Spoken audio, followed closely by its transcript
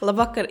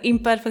Labvakar,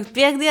 Imperfekt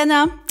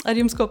piekdienā. Ar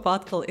jums kopā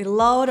atkal ir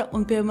Laura,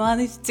 un pie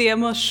manis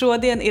ciemos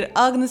šodien ir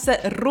Agnese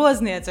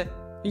Rozniece,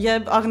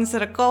 jeb Agnese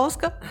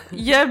Rakovska,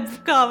 jeb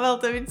kā vēl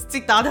te viņas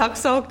citādāk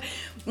saukt.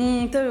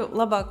 Tev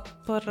labāk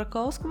par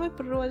Rakovsku vai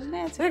par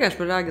Roznieci? Vienkārši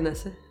par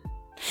Agnesi.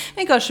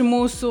 Vienkārši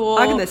mūsu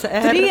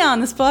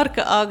Trijānas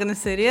parka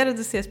Agnese ir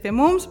ieradusies pie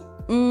mums.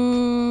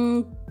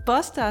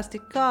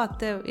 Pastāsti, kā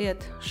tev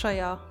iet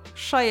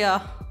šajā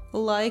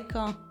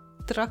laikā?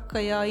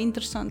 Trakajā,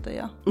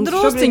 interesantajā.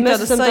 Drusciņ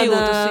tāda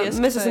sajūtas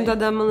mēs esam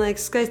tādā, man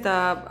liekas, skaistā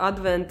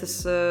adventas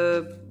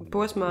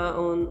posmā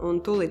un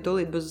tūlīt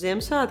būs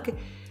Ziemassvētki.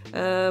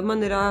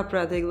 Man ir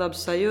ārprātīgi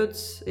labs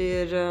sajūtas.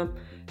 Ir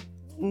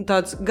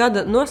tāds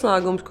gada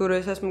noslēgums, kuru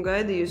es esmu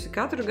gaidījusi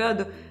katru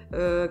gadu,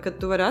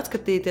 kad tu vari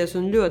atskatīties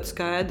un ļoti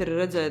skaidri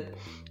redzēt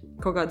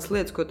kaut kādas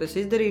lietas, ko tu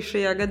esi izdarījis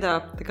šajā gadā.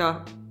 Tā kā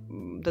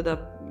tādā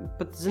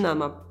pat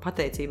zināmā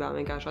pateicībā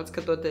vienkārši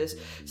atskatoties,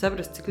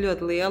 saprast, cik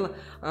ļoti liela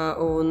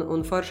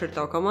un forša ir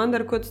tava komanda,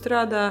 ar ko tu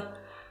strādā.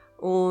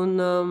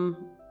 Un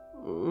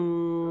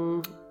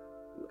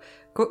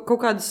kaut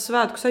kādas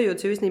svētku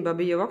sajūtas jau īstenībā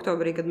bija jau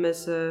oktobrī, kad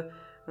mēs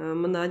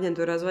manā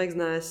aģentūrā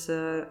Zvaigznājs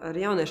ar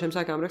jauniešiem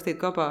sākām rakstīt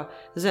kopā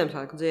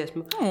Ziemassvētku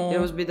dziesmu. Jo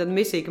mums bija tāda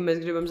misija, ka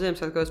mēs gribam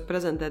Ziemassvētkos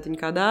prezentēt viņu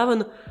kā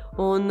dāvanu.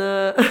 Un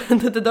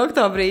tad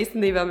oktobrī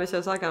īstenībā mēs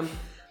jau sākām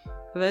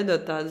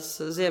veidot tādas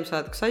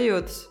Ziemassvētku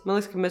sajūtas. Man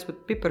liekas, ka mēs pat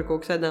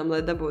piparkūku sēdām,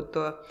 lai dabūtu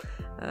to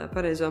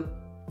pareizo.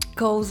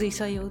 Cozy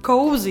sajūta.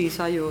 Cozy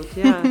sajūta,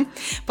 jā.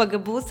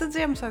 Būs tad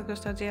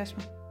Ziemassvētkos tā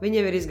dziesma? Viņi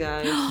jau ir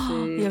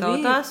izgājusi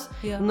tautās.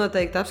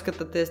 Noteikti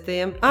apskatoties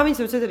tiem.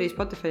 Viņas jau arī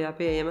Spotifyā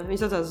pieejama.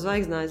 Viņas saucās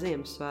Zvaigznāja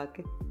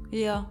Ziemassvētki.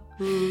 Jā.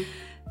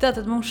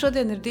 Tātad mums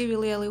šodien ir divi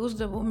lieli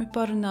uzdevumi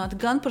parunāt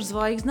gan par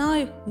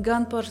Zvaigznāju,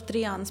 gan par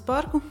Trijānas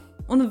parku.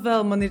 Un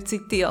vēl man ir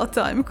citi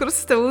jautājumi,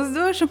 kurus es tev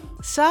uzdošu.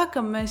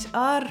 Sākam mēs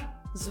ar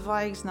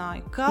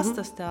Zvaigznāju. Kas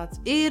tas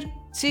tāds ir?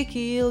 Cik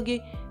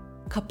ilgi?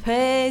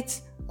 Kāpēc?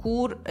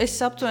 Kur? Es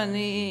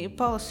aptuveni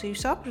palasīju,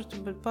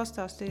 sapratu, bet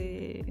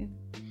pastāstīju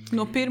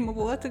no pirma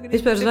vota.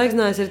 Vispār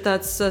Zvaigznājs ir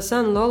tāds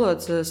senu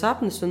lolots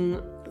sapnis, un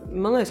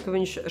man liekas, ka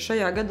viņš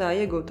šajā gadā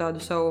iegūta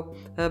tādu savu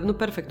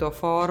perfekto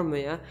formu.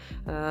 Ja?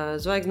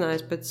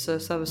 Zvaigznājs pēc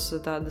savas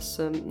tādas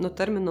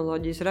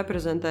terminoloģijas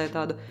reprezentē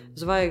tādu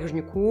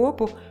zvaigžņu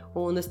kopu,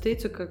 un es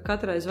ticu, ka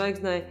katrai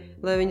zvaigznai,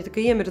 lai viņa tā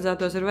kā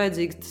iemirdzētos, ir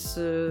vajadzīgs tas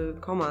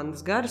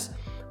komandas gars,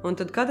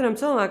 un tad katram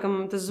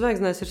cilvēkam tas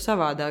zvaigznājs ir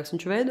savādāks.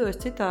 Viņš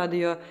veidojas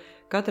citādi, jo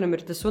katram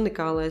ir tas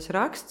unikālais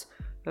raksts,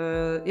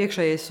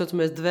 iekšējais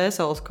saucamais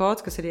dvēseles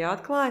kods, kas ir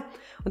jāatklāj.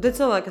 Un tad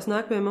cilvēki, kas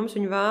nāk pie mums,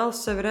 viņi vēlas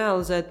sevi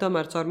realizēt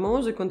tomēr caur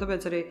mūziku, un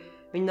tāpēc arī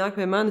viņi nāk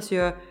pie manis,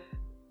 jo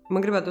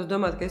man gribētu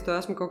domāt, ka es to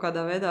esmu kaut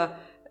kādā veidā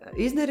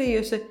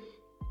izdarījusi.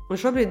 Un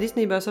šobrīd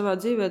īstenībā savā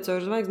dzīvē caur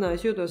Zvaigznāju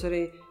es jūtos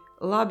arī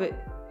labi,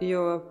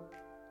 jo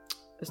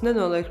es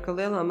nenolieku, ka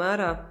lielā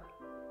mērā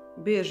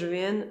bieži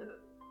vien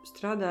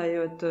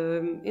strādājot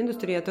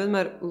industrijā, tu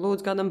vienmēr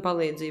lūdz kādam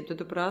palīdzību, tad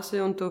tu prasi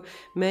un tu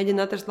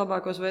mēģini atrast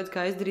labākos veidus,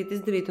 kā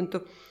izdarīt, un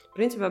tu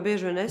principā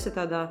bieži vien esi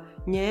tādā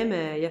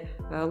ņēmēja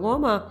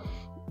lomā,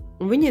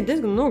 un viņi ir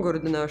diezgan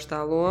nogurdinājuši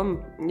tā loma,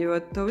 jo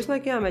tev visu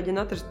laiku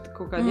jāmēģina atrast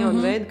kaut kādu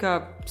jaunu veidu, kā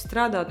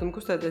strādāt un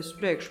kustēties uz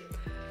priekšu.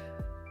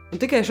 Un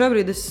tikai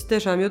šobrīd es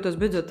tiešām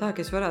jūtos beidzot tā,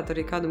 ka es varētu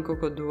arī kādam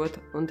kaut ko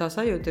dot, un tā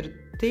sajūta ir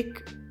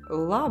tik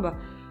laba,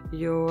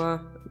 jo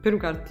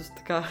pirmkārt, es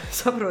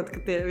saprotu, ka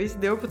tie visi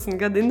 12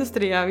 gadu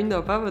industrijā viņi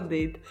nav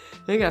pavadīti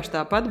vienkārši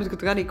tāpat, bet ka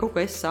tu arī kaut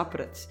ko esi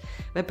sapratis.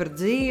 Vai par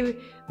dzīvi,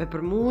 vai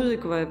par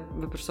mūziku, vai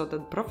par savu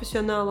tādu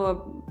profesionālo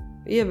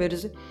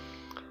ievirzi.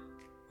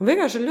 Un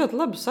vienkārši ir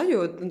ļoti laba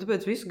sajūta, un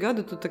tāpēc visu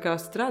gadu tu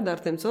strādā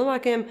ar tiem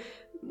cilvēkiem.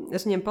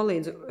 Es viņiem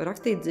palīdzu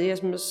rakstīt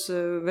dziesmas,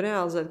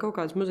 realizēt kaut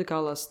kādas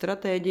muzikālās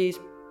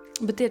stratēģijas.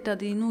 Bet tie ir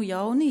tādi,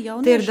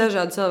 jaunieši? Tie ir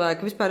dažādi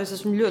cilvēki. Vispār es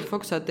esmu ļoti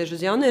fokusēta tieši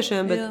uz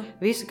jauniešiem, bet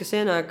visi, kas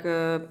ienāk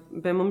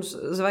pie mums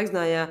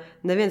Zvaigznājā,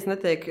 neviens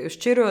netiek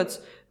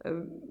šķirots.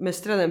 Mēs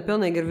strādājam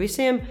pilnīgi ar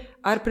visiem,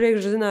 ar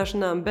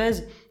priekšzināšanām, bez.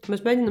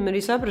 Mēs mēģinām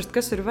arī saprast,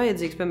 kas ir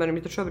vajadzīgs. Piemēram,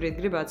 ja tu šobrīd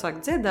gribētu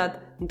sākt dziedāt,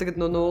 un tagad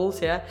no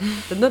nulles,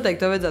 tad noteikti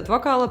tev vajadzētu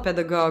vokāla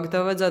pedagogu,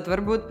 tev vajadzētu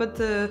varbūt pat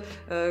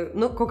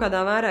kaut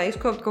kādā mērā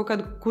izkopt kaut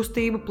kādu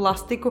kustību,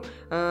 plastiku,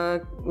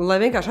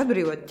 lai vienkārši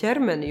atbrīvot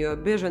ķermeni, jo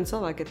bieži vien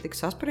cilvēki ir tik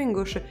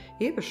saspringuši,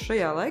 īpaši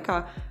šajā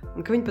laikā,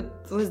 ka viņi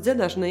pat līdz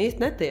dziedāšanai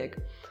īsti netiek.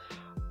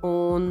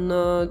 Un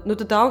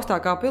tad tā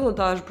augstākā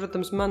pilotāža,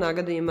 protams, manā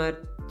gadījumā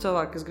ir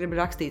cilvēki, kas grib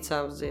rakstīt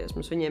savas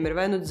dziesmas. Viņiem ir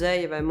vai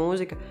dzēja vai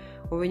mūzika,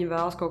 un viņi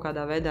vēlas kaut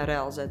kādā veidā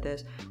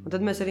realizēties. Un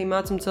tad mēs arī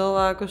mācam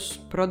cilvēkus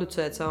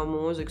producēt savu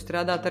mūziku,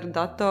 strādāt ar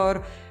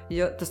datoru,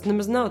 jo tas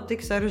nemaz nav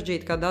tik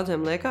sarežģīti, kā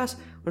daudziem liekas.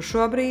 Un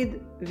šobrīd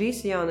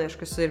visi jaunieši,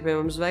 kas ir pie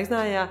mums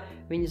Zvaigznājā,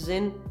 viņi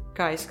zina,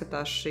 kā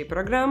izskatās šī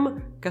programma,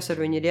 kas ar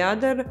viņu ir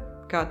jādara,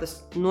 kā tas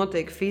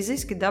notiek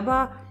fiziski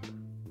dabā.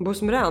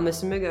 Būsim reāli, mēs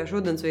esam vienkārši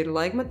ūdensvīru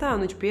laikmetā,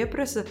 un viņš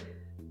pieprasa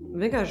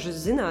vienkārši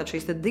zināt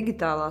šīs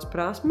digitālās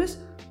prasmes,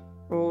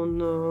 un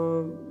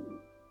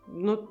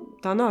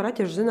tā nav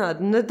raķešu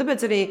zinātne.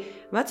 Tāpēc arī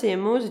vecajiem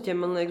mūziķiem,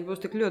 man liekas,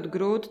 būs tik ļoti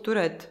grūti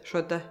turēt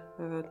šo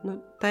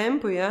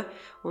tempu, ja,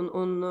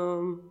 un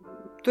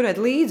turēt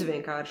līdzi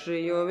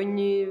vienkārši, jo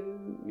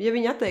ja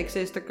viņi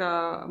atteiksies tā kā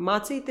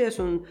mācīties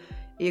un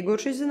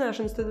iegūt šīs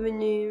zināšanas, tad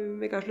viņi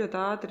vienkārši ļoti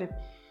ātri,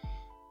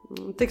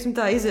 teiksim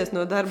tā, izies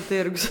no darba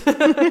tirgus.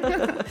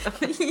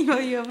 Jo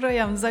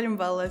joprojām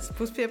zaļumballēs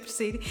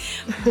puspieprasīti.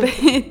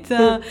 Bet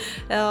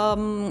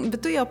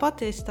tu jau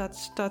patiesi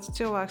tāds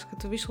cilvēks, ka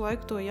tu visu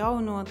laiku to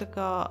jauno, tā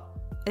kā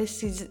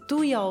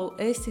tu jau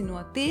esi no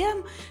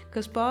tiem,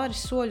 kas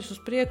pāris soļus uz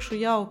priekšu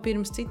jau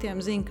pirms citiem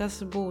zina, kas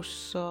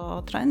būs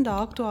trendā,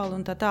 aktuāli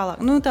un tā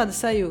tālāk. Tāda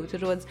sajūta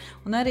rodas.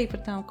 Un arī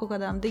par tām kaut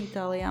kādām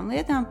digitālajām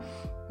lietām,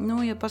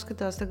 ja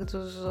paskatās tagad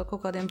uz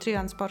kaut kādiem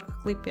Triānas parka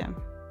klipiem.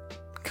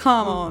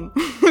 Come on!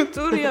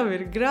 Tur jau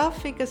ir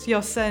grafikas, jau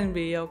sen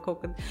bija jau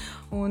kaut kad.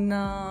 Un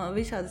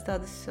visādas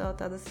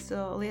tādas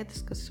lietas,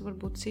 kas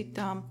varbūt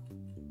citām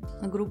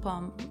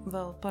grupām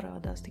vēl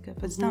parādās tikai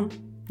pēc tam.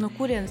 No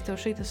kurienes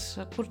tev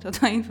kur tev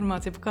tā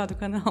informācija par kādu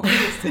kanālu?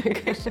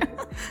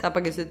 Tā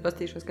pagaisiet,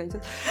 pastīšos, kā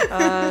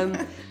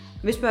viņas.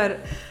 Vispār,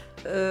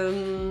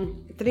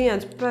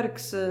 Triānas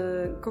parks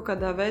kaut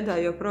kādā veidā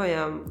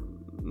joprojām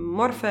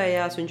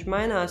morfējās, viņš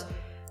mainās.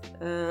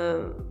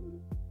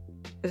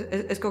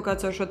 Es kaut kā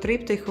caur šo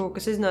triptihu,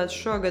 kas iznāca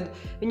šogad,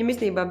 viņam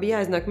īstenībā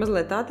bija jāiznāk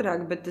mazliet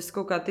ātrāk, bet es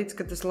kaut kā ticu,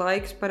 ka tas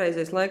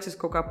pareizais laiks, es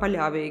kaut kā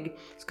paļāvīgi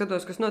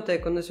skatos, kas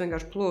notiek, un es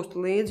vienkārši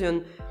plūstu līdzi, un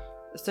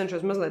es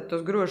cenšos mazliet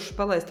tos grožus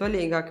palaist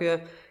vaļīgāk, jo,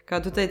 kā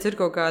tu teici, ir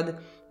kaut kādi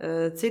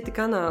citi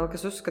kanāli,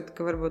 kas uzskata,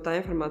 ka varbūt tā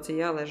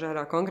informācija jālaiž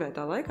ārā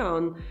konkrētā laikā,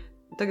 un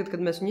tagad,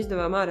 kad mēs viņu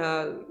izdevām ārā,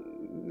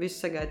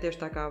 viss sagāja tieši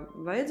tā, kā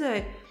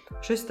vajadzēja.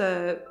 Šis te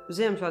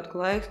Ziemassvētku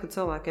laiks, kad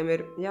cilvēkiem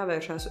ir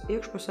jāvēršās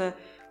iekšpusē,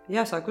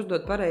 jāsāk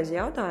uzdot pareizi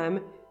jautājumi,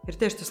 ir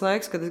tieši tas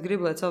laiks, kad es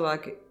gribu, lai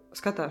cilvēki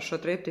skatās šo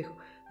triptihu.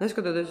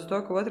 Neskatoties uz to,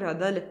 ka otrā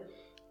daļa,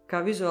 kā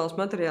vizuāls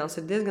materiāls,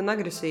 ir diezgan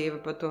agresīva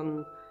pat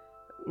un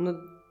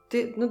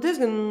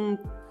diezgan,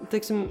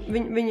 teiksim,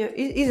 viņa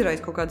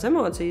izraisa kaut kādas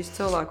emocijas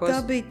cilvēkos.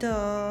 Tā bija tā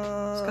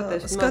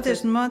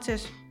skaties un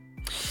mācies.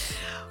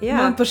 Jā.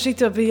 Man par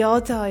šito bija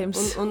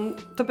jautājums. Un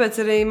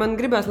tāpēc arī man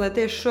gribās, lai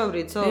tieši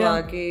šobrīd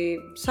cilvēki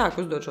sāk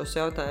uzdot šos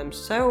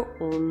jautājumus sev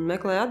un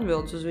meklē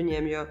atbildes uz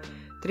viņiem, jo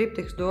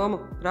triptiks domu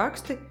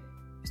raksti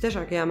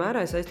tiešākajā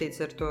mērā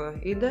saistīts ar to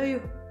ideju,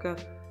 ka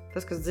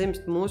tas, kas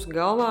dzimst mūsu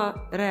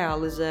galvā,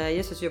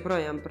 realizējas. Es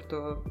joprojām par to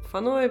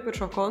fanoju, par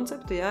šo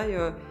konceptu,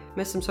 jo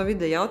mēs esam savu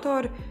ideju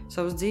autori,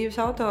 savas dzīves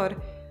autori,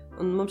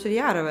 un mums ir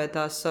jāravē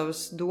tās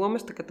savas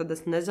domas, tā kā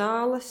tādas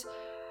nezāles,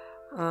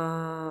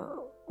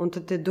 un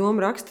tad tie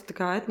doma raksti tā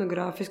kā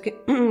etnogrāfiski,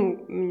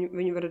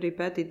 viņi var arī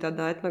pētīt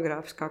tādā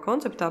etnogrāfiskā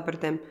konceptā par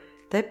tiem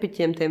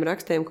tepiķiem, tiem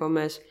rakstiem, ko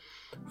mēs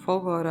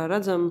folklorā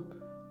redzam,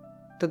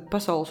 tad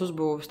pasaules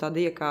uzbūves tāda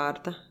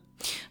iekārta.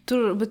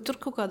 Bet tur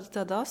kaut kāda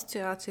tāda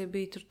asociācija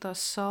bija, tur tās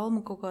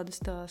salmu, kaut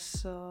kādas tās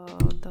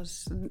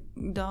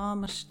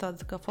dāmas,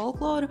 tāda kā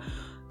folklora,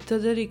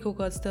 tad arī kaut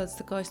kāds tāds,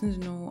 tā kā, es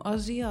nezinu,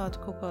 aziātu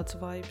kaut kāds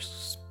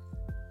vibes.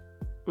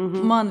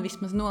 Man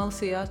vismaz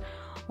nolasījās.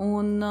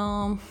 Un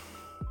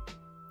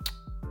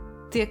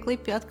tie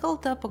klipi atkal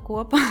tāpa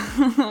kopā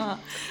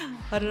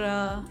ar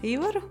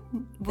Ivaru?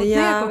 Butnieku?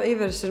 Jā,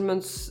 Ivars ir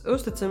mans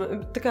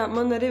uzticams. Tā kā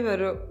man ar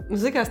Ivaru,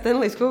 zikā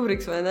Stenlijs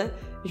Kubriks, vai ne?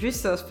 Viņš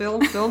visus savus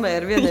filmus filmē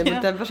ar vieniem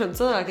ar tiem pašiem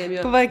cilvēkiem.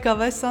 Vai kā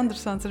Wes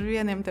Andersons ar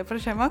vieniem tiem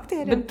pašiem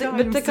aktieriem?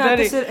 Bet tā kā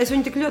tas ir, es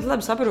viņu tik ļoti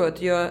labi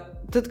saprotu, jo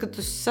tad, kad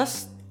tu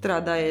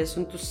sastrādājies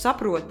un tu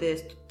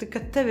saproties,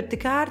 kad tev ir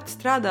tik ērti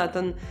strādāt,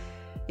 un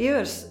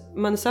Ivars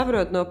mani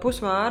saprot no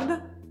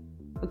pusvārda,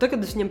 un tad, kad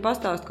es viņam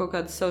pastāstu kaut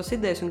kādas savas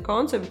idejas un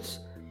konceptus,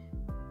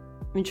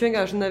 viņš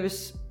vienkārši nevis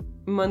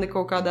mani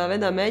kaut kādā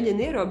veidā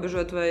mēģina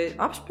ierobežot vai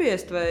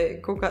apspiest vai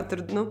kaut kā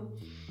tur,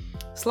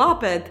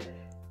 slāpēt,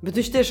 bet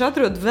viņš tieši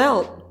atrod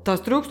vēl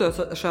tās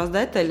trūkstošās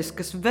detaļas,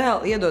 kas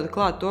vēl iedod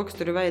klāt to, kas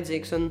tur ir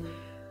vajadzīgs. Un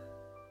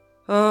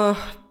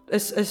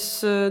es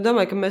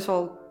domāju, ka mēs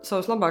vēl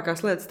savas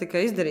labākās lietas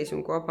tikai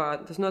izdarīsim kopā.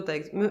 Tas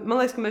noteikti. Man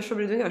liekas, ka mēs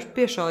šobrīd vienkārši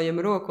piešaujam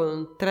roku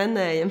un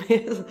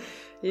trenējamies,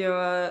 jo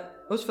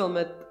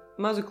uzfilmēt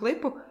mazu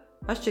klipu,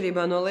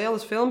 atšķirībā no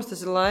lielas filmas,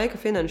 tas ir laika,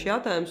 finanšu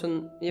jautājums, un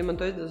ja man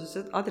to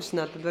izdosies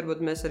atrisināt, tad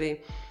varbūt mēs arī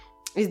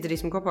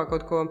izdarīsim kopā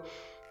kaut ko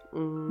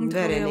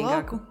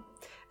vērienīgāku.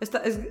 Es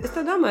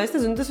tā domāju, es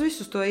nezinu, tas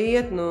viss uz to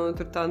iet,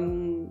 tur tā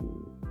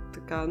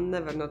kā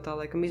nevar no tā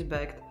laikam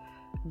izbēgt.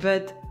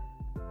 Bet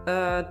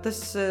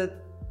tas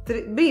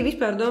bija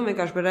vispār doma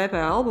vienkārši par EP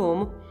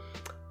albumu,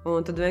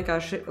 un tad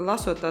vienkārši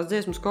lasot tās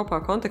dziesmas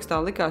kopā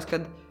kontekstā likās,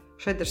 ka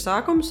šeit ir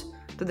sākums,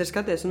 tad ir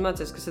skaties un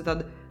mācies, kas ir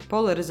tāda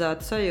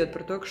polarizēta sajūta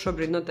par to, kas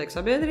šobrīd notiek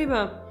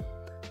sabiedrībā.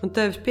 Un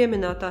tevis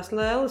pieminētās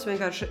lēles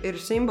vienkārši ir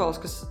simbols,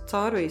 kas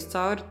caurvīs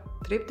cauri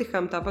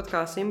triptiham, tāpat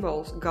kā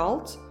simbols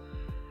galds,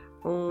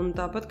 un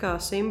tāpat kā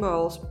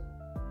simbols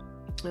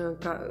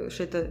kā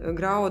šie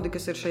graudi,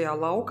 kas ir šajā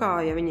laukā,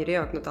 ja viņi ir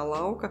ievākt no tā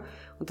lauka,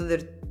 un tad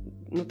ir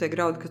tie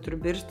graudi, kas tur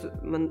birst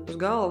man uz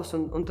galvas,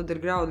 un tad ir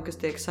graudi, kas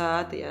tiek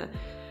sēti,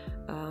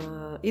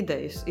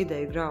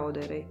 ideju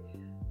graudi arī.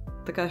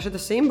 Tā kā šie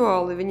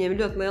simboli, viņiem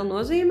ir ļoti liela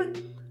nozīme,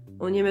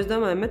 Un, ja mēs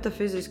domājam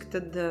metafiziski,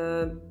 tad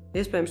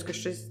iespējams, ka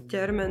šis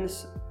ķermenis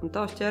un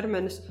tavs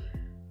ķermenis,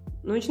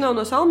 viņš nav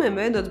no salmiem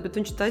veidots, bet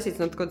viņš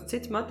taisīts no kaut kādas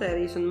citas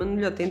matērijas, un man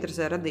ļoti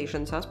interesē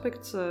radīšanas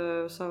aspekts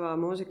savā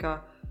mūzikā.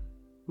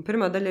 Un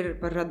pirmā daļa ir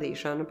par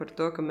radīšanu, par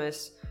to, ka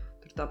mēs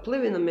tur tā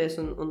plivinamies,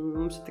 un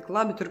mums ir tik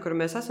labi tur, kur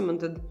mēs esam, un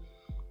tad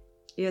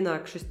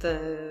ienāk šis te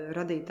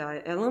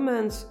radītāja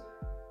elements,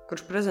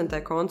 kurš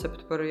prezentē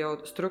konceptu par jau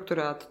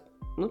strukturētu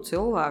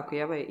cilvēku,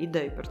 vai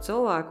ideju par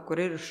cilvēku, kur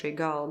ir uz šī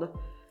galda.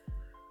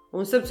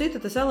 Un starp citu,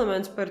 tas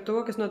elements par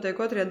to, kas notiek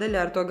otrajā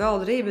daļā ar to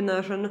galdu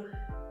rībināšanu,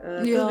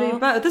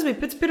 tas bija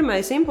pēc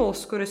pirmais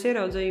impulss, kur es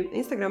ieraudzīju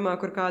Instagramā,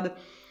 kur kāda,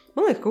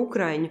 man liekas, ka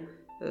ukraiņu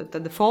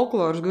tāda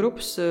folkloras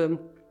grupas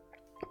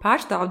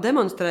pārstāv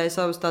demonstrēja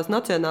savas tās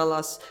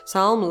nacionālās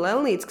salmu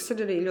lellītes, kas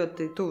ir arī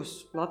ļoti tuvs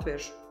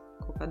latviešu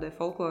kaut kādai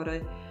folklorai.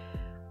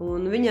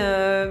 Un viņa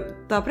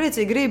tā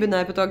priecīgi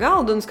rībināja pa to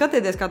galdu un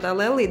skatieties, kā tā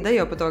lellīte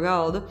dejo pa to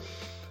galdu.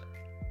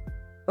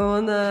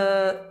 Un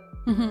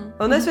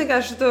es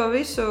vienkārši to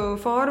visu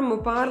formu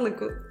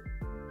pārliku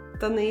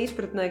tādā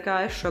izpratnē,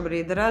 kā es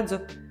šobrīd redzu.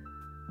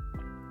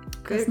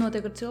 Kas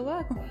notiek ar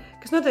cilvēku?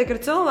 Kas notiek ar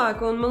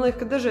cilvēku, un man liekas,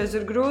 ka dažreiz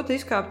ir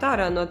grūti izkāpt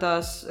ārā no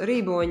tās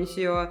rīboņas,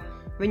 jo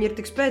viņi ir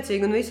tik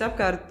spēcīgi un visi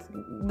apkārt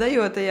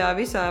dejotajā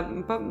visā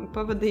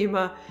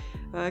pavadījumā.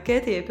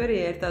 Kētijai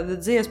Perijai ir tāda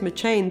dziesma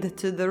Chained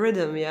to the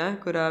Rhythm,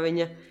 kurā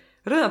viņa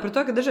runā par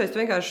to, ka dažreiz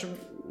vienkārši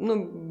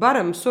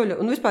baram suļu,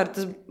 un vispār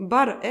tas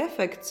bara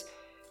efekts,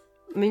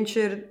 viņš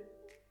ir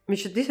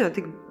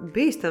tik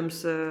bīstams,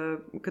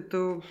 ka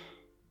tu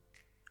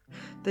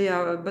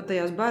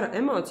tajās bara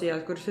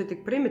emocijās, kuras ir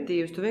tik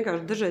primitīvas, tu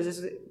vienkārši dažreiz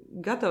esi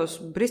gatavs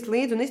brist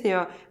līdzi, un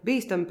īstenībā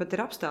bīstami pat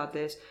ir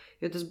apstāties,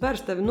 jo tas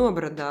bars tevi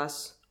nobradās.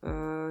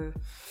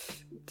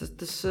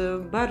 Tas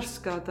bars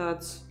kā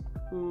tāds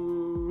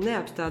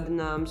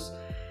neapstādināms.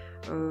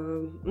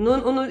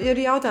 Un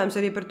ir jautājums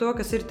arī par to,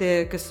 kas ir tie,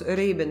 kas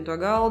rībina to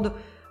galdu,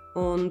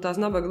 un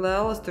tās nabaga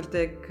lēlas tur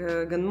tiek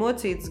gan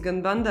mocītas,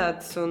 gan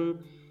bandētas, un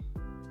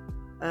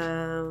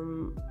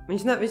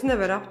viņas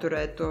nevar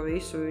apturēt to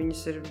visu,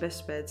 viņas ir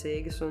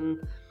bezspēcīgas, un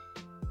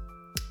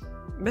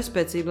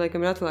bezspēcība,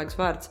 laikam, ir atslēgas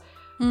vārds.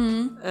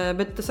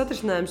 Bet tas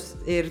atrisinājums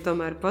ir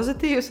tomēr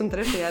pozitīvs, un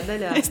trešajā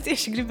daļā... Es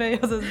tieši gribēju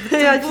jautāt,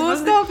 bet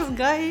būs kaut kas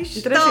gaišs.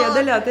 Trešajā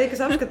daļā tie,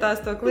 kas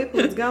apskatās to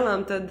klipu līdz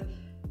galām, tad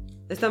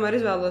es tomēr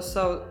izvēlos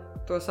savu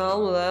to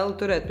salmu lēlu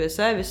turēt pie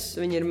sevis.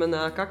 Viņa ir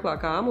manā kaklā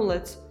kā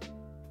amulets,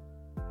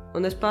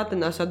 un es pati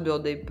nesu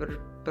atbildību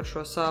par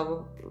šo savu,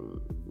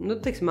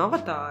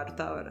 avatāru,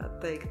 tā varētu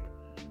teikt.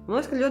 Man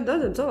liekas, ka ļoti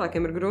daudziem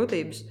cilvēkiem ir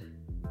grūtības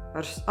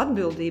ar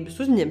atbildības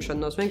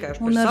uzņemšanos vienkārši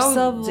par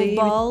savu dzīvi.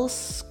 Un ar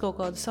savu kaut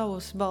kādu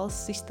savus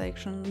balss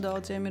izteikšanu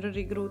daudziem ir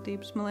arī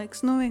grūtības, man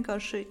liekas,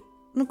 vienkārši,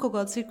 kaut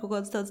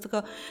kāds tāds tā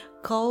kā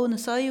kauna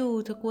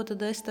sajūta, ko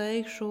tad es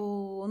teikšu,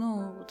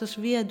 tas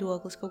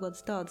viedoklis, kaut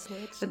kādas tādas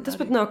lietas. Bet tas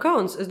pat nav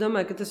kauns, es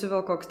domāju, ka tas ir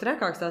vēl kaut kas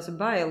trekāks, tās ir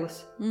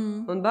bailes.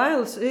 Un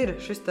bailes ir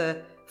šis te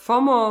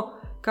FOMO,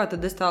 kā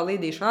tad es tā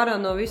līdīšu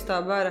ārā no visu tā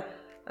bara.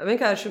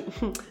 Vienkārši,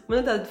 man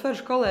ir tāda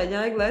forša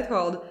kolēģa Aiga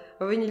Leitholda,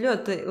 viņa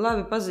ļoti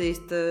labi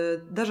pazīst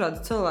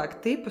dažādus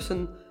cilvēku tipus,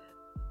 un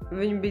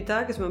viņa bija tā,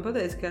 kas man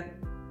pateica,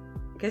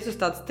 ka es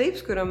esmu tāds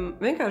tips, kuram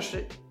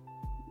vienkārši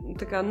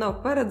nav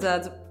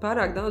paredzēts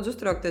pārāk daudz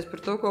uztraukties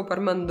par to, ko par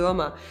mani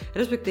domā.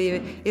 Respektīvi,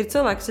 ir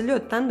cilvēki, kas ir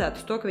ļoti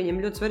tendēti uz to, ka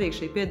viņiem ļoti svarīgi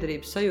šī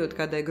piederības sajūta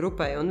kādai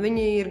grupai, un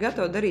viņi ir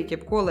gatavi darīt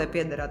jebko, lai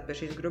piederētu pie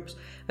šīs grupas.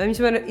 Vai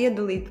viņus var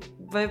iedalīt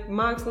vai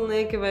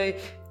mākslinieki, vai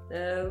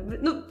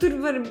tur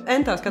var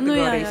entās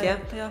kategorijas,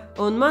 jā.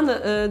 Un mana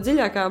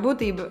dziļākā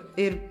būtība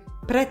ir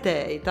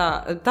pretēji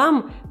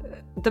tam,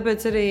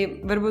 tāpēc arī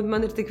varbūt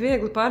man ir tik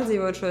viegli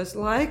pārdzīvot šos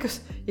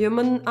laikus, jo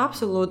man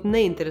absolūti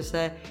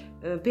neinteresē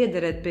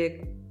piederēt pie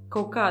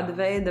kaut kāda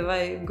veida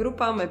vai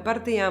grupām, vai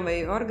partijām, vai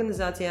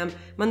organizācijām.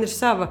 Man ir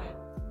sava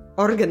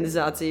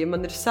organizācija,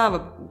 man ir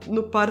sava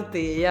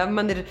partija,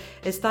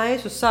 es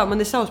taisu savu,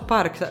 man ir savs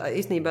parks,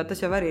 īstenībā tas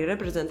jau arī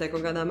reprezentē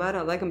kaut kādā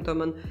mērā, laikam to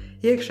man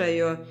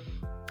iekšējo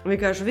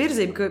vienkārši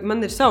virzība, ka man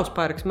ir savs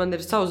parks, man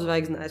ir savs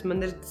zvaigznājs, man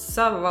ir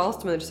sava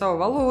valsts, man ir sava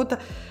valūta,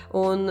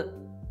 un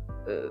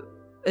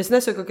es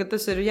nesaku, ka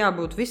tas ir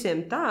jābūt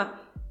visiem tā,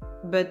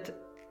 bet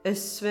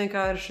es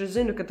vienkārši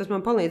zinu, ka tas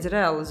man palīdz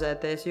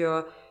realizēties,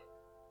 jo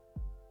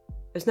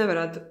es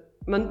nevarētu,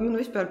 man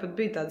vispār pat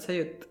bija tāda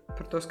sajūta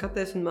par to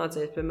skaties un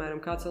mācīties, piemēram,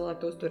 kā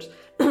cilvēki to uztvers,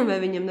 vai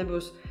viņiem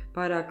nebūs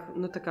pārāk,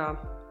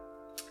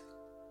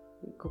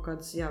 kaut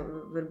kādas,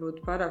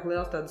 varbūt pārāk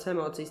liels tādas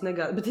emocijas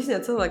negāda, bet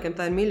īstenībā cilvēkiem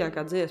tā ir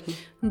mīļākā dziesma.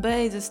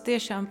 Beidzas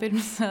tiešām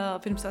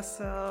pirms tās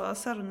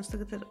sarunas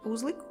tagad ir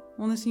uzliku,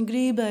 un es viņu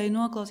gribēju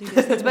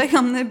noklausīties, līdz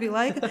beigām nebija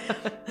laika,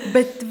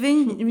 bet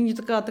viņu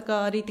tā kā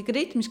arī tik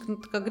ritmiski,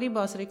 tā kā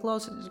gribās arī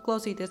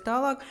klausīties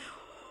tālāk,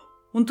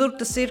 un tur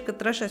tas ir, ka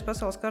 3.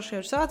 pasaules karš jau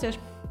ir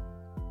sācies,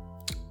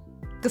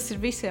 kas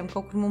ir visiem,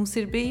 kaut kur mums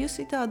ir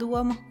bijusi tā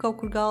doma,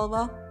 kaut kur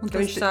galvā. Un ka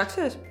viņš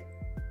sāksies?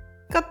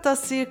 Kad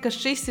tas ir, ka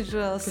šis ir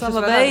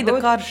sava veida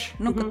karš,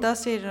 ka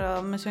tas ir,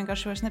 mēs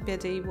vienkārši vairs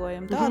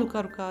nepiedzīvojam tādu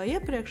karu kā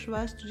iepriekš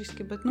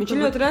vēsturiski. Bet, viņš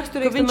ir ļoti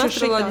raksturīgs tam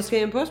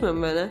astroloģiskajiem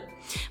posmam, vai ne?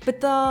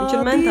 Bet viņš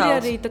ir mentāls.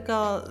 Arī, tā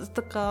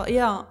kā,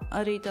 jā,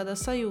 arī tādā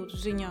sajūtu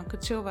ziņā,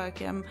 ka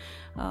cilvēkiem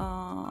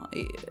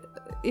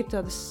ir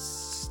tādas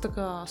tā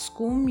kā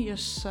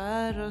skumjas,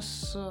 sēras,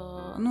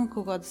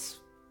 kaut kādas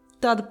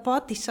tāda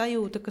pati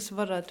sajūta, kas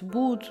varētu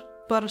būt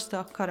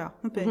parastā karā.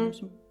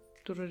 Pieņemsim.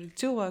 Tur arī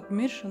cilvēku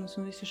miršanas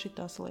un visas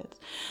šitās lietas.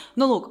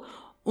 Lūk,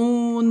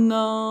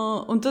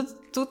 un tad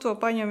tu to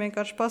paņem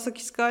vienkārši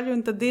pasaki skaļi,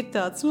 un tad ir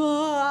tāds,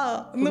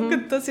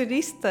 kad tas ir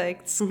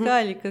izteikts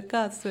skaļi, ka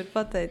kāds to ir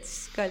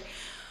pateicis skaļi.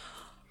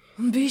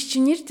 Un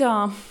bišķiņ ir tā,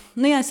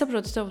 jā, es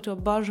saprotu tev to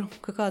bažu,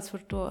 ka kāds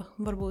var to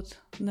varbūt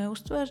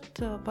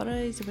neuztvert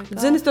pareizi.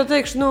 Zini, es to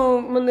teikšu,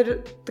 man ir,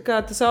 tā kā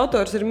tas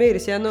autors ir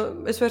miris, jā,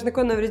 es vairs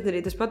neko nevaru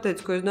izdarīt, es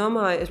pateicu, ko es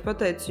domāju, es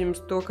pateicu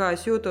jums to, kā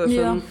es jūtos,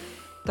 jā. Un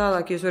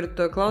tālāk jūs varat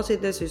to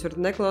klausīties, jūs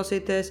varat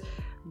neklausīties,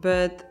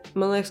 bet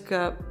man liekas, ka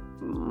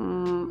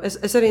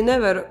es arī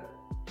nevaru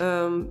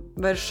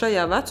vairs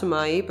šajā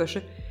vecumā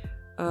īpaši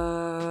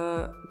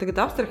tagad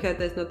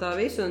abstrahēties no tā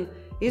visu un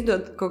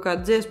izdot kaut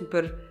kādu dziesmu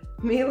par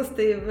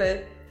mīlestību vai...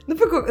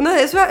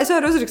 es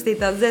varu uzrakstīt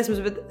tādas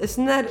dziesmas, bet es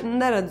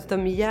neredzu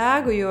tam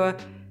jēgu, jo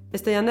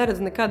es tajā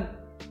neredzu nekad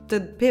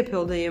tad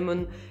piepildījumu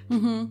un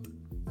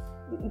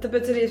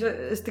tāpēc arī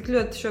es tik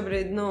ļoti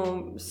šobrīd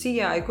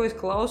sijāju, ko es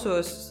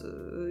klausos,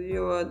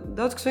 jo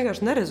daudz kas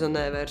vienkārši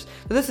nerezonē vairs.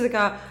 Tas ir tā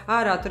kā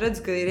ārā tu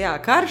redz, ka ir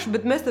karš,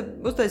 bet mēs te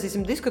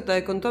uztaisīsim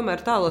diskotēku un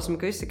tomēr tālosim,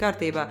 ka viss ir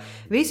kārtībā.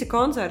 Visi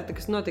koncerti,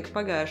 kas notika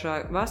pagājušā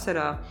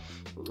vasarā,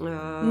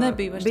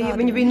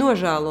 viņi bija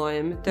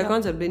nožēlojami. Tie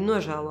koncerti bija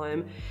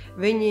nožēlojami.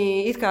 Viņi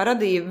it kā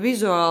radīja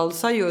vizuālu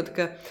sajūtu,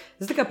 ka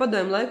tas tā kā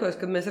padomju laikos,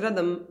 kad mēs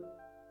radam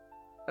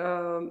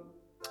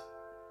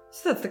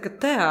tas tāds tā kā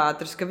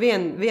teātris, ka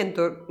vien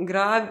tur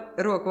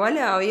grāvi roku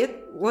vaļā,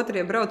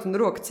 otrie brauc un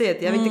roku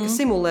ciet. Ja? Viņi tā kā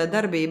simulē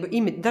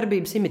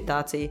darbības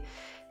imitāciju.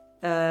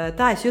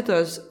 Tā es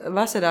jutos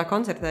vasarā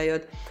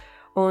koncertējot.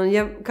 Un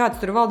ja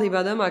kāds tur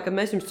valdībā domā, ka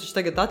mēs jums taču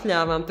tagad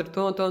atļāvām tur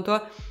to un to,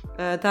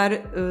 tā ir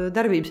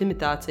darbības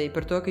imitācija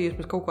par to, ka jūs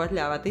mums kaut ko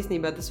atļāvāt.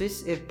 Īstenībā tas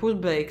viss ir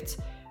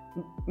pusbeigts.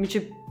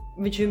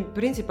 Viņš ir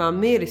principā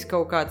miris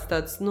kaut kāds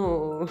tāds,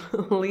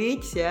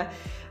 līķis, ja?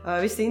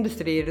 Visa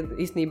industrija ir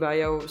īstenībā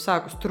jau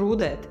sākus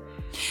trūdēt.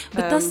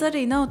 Bet tas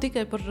arī nav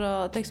tikai par,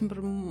 par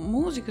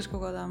mūzikas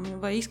kaut kādām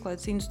vai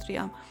izklaides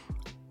industrijām.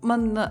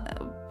 Man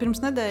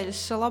pirms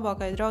nedēļas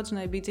labākajai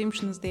draudzenei bija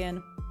dzimšanas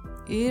diena.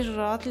 Ir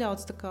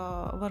atļauts, tā kā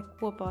var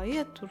kopā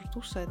iet, tur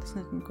tusēt, es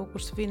nezinu, kaut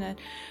kur svinēt.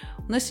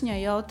 Un es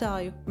viņai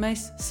jautāju,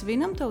 mēs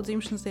svinam tavu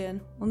dzimšanas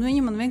dienu? Un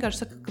viņa man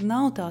vienkārši saka, ka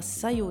nav tās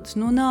sajūtas.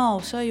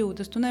 Nav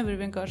sajūtas, tu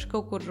nevari vienkārši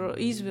kaut kur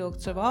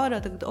izvilkt sev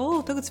ārā,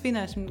 tagad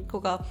svinēsim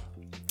kaut kā,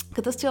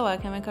 ka tas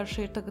cilvēkiem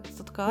vienkārši ir tagad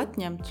kā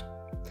atņemts.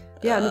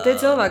 Jā, tie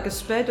cilvēki, kas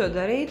spēj to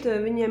darīt,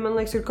 viņiem, man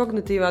liekas, ir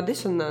kognitīvā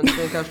disonance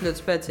vienkārši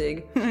ļoti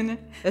spēcīga.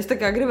 Es tā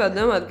kā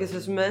gribētu domāt, ka es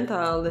esmu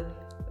mentāli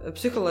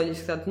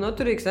psiholoģiski tāds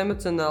noturīgs,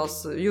 emocionāls,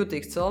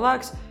 jūtīgs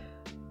cilvēks.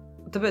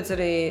 Tāpēc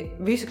arī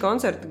visi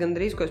koncerti,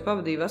 gandrīz, ko es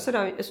pavadīju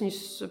vasarā, es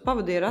viņus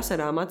pavadīju ar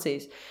asarām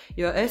acīs.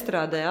 Jo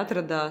estrādē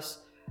atradās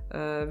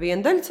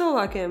viena daļa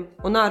cilvēkiem,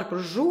 un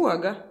ārpus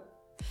žoga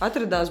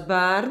atradās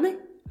bērni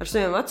ar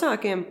saviem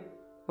vecākiem,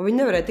 un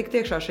viņi nevarēja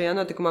tikt iekšā šajā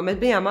notikumā. Mēs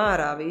bijām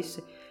ārā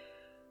visi.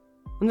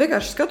 Un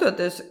vienkārši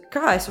skatoties,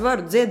 kā es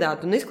varu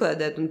dziedāt un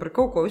izkliedēt un par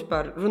kaut ko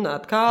vispār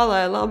runāt, kā lai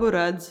labu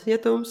redz, ja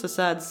tumsa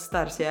sēdz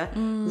stars, jā,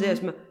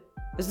 dziesma.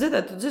 Es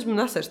dziedētu dziesmu un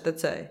asars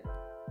tecēju.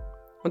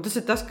 Un tas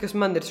ir tas, kas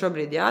man ir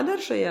šobrīd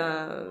jādara šajā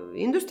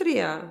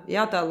industrijā.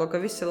 Jātēlo, ka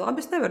viss ir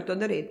labi, es nevaru to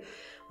darīt.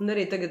 Un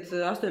arī tagad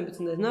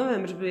 18.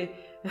 novembris bija,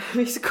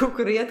 visi kaut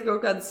kur iet,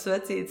 kaut kādas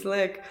svecītes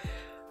liek,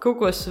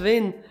 kaut ko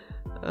svin.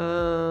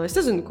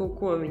 Es nezinu,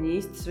 ko viņi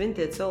īsti svin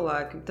tie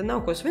cilvēki. Te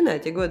nav ko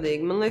svinēt, ja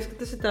godīgi. Man liekas,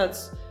 ka tas ir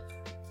tāds...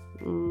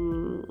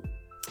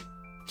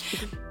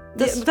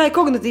 tā ir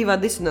kognitīvā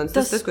disonance,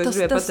 tas, ko es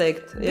gribēju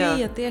pateikt. Tas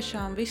bija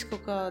tiešām viss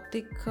kaut kā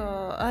tik,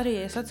 arī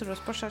es atceros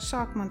pašā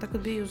sākumā, tā,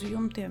 kad bija uz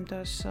jumtiem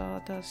tās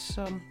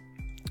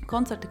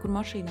koncerti, kur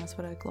mašīnās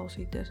varēja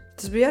klausīties.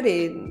 Tas bija arī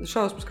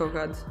šausmas kaut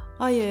kādas.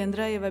 Aijai,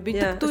 Andreja, vai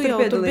bija? Jā, tu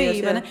jau tur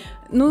biji, vai ne?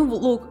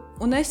 Lūk,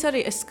 un es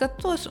arī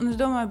skatos, un es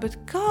domāju, bet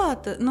kā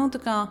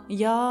tā kā,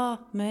 jā,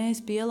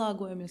 mēs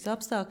pielāgojamies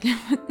apstākļiem,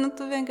 bet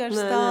tu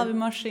vienkārši stāvi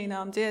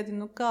mašīnām dziedi,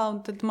 kā,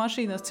 un tad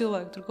mašīnās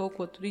cilvēki tur kaut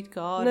ko tur it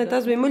kā ārā. Nē,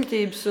 tas bija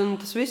muļķības, un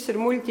tas viss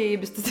ir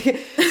muļķības.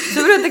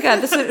 Saprot, tā kā,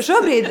 tas ir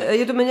šobrīd,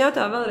 ja tu man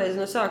jautā vēlreiz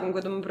no sākuma,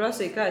 ko tu man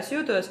prasīji, kā es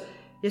jūtos,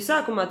 ja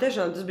sākumā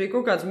tiešām tas bija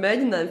kaut kāds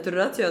mēģinājums tur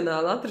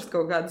racionāli atrast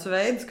kaut kādus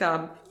veidus, kā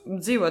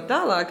dzīvot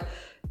tālāk,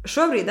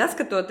 šobrīd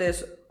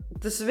atskatoties,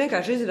 tas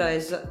vienkārši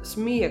izraisa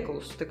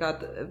smieklus. Tā kā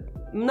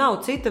nav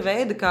cita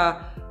veida, kā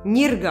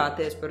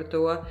ņirgāties par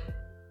to.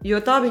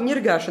 Jo tā bija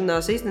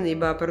ņirgāšanās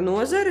īstenībā par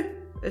nozari,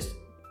 es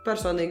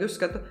personīgi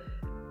uzskatu.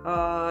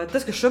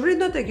 Tas, kas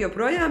šobrīd notiek,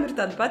 joprojām ir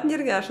tāda pat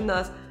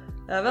ņirgāšanās.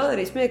 Vēl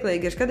arī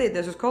smieklīgi ir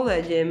skatīties uz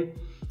kolēģiem,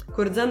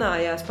 kur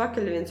dzenājās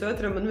pakaļ viens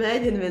otram un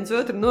mēģina viens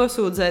otru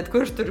nosūdzēt,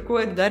 kurš tur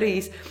ko ir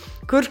darījis,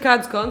 kurš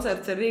kādus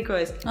koncertus ir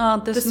rīkojis.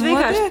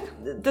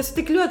 Tas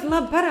tik ļoti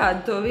labi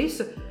parāda to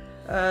visu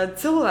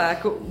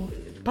cilvēku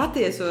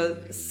patieso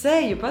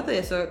seju,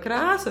 patieso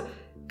krāsu,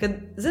 kad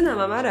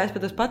zināmā mērā es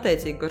pat esmu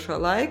pateicīga par šo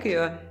laiku,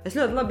 jo es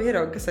ļoti labi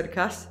ieraugu, kas ir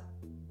kas.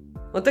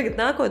 Un tagad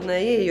nākotnē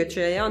ieejot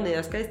šajā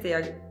jaunajā skaistajā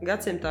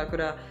gadsimtā,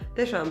 kurā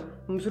tiešām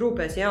mums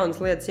rūpēs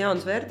jaunas lietas,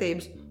 jaunas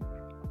vērtības,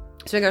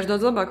 es vienkārši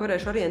daudz labāk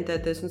varēšu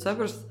orientēties un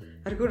saprast,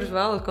 ar kurus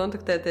vēlos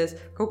kontaktēties,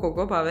 kaut ko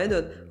kopā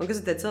veidot, un kas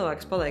ir tie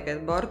cilvēki, kas paliek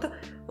aiz borta.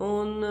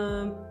 Un,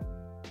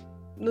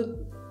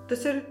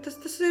 tas ir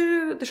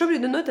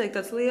šobrīd noteikti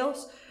tāds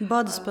liels.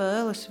 Bada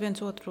spēles,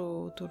 viens otru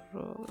tur,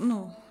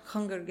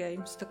 Hunger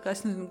Games, tā kā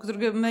es nezinu, tur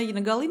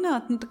mēģina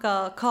galināt,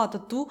 kā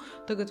tad tu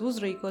tagad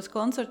uzrīkos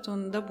koncertu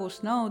un dabūs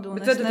naudu.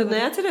 Bet tu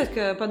neatceries,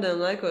 ka padomu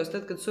laikos,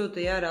 tad, kad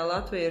sūtīja ārā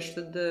latviešu,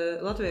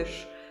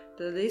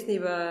 tad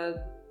īstenībā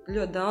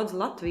ļoti daudz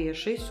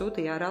latvieši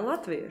sūtīja ārā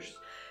latviešus.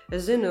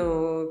 Es zinu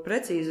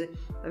precīzi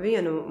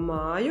vienu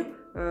māju,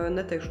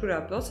 neteikšu, kurā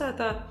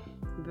pilsētā,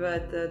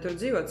 bet tur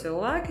dzīvo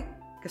cilvēki,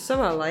 kas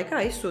savā laikā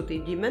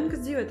izsūtīja ģimeni,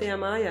 kas dzīvo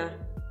tajā mājā.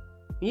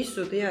 Viņi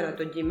izsūtīja ārā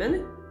to ģimeni,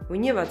 un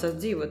viņi ievācās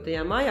dzīvot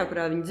tajā mājā,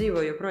 kurā viņi dzīvo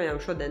joprojām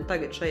šodien,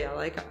 tagad, šajā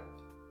laikā.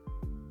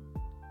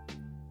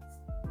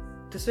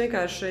 Tas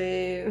vienkārši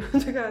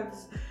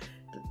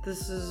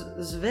tas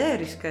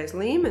zvēriskais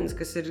līmenis,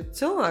 kas ir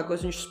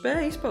cilvēkos, viņš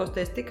spēja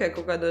izpausties tikai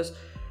kaut kādos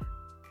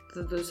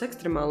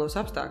ekstremālos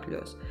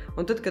apstākļos.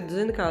 Un tad, kad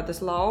zini, kā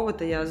tas lauva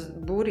tajā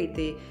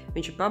būrītī,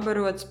 viņš ir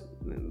pabarots,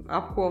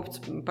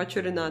 apkopts,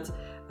 pačurināts,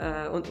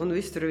 un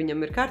viss tur viņam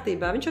ir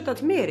kārtībā, viņš jau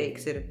tāds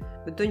mierīgs ir.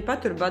 Bet tu viņu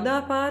patur badā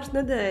pāris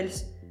nedēļas,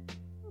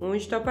 un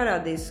viņš to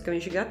parādīs, ka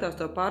viņš ir gatavs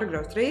to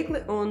pārgraust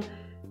rīkli, un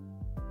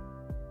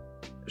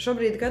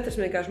šobrīd katrs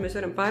vienkārši mēs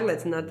varam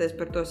pārliecināties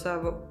par to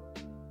savu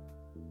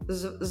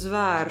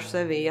zvēru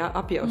sevī,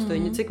 apjaustu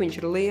viņu, cik viņš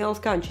ir liels,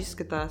 kā viņš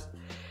izskatās.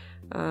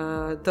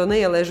 Tev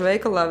neieliež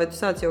veikalā, vai tu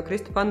sāc jau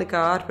kristu panikā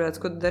ārprāts,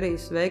 ko tu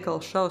darīsi,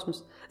 veikals šausmas.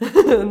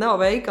 Nav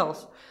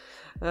veikals.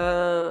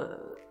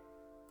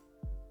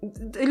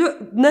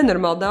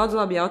 Nenormāli daudz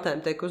labi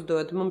jautājumu tiek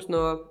uzdot mums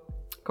no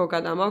kaut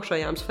kādām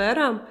augšējām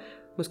sfērām.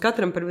 Mums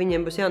katram par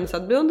viņiem būs jānes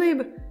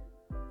atbildība,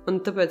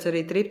 un tāpēc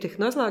arī triptiha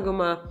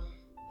noslēgumā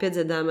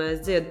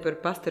piedziedāmais dzied par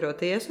pastaro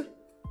tiesu.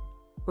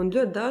 Un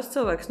ļoti daudz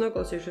cilvēku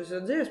noklausījušies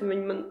jau dziesmu,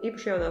 viņi man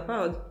īpaši jaunā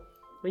paudze,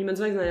 viņi man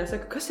zvaigznājā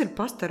saka, kas ir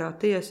pastarā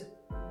tiesa?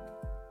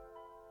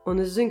 Un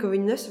es zinu, ka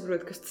viņi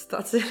nesaprot, kas tas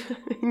tāds ir.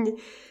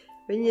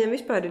 Viņiem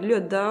vispār ir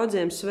ļoti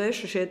daudziem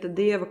sveši šie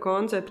dieva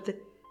koncepti,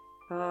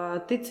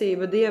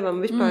 ticība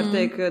dievam vispār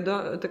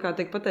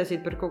tiek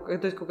pataisīt par kaut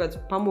kāds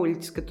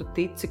pamuļķis, ka tu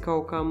tici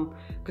kaut kam,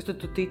 kas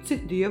tu tici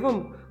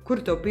dievam, kur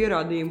ir tev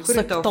pierādījumi, kur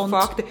ir tev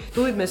fakti.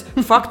 Tūlīt mēs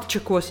fakti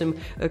čekosim,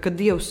 ka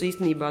dievs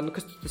īstenībā,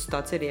 kas tas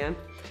tāds ir, jā.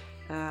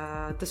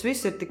 Tas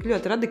viss ir tik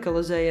ļoti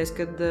radikalizējies,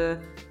 kad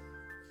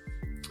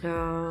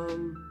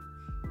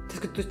tas,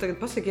 ka tu tagad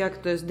pasaki, ka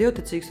tu esi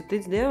dievticīgs, tu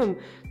tici dievam,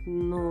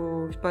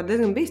 vispār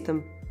diezgan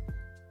bīstam.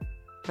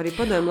 Arī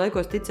padomu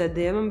laikos ticēt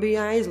dievam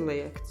bija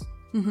aizliegts.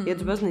 Iet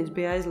uz baznīcu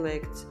bija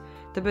aizliegts.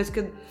 Tāpēc,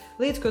 kad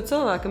līdz ko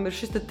cilvēkam ir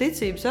šis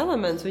ticības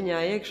elements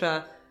viņā iekšā,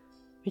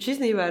 viņš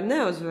īstenībā ir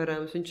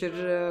neuzvarams, viņš ir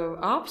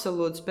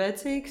absolūti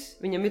spēcīgs,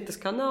 viņam ir tas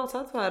kanāls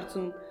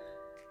atvērts un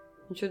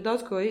viņš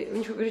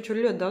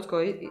var ļoti daudz ko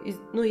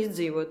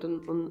izdzīvot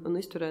un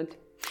izturēt.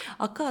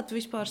 Kā tu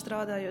vispār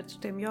strādājot ar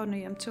tiem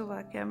jaunajiem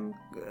cilvēkiem,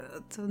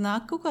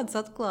 nāk kaut kādas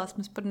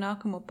atklāsmes par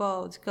nākamo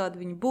paudzi,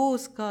 kāda viņi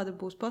būs, kāda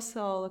būs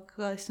pasaule,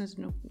 kā es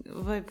nezinu,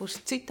 vai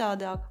būs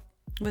citādāk,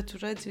 vai tu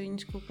redzi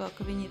viņus kaut kā,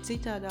 ka viņi ir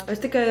citādāk?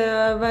 Es tikai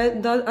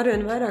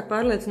arvien vairāk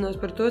pārliecinos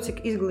par to,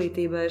 cik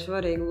izglītībai ir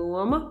svarīga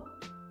loma.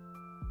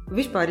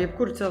 Vispār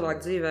jebkuru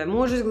cilvēku dzīvē,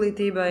 mūža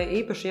izglītībai,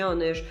 īpaši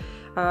jaunieši.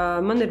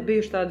 Man ir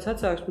bijuši tādas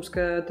atsauksmes,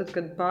 ka tad,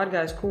 kad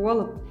pārgāja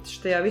skola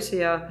šajā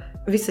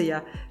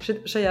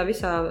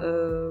visā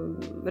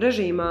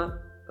režīmā,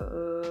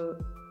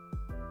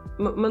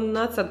 man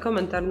nāca tādi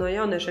komentāri no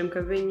jauniešiem,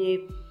 ka viņi,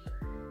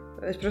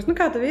 es prasu,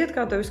 kā tev iet,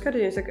 kā tev viss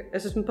karjeras,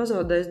 es esmu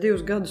pazaudējis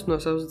 2 gadus no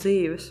savas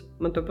dzīves.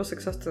 Man to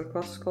pasaka 6.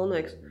 klases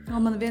skolnieks.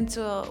 Man viens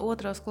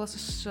 2.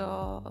 klases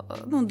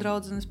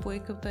draudzenes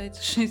puika teica,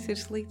 šis ir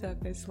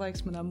sliktākais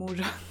laiks manā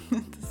mūžā.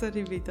 Tas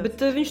arī bija tāds. Bet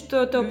viņš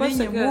to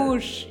pasaka. Viņa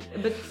mūžs.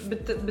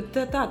 Bet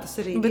tā tas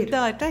arī ir. Bet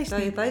tā ir taisnība.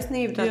 Tā ir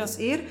taisnība, tā tas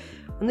ir.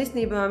 Un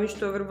īstenībā viņš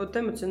to varbūt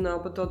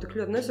emocionāli pat to tik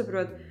ļoti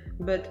nesaprot.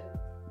 Bet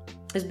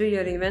es biju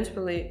arī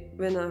Ventspilī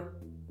vienā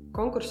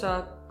konkursā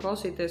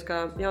klausīties,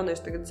 kā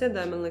jaunieši tagad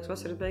dziedāja, man liekas,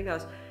 vasaras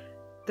beigās.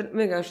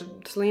 Vienkārši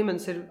tas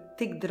līmenis ir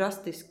tik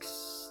drastisks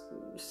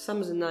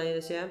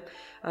samazinājies, jā.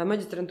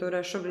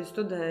 Maģistrantūrā šobrīd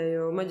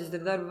studēju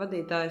maģistra darba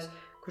vadītājs,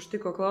 kurš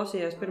tikko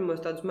klausījās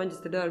pirmos tādus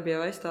maģistra darbu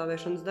jau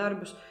aizstāvēšanas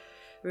darbus.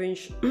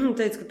 Viņš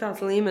teica, ka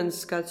tāds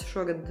līmenis, kāds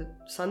šogad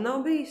san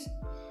nav bijis.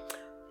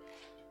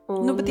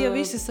 Bet ja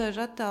visi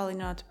sēž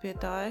attālināti pie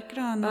tā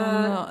ekrāna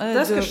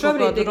tas, kas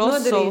šobrīd tiek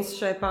nodarīts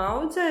šai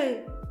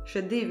paudzei,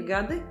 šie 2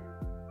 gadi,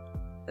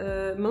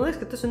 man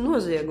liekas, ka tas ir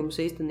noziegums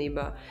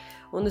īstenībā.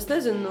 Un es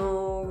nezinu,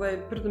 vai,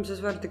 protams,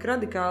 es varu tik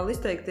radikāli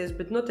izteikties,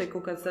 bet notiek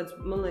kaut kāds tāds,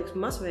 man liekas,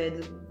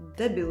 masveida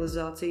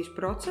debilizācijas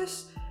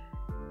process.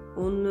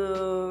 Un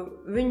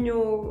viņu,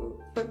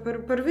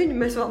 par viņu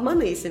mēs vēl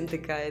manīsim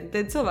tikai.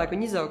 Tad cilvēki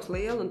viņi izaugs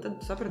lieli, un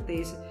tad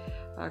sapratīsi,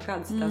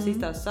 kādas tās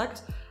īstās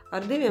sakas.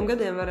 Ar 2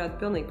 gadiem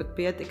varētu pilnīgi pat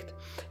pietikt.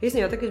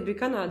 Īstenībā, tā, kad es biju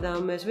Kanādā,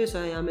 un mēs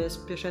viesojāmies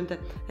pie šiem te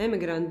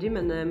emigrantu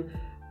ģimenēm,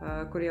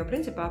 kur jau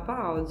principā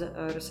paudze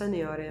ar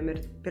senioriem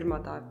ir pirmā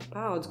tā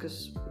paudze,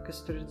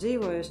 kas tur ir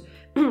dzīvojusi.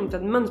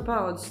 Tad manas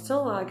paudzes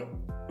cilvēki,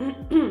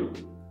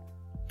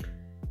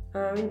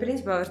 viņi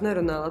principā vairs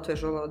nerunā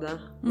latviešu valodā.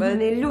 Vai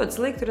viņi ļoti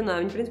slikti runā,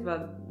 viņi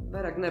principā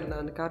vairāk nerunā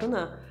nekā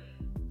runā.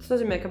 Tas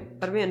nozīmē, ka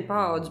ar vienu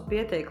paudzi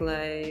pietiek,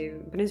 lai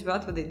principā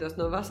atvadītos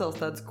no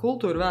veselas tādas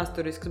kultūra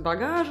vēsturiskas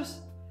bagāžas,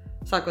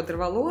 sākot ar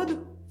valodu.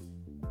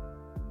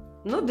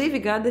 2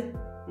 gadi,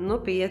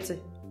 5.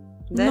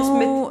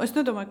 10. Es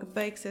nedomāju, ka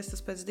beigsies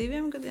tas pēc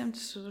 2 gadiem,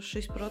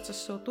 šis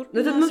process jau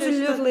turpināsies. Tad mums ir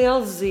ļoti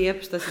liels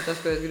ziepes, tas ir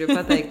tas, ko es gribu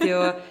pateikt, jo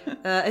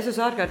es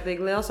esmu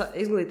ārkārtīgi liels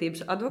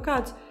izglītības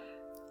advokāts.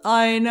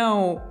 I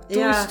know.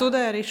 Tu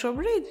studē arī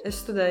šobrīd?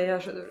 Es studēju,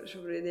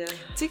 šobrīd, jā.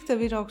 Cik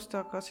tev ir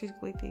augstākās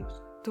izglītības?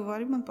 Tu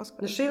vari man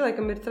paskatīt? Šī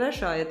laikam ir 3,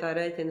 ja tā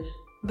rēķina.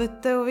 Bet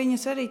tev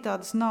viņas arī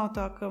tādas nav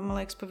tā, ka, man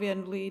liekas, pa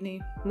vienu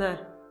līniju. Nē.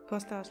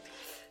 Pastāsti.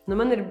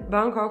 Man ir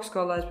banku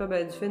augstskolā, es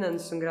pabeidzu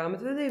finanses un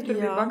grāmatvedību. Tur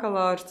bija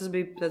bakalaurs, tas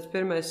bija tāds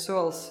pirmais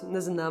solis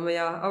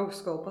nezināmajā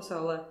augstskola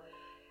pasaulē.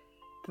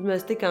 Tad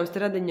mēs tikām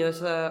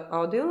Stradiņos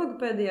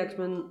audiologopēdijā, kas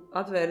man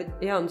atvēra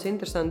jaunas,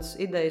 interesantas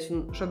idejas,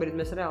 un šobrīd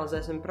mēs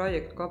realizēsim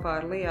projektu kopā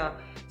ar Lijā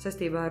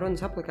saistībā ar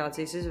runas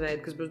aplikācijas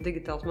izveidi, kas būs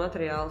digitāls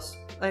materiāls,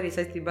 arī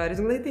saistībā ar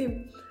izglītību.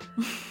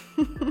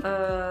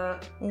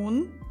 Un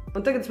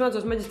tagad es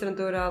mācos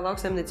maģistrantūrā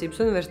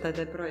Lauksaimniecības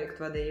universitātē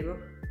projektu vadību.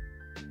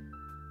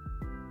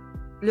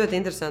 Ļoti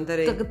interesanti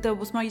arī. Tagad tev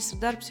būs maģistra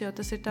darbs, jo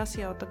tas ir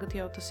tagad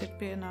jau tas ir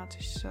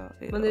pienācis.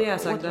 Man ir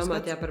jāsāk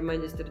domāt par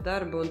maģistra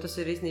darbu, un tas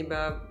ir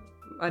īstenībā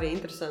arī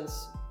interesants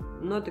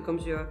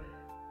notikums, jo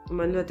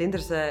man ļoti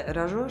interesē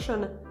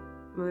ražošana.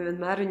 Man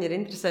vienmēr viņa ir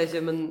interesējusi,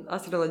 jo man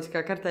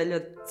astroloģiskā kartē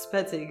ļoti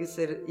spēcīgas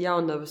ir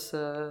jaunavas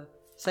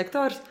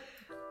sektors,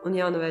 un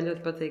jaunavai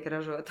ļoti patīk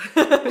ražot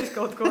visu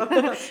kaut ko.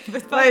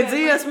 Vai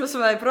dziesmas,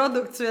 vai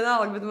produktus,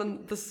 vienalga, bet man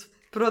tas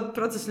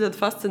process ļoti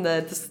fascinē,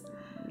 tas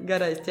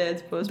garais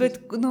ķēdes posms. Bet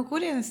no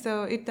kurienes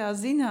tev ir tā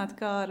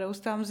zinātkāra uz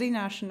tām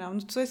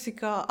zināšanām? Tu esi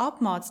kā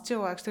apmācis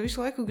cilvēks, tev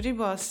visu laiku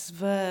gribās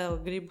vēl,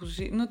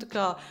 tā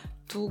kā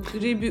tu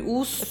gribi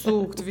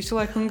uzsūkt visu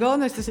laiku. Un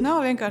galvenais tas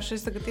nav vienkārši,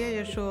 es tagad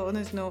ieiešu,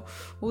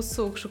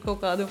 uzsūkšu kaut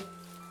kādu,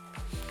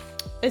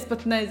 es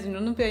pat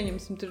nezinu,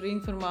 pieņemsim tur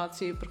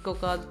informāciju par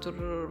kaut kādu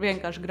tur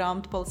vienkārši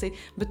grāmatu palasīt,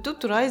 bet tu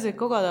tur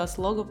aiziet kaut kādās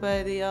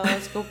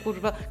logopēdijās, kaut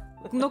kur vēl.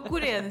 No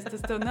kurienes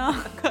tas tev nāk?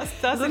 Kas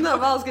tas ir? Nav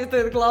valsts, ka es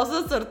tagad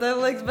klausos, ar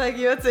tevi liekas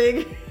baigi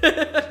jocīgi.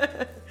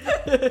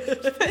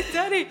 Bet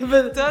arī,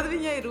 tad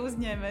viņai ir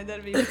uzņēmē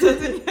darbība,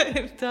 tad viņai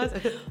ir tās.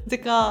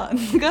 Tā kā,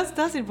 kas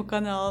tas ir pa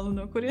kanālu,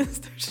 no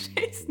kurienes tev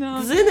šīs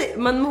nāk? Zini,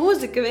 man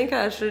mūzika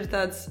vienkārši ir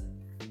tāds,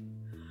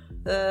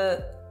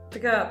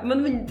 tā kā,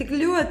 man viņa tik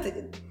ļoti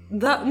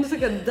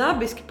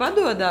dabiski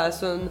padodās,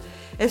 un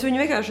es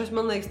viņu vienkārši esmu,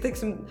 man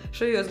liekas,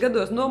 šajos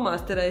gados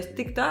nomāsterējis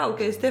tik tālu,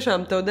 ka es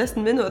tiešām tev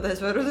 10 minūtēs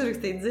varu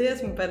uzrakstīt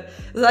dziesmu par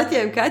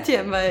zaķiem,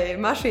 kaķiem vai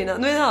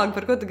mašīnām. Vienalga,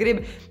 par ko tu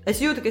gribi.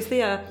 Es jūtu, ka es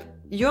tajā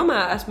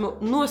jomā esmu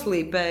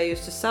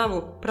noslīpējusi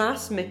savu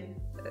prasmi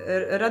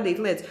radīt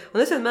lietas.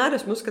 Un es vienmēr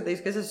esmu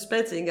uzskatījis, ka es esmu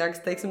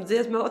spēcīgāks,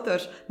 dziesmu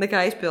autors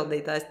nekā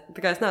izpildītājs. Tā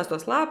kā es neesmu to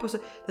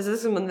slēpusi,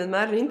 tas man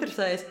vienmēr ir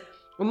interesējis.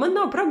 Un man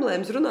nav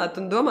problēmas runāt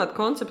un domāt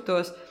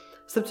konceptos.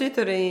 Starp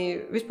citu, arī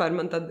vispār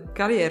man tāda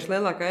karjeras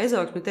lielākā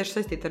izaugsme tieši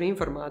saistīta ar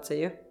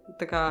informāciju.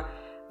 Tā kā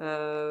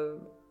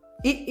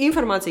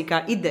informācija kā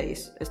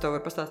idejas. Es tev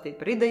varu pastāstīt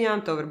par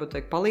idejām, tev varbūt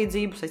vajag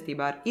palīdzību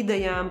saistībā ar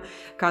idejām,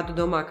 kā tu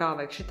domā, kā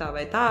vajag šitā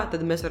vai tā,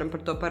 tad mēs varam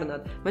par to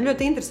parunāt. Man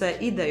ļoti interesē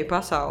ideju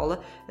pasaule.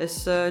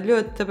 Es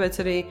ļoti tāpēc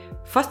arī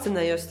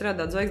fascinējos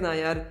strādāt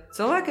zvaigznājā ar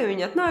cilvēkiem.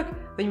 Viņi atnāk,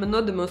 viņi man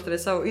nodemonstrē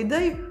savu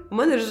ideju,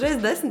 un man ir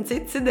uzreiz 10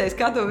 citas idejas,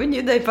 kā to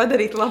viņu ideju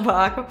padarīt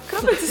labāku.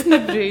 Kāpēc es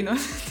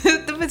nebrīnos?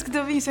 Tāpēc, ka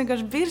tev viņas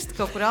vienkārši birst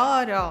kaut kur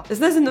ārā. Es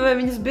nezinu, vai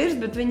viņas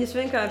birst, bet viņas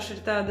vienkārši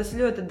ir tādas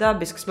ļoti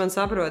dabiskas, man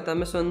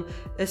saprotamas, un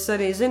es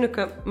arī zinu,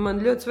 ka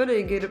man ļoti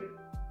svarīgi ir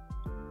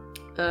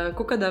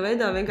kaut kādā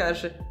veidā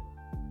vienkārši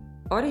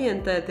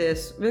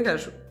orientēties,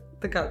 vienkārši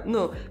tā kā,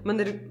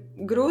 man ir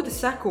grūti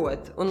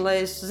sekot, un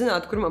lai es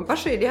zinātu, kur man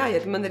paši ir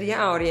jāiet, man ir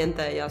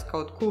jāorientējās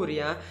kaut kur,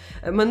 jā.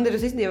 Man ir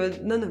īstenībā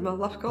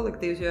nenormāli labs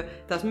kolektīvs, jo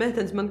tās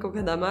meitenes man kaut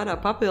kādā mērā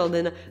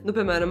papildina.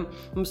 Piemēram,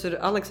 mums ir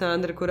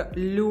Aleksandra, kura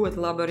ļoti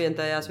labi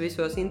orientējās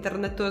visos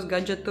internetos,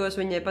 gadžetos,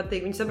 viņai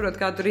patīk, viņa saprot,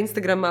 kā tur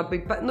Instagramā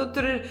bija,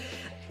 tur ir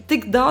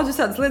tik daudz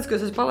visādas lietas, ko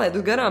es esmu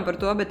palaidus garām par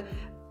to, bet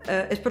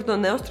es par to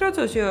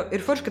neuztraucos, jo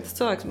ir forši, ka tas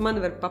cilvēks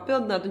mani var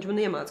papildināt, viņš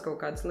man iemāca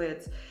kaut kādas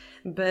lietas.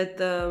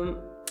 Bet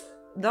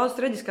daudz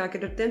traģiskāk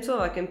ir ar tiem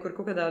cilvēkiem, kur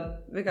kaut kādā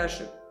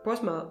vienkārši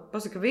posmā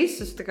pasaka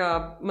visus, tā kā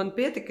man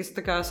pietika, es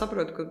tā kā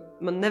saprotu, ka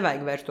man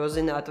nevajag vairs to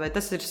zināt, vai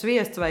tas ir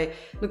sviests, vai,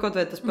 kaut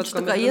vai tas pats,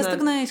 ko mēs runājam. Viņš tā kā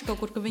iestagnējis kaut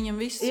kur, ka viņam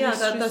viss... Jā,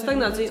 tā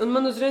stagnācija, un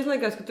man uzreiz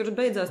liekas, ka tur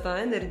beidzās tā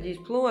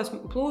enerģijas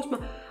plūsma,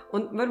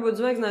 un varbūt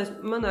zvaigznājs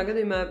manā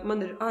gadījumā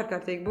man ir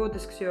ārkārtīgi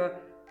būtisks, jo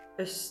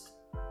es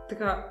tā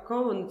kā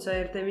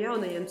komunicēju ar tiem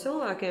jaunajiem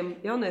cilvēkiem,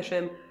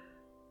 jauniešiem,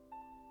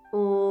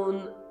 un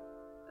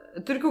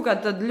tur ir kaut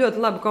kāda tāda ļoti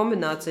laba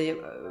kombinācija,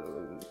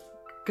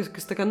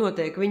 kas tā kā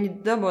notiek. Viņi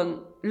dabon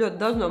ļoti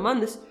daudz no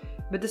manis,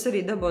 bet es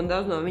arī dabonu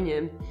daudz no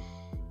viņiem.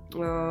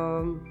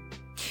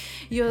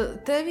 Jo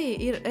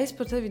es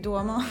par tevi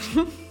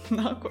domāju,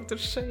 nākot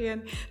uz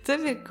šajien,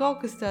 tev ir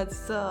kaut kas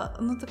tāds,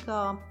 tā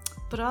kā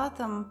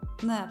prātam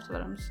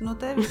neaptverams. No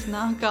tevis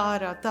nāk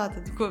ārā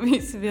tātad, ko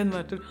visi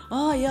vienmēr tur,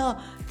 jā,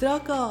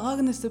 trakā,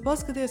 Agnes, te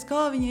paskaties,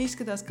 kā viņa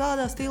izskatās,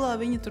 kādā stilā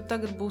viņa tur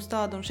tagad būs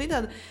tāda un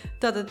šitāda.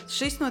 Tātad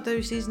šis no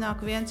tevis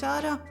iznāk viens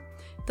ārā,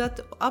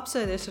 tad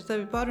apsēdies ar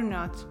tevi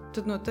parunāt,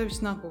 tad no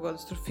tevis nāk kaut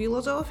kādas tur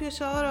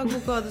filozofijas ārā,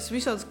 kaut kādas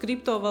visādas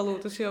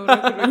kriptovalūtas jau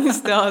kur viņi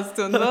stāst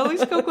un vēl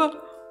visu kaut ko.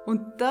 Un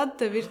tad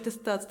tev ir tas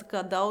tāds tā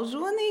kā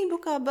daudzonība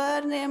kā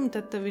bērniem,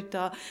 tad tev ir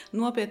tā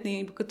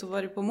nopietnība, ka tu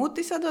vari pa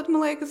muti sadot,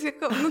 man liekas, ja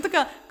tā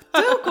kā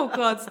tev kaut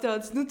kāds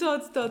tāds,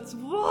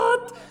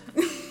 what?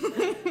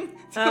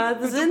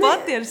 Tu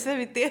pati ar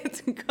sevi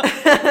tiec.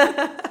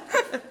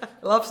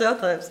 Labs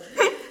jautājums.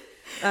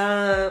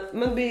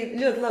 Man bija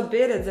ļoti laba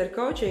pieredze ar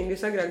coachingu.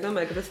 Es agrāk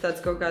domāju, ka tas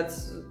tāds kaut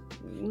kāds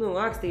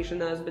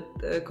ākstīšanās,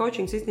 bet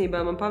coachings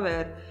īstenībā man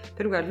pavēra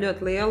pirmkārt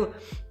ļoti lielu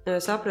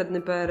sapratni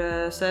par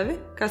sevi,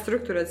 kā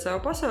strukturēt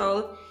savu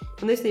pasauli.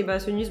 Un īstenībā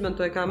es viņu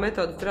izmantoju kā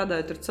metodu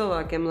strādājot ar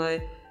cilvēkiem, lai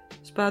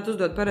spētu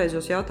uzdot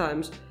pareizos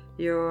jautājumus.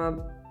 Jo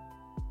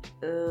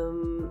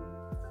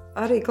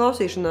arī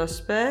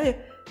klausīšanās spēja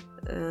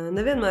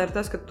nevienmēr ir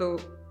tas, ka tu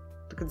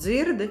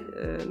dzirdi,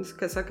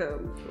 kā saka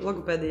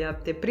logopēdijā,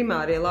 tie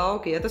primārie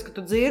lauki, tas, ka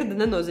tu dzirdi,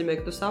 nenozīmē,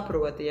 ka tu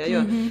saproti,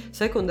 jo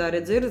sekundārie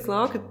dzirdes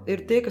lauki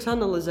ir tie, kas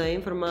analizē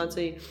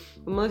informāciju.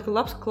 Un man liekas, ka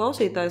labs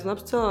klausītājs,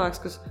 labs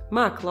cilvēks, kas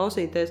māk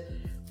klausīties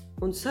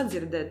un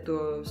sadzirdēt to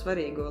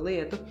svarīgo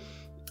lietu.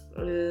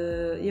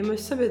 Ja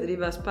mēs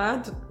sabiedrībā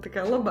spētu tā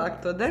kā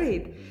labāk to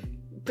darīt,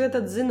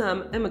 tad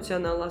zinām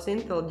emocionālās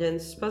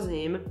inteliģences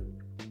pazīme.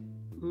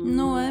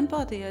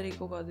 Empātija arī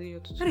kaut kāda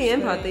jūtas. Arī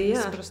empātija,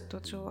 jā. Izprast to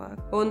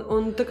cilvēku.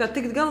 Un tā kā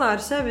tikt galā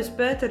ar sevi,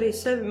 spēt arī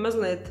sevi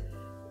mazliet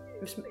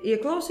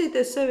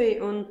ieklausīties sevi,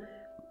 un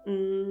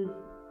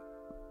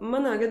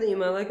manā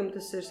gadījumā, laikam,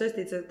 tas ir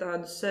saistīts ar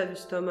tādu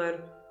sevis, tomēr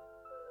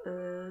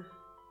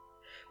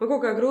man kaut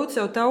kā grūti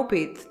sev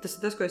taupīt. Tas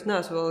ir tas, ko es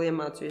neesmu vēl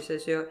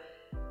iemācījusies, jo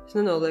es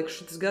nenolieku,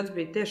 šis gads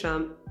bija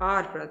tiešām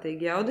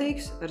ārprātīgi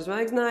jaudīgs, ar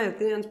zvaigznāju, ar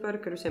Triānas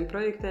parku, ar visiem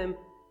projektiem.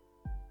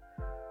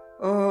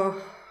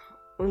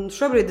 Un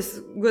šobrīd es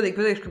godīgi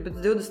pateikšu, ka pēc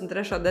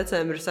 23.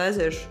 decembra es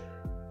aiziešu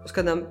uz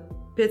kādām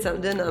 5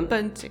 dienām.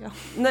 Pensijā.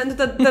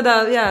 Tādā,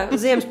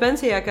 ziemas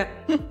pensijā, ka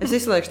es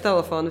izslēgšu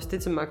telefonu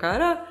visticamāk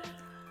ārā.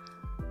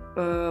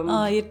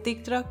 Ir tik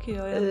traki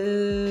jau, jā.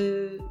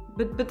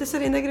 Bet es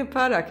arī negribu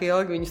pārāk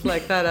ilgi viņu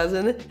slēgt ārā,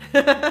 zini?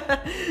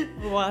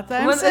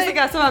 Es tā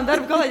kā savām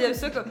darba kolēģiem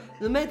saku,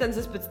 meitenes,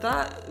 es pēc tā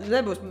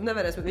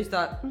nevarēs man visu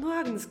tā,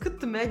 Agnes, kad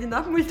tu mēģini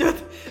apmuļķot?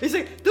 Viņš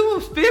saka, tu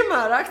mums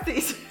pirmā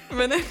rakstīsi.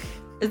 Vai ne?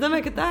 Es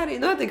domāju, ka tā arī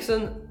notiks,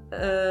 un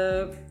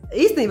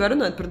īstenībā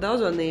runājot par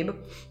daudzonību,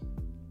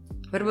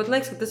 varbūt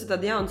liekas, ka tas ir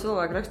tāda jauna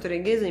cilvēka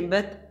raksturīga iezīme,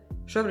 bet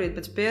šobrīd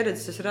pēc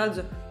pieredzes es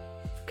redzu,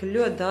 ka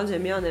ļoti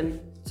daudziem jauniem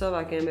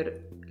cilvēkiem ir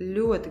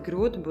ļoti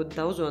grūti būt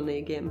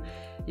daudzonīgiem,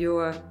 jo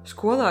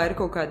skolā ir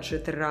kaut kādi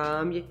šeit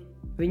rāmji,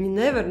 viņi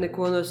nevar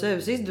neko no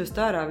sevis izdvest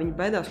ārā, viņi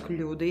baidās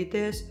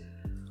kļūdīties,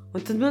 un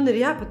tad man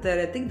ir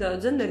jāpatērē tik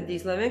daudz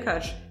enerģijas, lai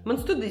vienkārši, man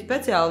studija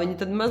speciāli, viņi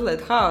tad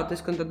mazliet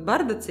haotiski un tad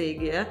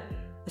bardacīgi, ja?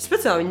 Es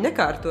speciāli viņu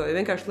nekārtoju,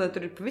 vienkārši, lai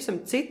tur ir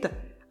pavisam cita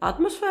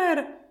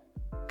atmosfēra,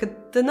 ka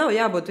te nav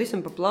jābūt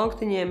visam pa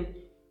plauktiņiem,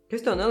 ka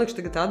es to nelikšu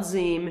tagad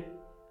atzīmi.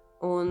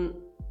 Un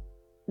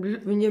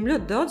viņiem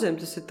ļoti daudziem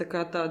tas ir tā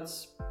kā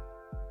tāds...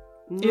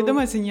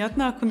 Iedomājies, viņi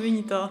atnāk un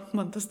viņi tā,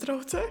 man tas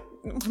traucē.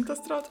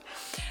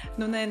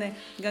 Nē,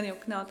 gan jau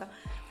nav tā.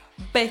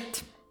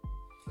 Bet,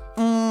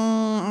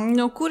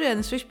 no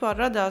kurienes vispār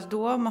radās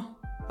doma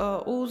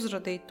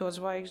uzradīt to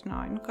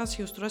zvaigznāju? Kas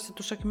jūs tur esat?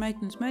 Tu saki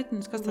meitenes,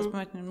 kas tās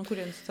meitenes? No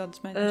kurienes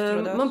tādas meitenes tur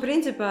radās? Man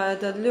principā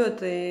tāda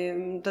ļoti,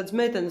 tādas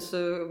meitenes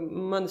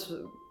manas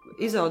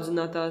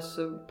izaudzinātās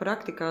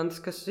praktikantas,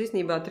 kas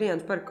īstenībā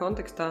Triānas parka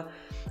kontekstā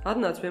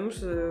atnāca pie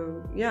mums,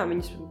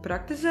 viņas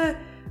praktizē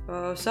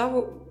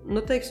savu,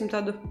 teiksim,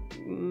 tādu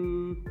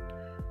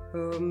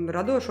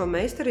radošo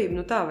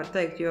meistarību, tā var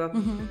teikt, jo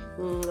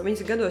viņas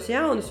ir gados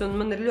jaunas, un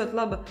man ir ļoti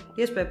laba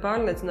iespēja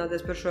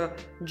pārliecināties par šo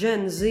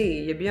Gen Z,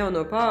 jeb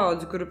jauno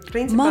paudzi, kuru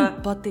principā... Man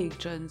patīk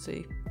Gen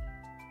Z.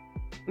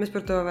 Mēs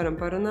par to varam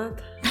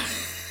parunāt.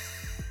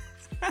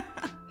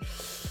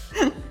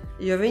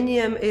 Jo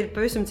viņiem ir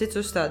pavisam cits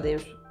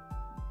uzstādījums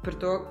par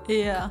to,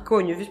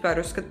 ko viņi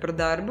vispār uzskata par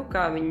darbu,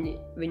 kā viņi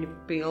viņu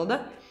pilda.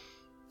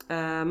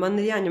 Man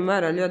ir jāņem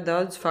vērā ļoti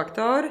daudz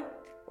faktori,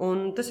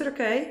 un tas ir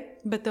ok.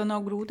 Bet tev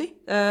nav grūti?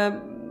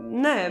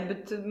 Nē,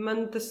 bet man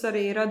tas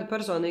arī rada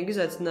personīgi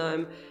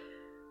izaicinājumu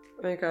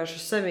vienkārši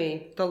sevī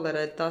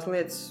tolerēt tās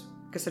lietas,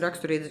 kas ir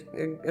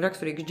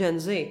raksturīgas Gen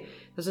Z.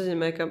 Tas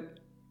nozīmē, ka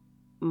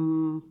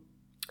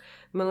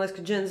man liekas,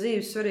 ka Gen Z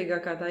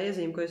svarīgākā tā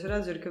iezīme, ko es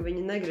redzu, ir, ka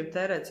viņi negrib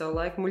tērēt savu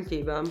laiku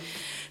muļķībām.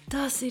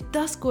 Tas ir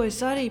tas, ko es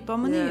arī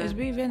pamanīju. Jā. Es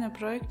biju vienā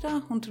projektā,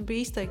 un tur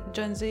bija izteikti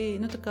Gen Z,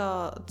 tā kā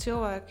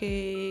cilvēki,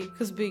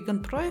 kas bija gan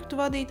projektu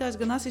vadītājs,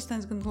 gan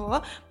asistents, gan ko.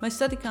 Mēs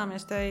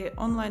satikāmies tajā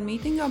online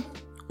mītingā,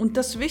 un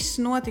tas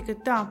viss notika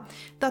tā.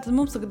 Tātad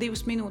mums tagad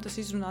 2 minūtes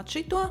izrunāt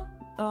šito.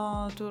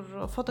 Tur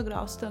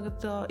fotogrāfs tagad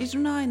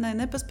izrunāja,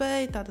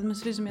 nepaspēja, tātad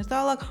mēs virzamies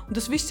tālāk, un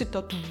tas viss ir tā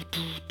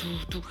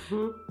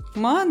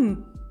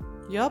Man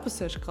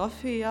jāpasēž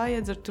kafiju,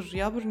 jāiedzer, tur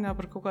jāparunā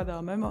par kaut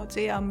kādām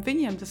emocijām.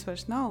 Viņiem tas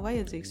vairs nav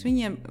vajadzīgs.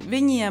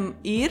 Viņiem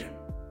ir,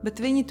 bet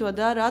viņi to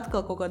dara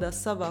atkal kaut kādā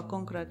savā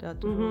konkrētā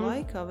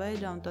laikā,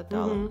 veidā un tā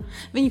tālāk.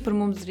 Viņi par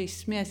mums drīz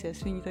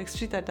smiesies. Viņi teiks,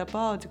 šitā ir tā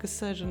paudze, kas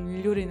sēž un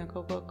ļurina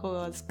kaut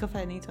kādās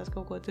kafejnīcās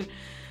kaut ko tur.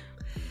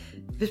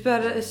 Vispār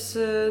es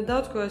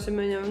daudz ko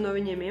esmu no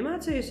viņiem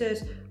iemācījusies,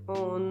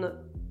 un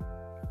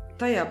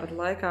tajā pat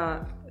laikā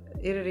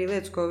ir arī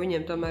lietas, ko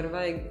viņiem tomēr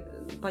vajag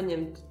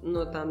paņemt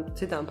no tām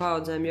citām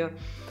paudzēm, jo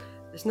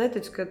es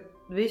neticu, ka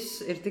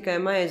viss ir tikai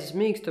maizes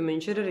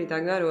mīkstumiņš, ir arī tā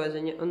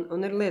garoziņa, un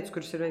ir lietas,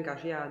 kuras ir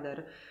vienkārši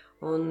jādara.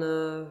 Un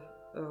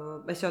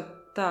es jau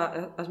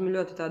esmu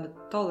ļoti tāda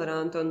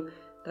toleranta, un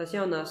tās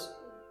jaunās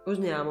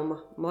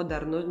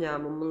modernu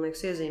uzņēmuma, man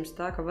liekas, iezīmes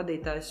tā, ka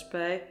vadītājs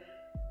spēja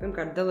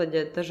pirmkārt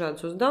deleģēt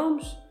dažādus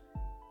uzdevumus.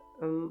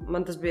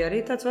 Man tas bija arī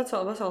tāds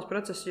vesels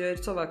process, jo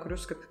ir cilvēki, kur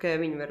uzskata, ka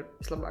viņi var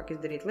vislabāk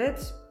izdarīt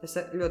lietas. Es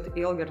ļoti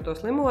ilgi ar to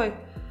slimoju.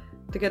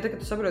 Tikai tad, kad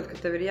tu saproti, ka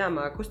tev ir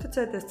jāmāk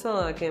uzticēties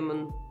cilvēkiem un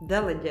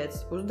deleģēt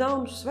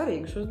uzdevumus,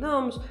 svarīgus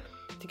uzdevumus,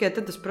 tikai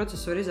tad tas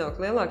process var izaugt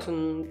lielāks, un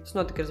tas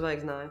notika ar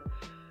zvaigznāju.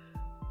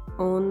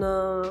 Un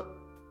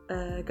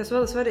kas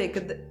vēl ir svarīgi,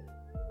 kad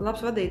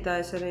labs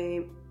vadītājs arī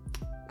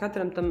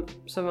katram tam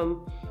savam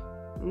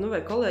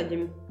vai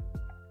kolēģim,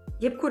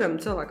 jebkuram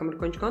cilvēkam, ar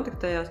ko viņš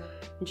kontaktējās,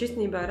 viņš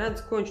īstenībā redz,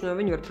 ko viņš no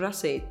viņa var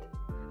prasīt.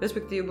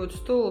 Respektīvi būtu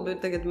stulbi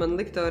tagad man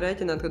likt to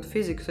rēķināt kaut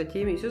fizikas vai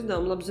ķīmijas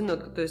uzdevumu, labi zinot,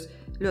 ka tu esi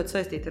ļoti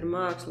saistīti ar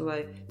mākslu vai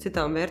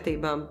citām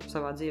vērtībām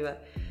savā dzīvē.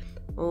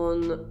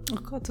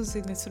 Kā tu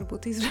zini, es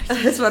varbūt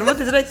izreikinu? Es varbūt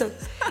izreikinu.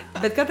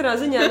 Bet katrā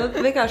ziņā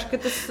vienkārši, ka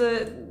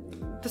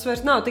tas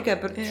vairs nav tikai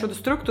par šo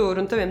struktūru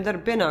un taviem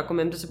darba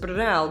pienākumiem, tas ir par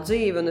reālu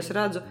dzīvi, un es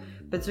redzu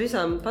pēc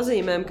visām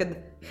pazīmēm, kad,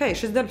 hei,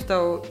 šis darbs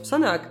tev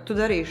sanāk, tu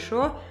darīsi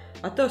šo,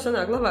 tev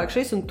sanāk labāk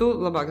šis, un tu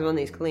labāk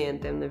zvanīsi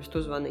klientiem, nevis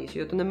tu zvanīsi,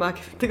 jo tu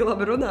nemāki tik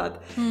labi runāt.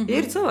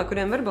 Ir cilvēki,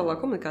 kuriem verbalā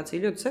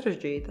komunikācija ļoti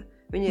sarežģīta.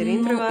 Viņi ir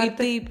introverti. Ir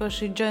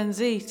tīpaši Gen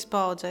Z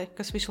paudzē,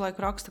 kas visu laiku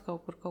raksta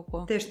kaut ko.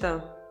 Tieši tā.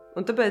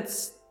 Un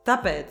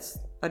tāpēc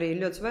arī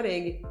ļoti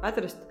svarīgi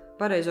atrast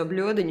pareizo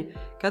bļodiņu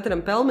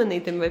katram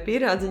pelmenītim vai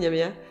pīrādziņam,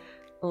 ja?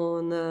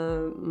 Un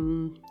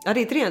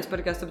arī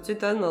Trijānsparkā, starp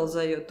citu,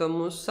 analizējot to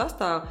mūsu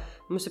sastāvu,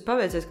 mums ir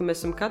paveicies, ka mēs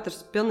esam katrs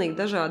pilnīgi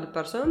dažāda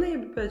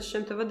personība pēc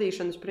šiem te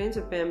vadīšanas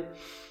principiem.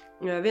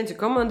 Viens ir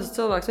komandas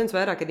cilvēks, viens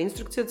vairāk ir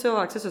instrukcija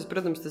cilvēks, es esmu,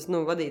 protams, tas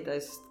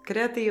vadītājs,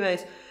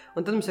 kreatīvais, un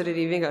tad mums ir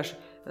arī vienkārši,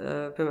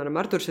 piemēram,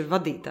 Arturs ir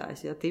vadītājs,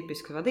 ja,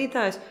 tipisks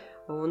vadītājs,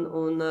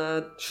 un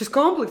šis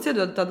komplekts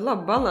iedod tādu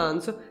labu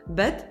balansu,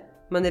 bet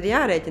man ir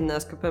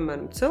jārēķinās, ka,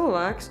 piemēram,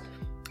 cilvēks,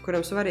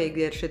 kuram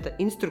svarīgi ir šita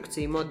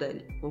instrukcija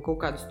modeļi un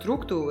kaut kāda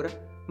struktūra,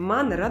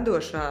 mana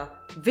radošā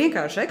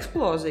vienkārši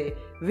eksplozija,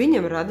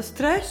 viņam rada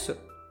stresu.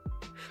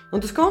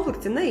 Un tas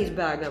konflikts ir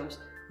neizbēgams.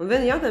 Un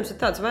viena jautājums ir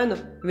tāds, vai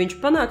viņš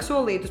panāk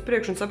solīt uz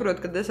priekšu un saprot,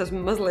 ka es esmu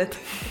mazliet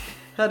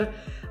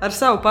ar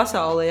savu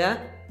pasauli, ja?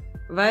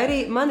 Vai arī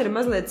man ir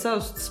mazliet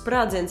savs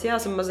sprādziens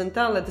jāsamazina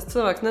tā, lai tas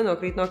cilvēks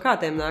nenokrīt no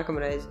kātiem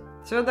nākamreiz.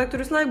 Savādāk tur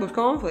visu laiku būs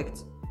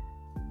konflikts.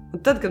 Un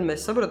tad, kad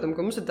mēs saprotam,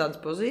 ka mums ir tādas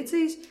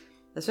pozīcijas,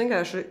 es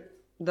vienkārši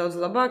daudz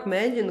labāk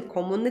mēģinu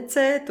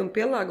komunicēt un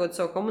pielāgot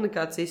savu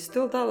komunikācijas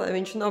stilu tā, lai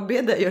viņš nav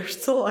biedējošs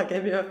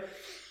cilvēkiem, jo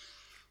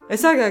es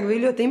agrāk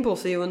biju ļoti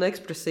impulsīva un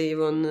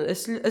ekspresīva, un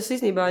es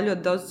īstenībā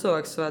ļoti daudz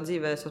cilvēku savā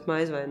dzīvē esmu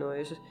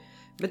aizvainojusi.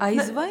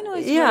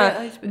 Aizvainojusi?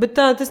 Jā, bet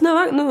tā, tas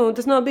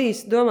nav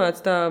bijis domāts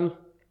tā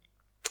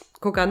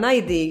kaut kā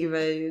naidīgi,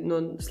 vai,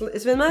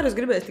 es vienmēr esmu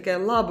gribējis tikai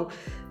labu,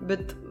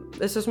 bet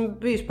es esmu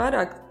bijusi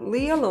pārāk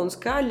liela un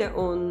skaļa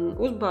un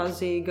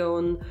uzbāzīga,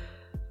 un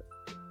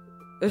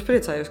es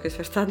priecājos, ka es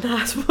vairs tāda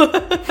neesmu.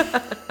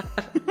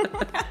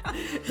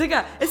 Tā kā,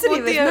 es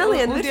arī vairs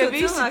nelienu virsū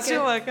cilvēkiem.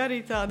 Cilvēki arī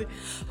tādi.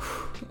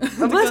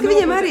 Man liekas, ka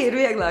viņiem arī ir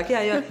vieglāk,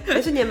 jā, jo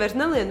es viņiem vairs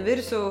nelienu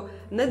virsū,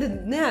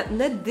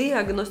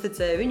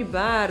 nediagnosticēju viņu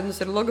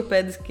bērnus ar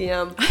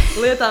logopēdiskajām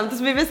lietām.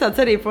 Tas bija viens tāds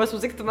arī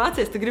posms, cik tu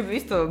mācies, tu gribi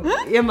visu to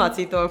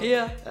iemācīt to.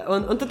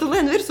 Un tad tu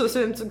lienu virsū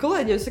saviem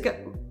kolēģiem un saka,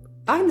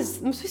 Agnes,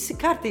 mums viss ir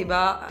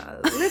kārtībā,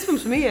 liec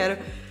mums mieru.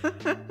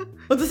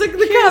 Un tu saki,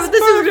 kā, bet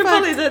es jums gribu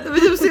palīdzēt.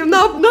 Viņam ir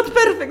not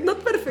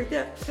perfect,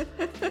 jā.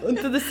 Un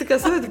tad es tā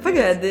saprotu,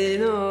 pagaidi,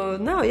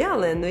 nav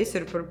jālien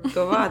visur par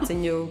to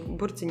vāciņu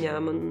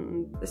burciņām, un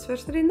es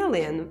vairs arī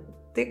nelienu.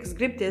 tie, kas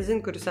grib, tie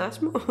zina, kur es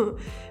esmu.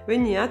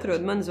 Viņi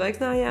atrod mani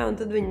Zvaigznājā, un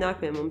tad viņi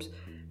nāk pie mums.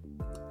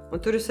 Un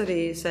tur es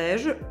arī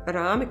sēžu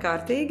rāmi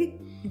kārtīgi.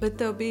 Bet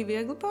tev bija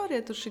viegli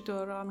pāriet uz šito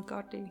rāmi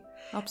kārtīgi?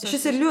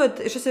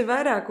 Šis ir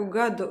vairāku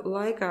gadu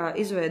laikā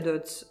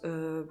izveidots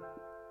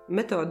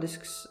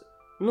metodisks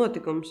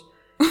notikums.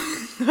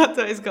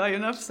 Aizgāju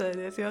un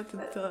apsēdies, jā,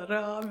 tad tā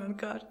rāmi un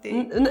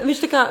kārtīgi.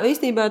 Viņš tā kā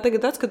īstenībā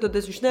tagad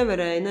atskatoties, viņš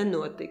nevarēja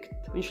nenotikt.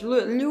 Viņš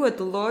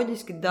ļoti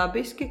loģiski,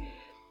 dabiski.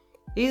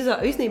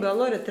 Īstenībā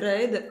Loreta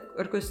Reida,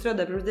 ar ko es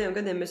strādāju pirms 2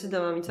 gadiem, mēs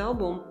izdevām viņas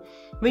albumu.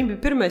 Viņa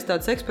bija pirmais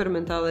tāds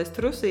eksperimentālais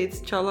trusītis,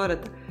 čau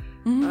Loreta,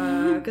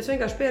 kas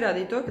vienkārši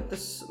pierādīja to, ka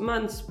tas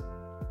mans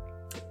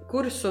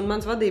kurs un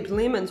mans vadības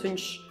līmenis,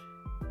 viņš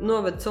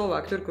novada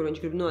cilvēku tur, kur viņš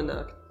grib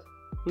nonākt.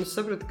 Un es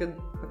sapratu,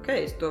 ka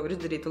es to varu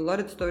izdarīt, un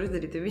Loreta to var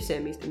izdarīt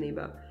visiem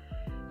īstenībā.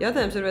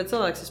 Jautājums ir, vai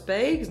cilvēks ir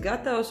spējīgs,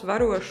 gatavs,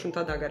 varošs un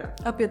tādā garā.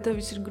 Pie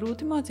tevis ir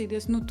grūti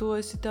mācīties, tu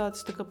esi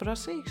tāds tā kā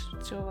prasīgs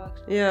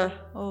cilvēks? Jā.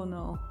 Oh,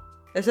 no.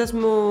 Es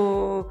esmu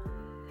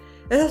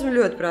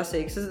ļoti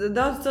prasīgs.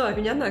 Daudz cilvēku,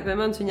 viņi atnāk pie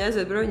manis, viņi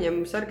aiziet bro,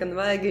 viņiem sarkana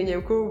vaigi,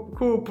 viņiem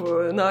kūpu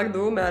nāk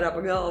dūmē ārā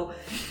pa galvu.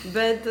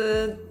 Bet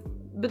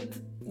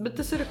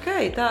tas ir ok,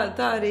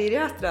 tā arī ir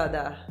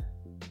jāstrādā.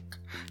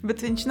 Bet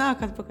viņš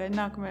nāk atpakaļ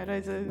nākamajā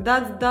reizē.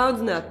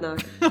 Daudz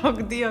neatnāk. Ak,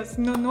 Dievs,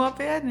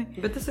 nopietni.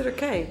 Bet tas ir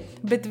ok.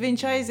 Bet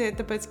viņš aiziet,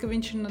 tāpēc, ka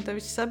viņš no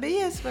tevis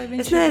sabijies? Vai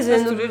viņš es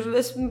nezinu,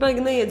 es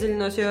baigi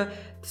neiedziļinos, jo,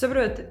 tu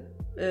saproti,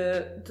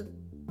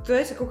 tu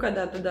esi kaut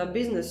kādā tādā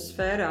biznesa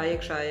sfērā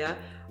iekšā, jā?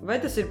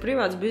 Vai tas ir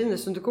privāts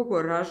biznes un tu kaut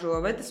ko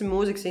ražo, vai tas ir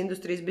mūzikas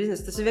industrijas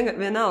biznes, tas ir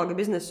vienalga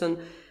biznes un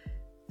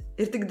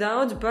ir tik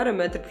daudz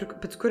parametri,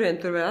 pēc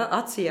kuriem tur var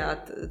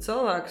atsijāt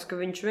cilvēkus,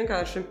 ka viņš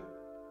vienkārši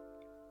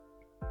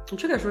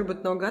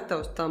varbūt nav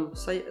gatavs tam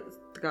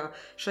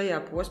šajā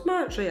posmā,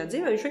 šajā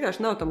dzīvē, viņš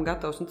vienkārši nav tam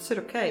gatavs, un tas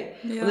ir ok.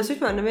 Jā. Un es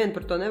vispār nevienu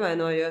par to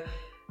nevainoju, jo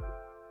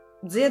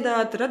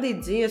dziedāt,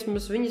 radīt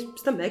dziesmas, viņas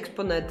pēc tam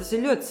eksponēt, tas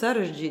ir ļoti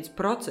sarežģīts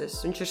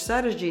process, viņš ir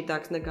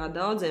sarežģītāks nekā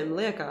daudziem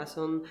liekas,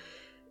 un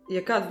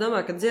ja kāds domā,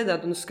 ka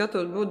dziedāt un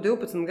skatot būt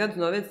 12 gadus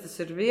no vietas, tas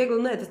ir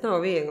viegli, nē, tas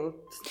nav viegli,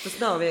 tas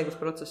nav viegls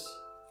process.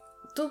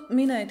 Tu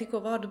minēji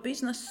tikko vārdu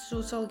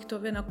biznesu, saliki to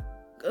vienā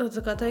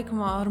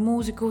teikumā ar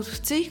mūziku,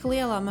 cik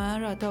lielā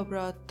mērā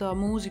tavuprāt tā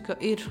mūzika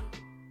ir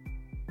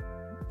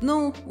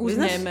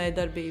uzņēmēja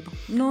darbība?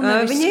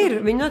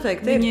 Viņa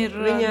noteikti ir.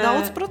 Viņa ir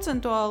daudz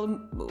procentuāli.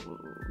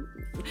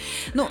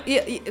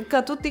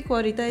 Kā tu tikko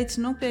arī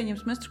teici,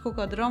 pieņems, mēs tur kaut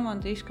kāda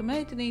romantiska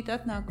meitenīte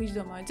atnāk,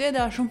 izdomāju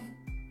dziedāšu.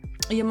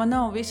 Ja man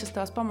nav visas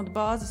tās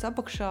pamatbāzes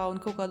apakšā un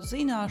kaut kādu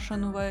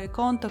zināšanu vai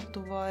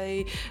kontaktu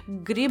vai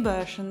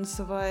gribēšanas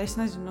vai, es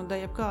nezinu,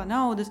 jebkā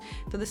naudas,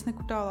 tad es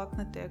nekur tālāk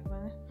netieku, vai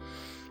ne?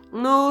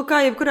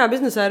 Kā jebkurā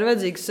biznesā ir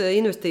vajadzīgas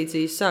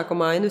investīcijas,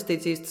 sākumā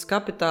investīcijas tas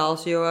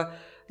kapitāls, jo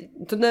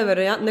tu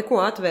nevari neko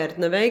atvērt,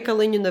 ne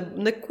veikaliņu,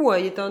 neko,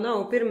 ja tev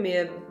nav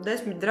pirmie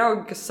 10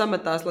 draugi, kas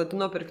sametās, lai tu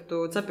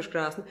nopirktu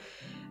cepeškrāsni.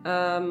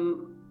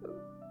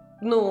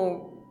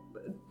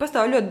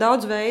 Pastāv ļoti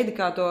daudz veidi,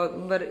 kā to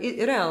var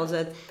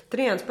realizēt.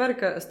 Trijāns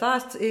Perka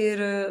stāsts ir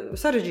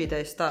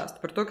sarežģītais stāsts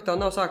par to, ka tev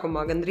nav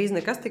sākumā gandrīz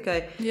nekas, tikai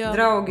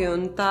draugi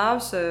un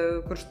tēvs,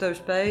 kurš tevi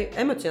spēj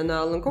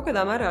emocionāli un kaut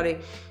kādā mērā arī,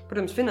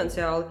 protams,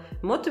 finansiāli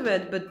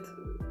motivēt, bet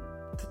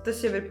tas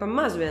jau ir pa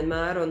maz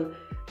vienmēr. Un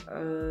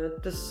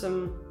tas,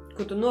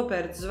 ko tu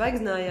nopērci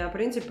Zvaigznājā,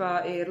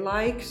 principā ir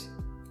laiks.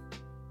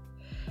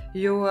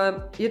 Jo,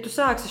 ja tu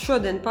sāksi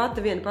šodien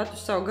viena pati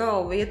uz savu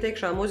galvu iet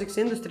iekšā mūzikas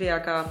industrijā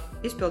kā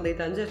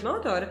izpildītāja un dziesmu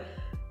autore,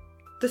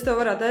 tas tev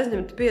varētu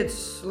aizņemt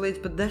 5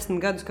 līdz pat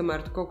 10 gadus,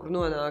 kamēr tu kaut kur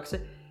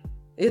nonāksi.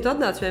 Ja tu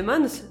atnāc pie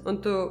manis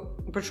un tu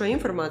par šo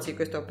informāciju,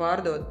 ko es tev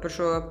pārdodu, par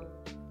šo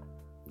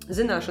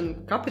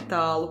zināšanu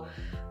kapitālu,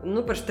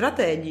 par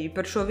stratēģiju,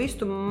 par šo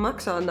visu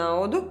maksā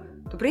naudu,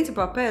 tu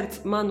principā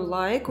pērc manu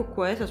laiku,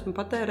 ko es esmu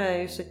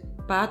patērējusi,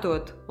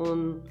 pētot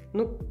un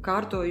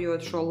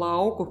kārtojot šo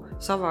lauku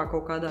savā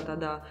kaut kādā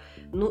tādā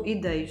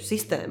ideju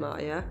sistēmā.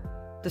 Ja?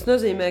 Tas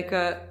nozīmē,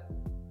 ka,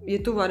 ja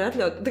tu vari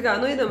atļaut, tā kā,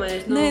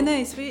 iedomājies,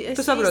 es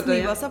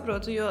īstenībā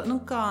saprotu, jo,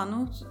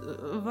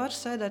 var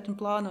sēdēt un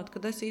plānot,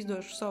 kad es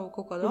izdošu savu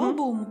kaut kādu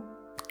albumu,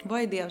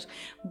 vai Dievs,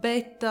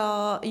 bet,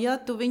 ja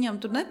tu viņam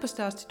tur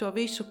nepastāsti to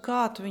visu,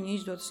 kā tu viņu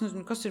izdod, es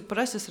nezinu, kas ir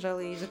preses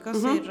relīze, kas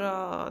ir,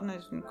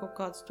 nezinu, kaut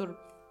kāds tur,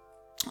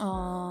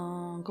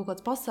 kaut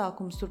kāds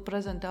pasākums, tur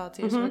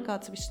prezentācijas, vai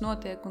kāds viss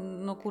notiek un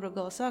no kura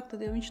gala sāk, tad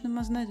jau viņš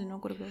nemaz nezina, no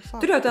kura gala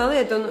sāk. Tur jau tā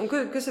lieta, un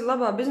kas ir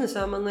labā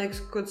biznesā, man liekas,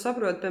 ko tu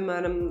saproti,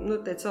 piemēram,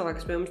 tie cilvēki,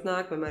 kas pie mums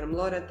nāk, piemēram,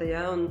 Loreta,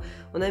 ja, un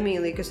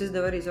Emīlija, kas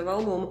izdeva arī savu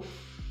albumu.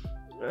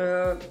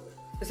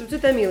 Es saprotu,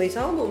 Emīlijas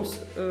albums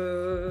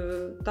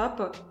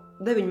tapa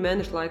 9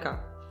 mēnešu laikā.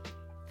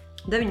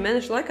 9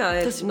 mēnešu laikā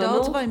Tas ir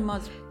daudz vai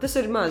maz? Tas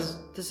ir maz.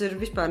 Tas ir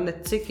vispār ne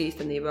cik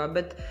īstenībā,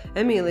 bet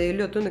Emīlija ir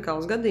ļoti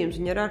unikāls gadījums.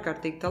 Viņa ir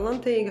ārkārtīgi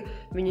talantīga,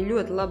 viņa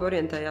ļoti labi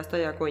orientējās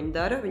tajā, ko viņa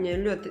dara. Viņa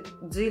ir ļoti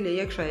dziļa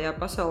iekšējā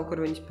pasaule,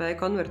 kur viņa spēja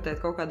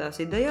konvertēt kaut kādās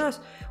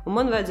idejās. Un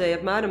man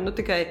vajadzēja apmēram,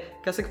 tikai,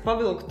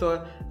 pavilkt to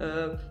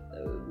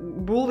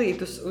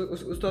bullīt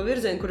uz to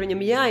virzienu, kur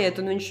viņam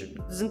jāiet, un viņš,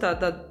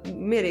 tā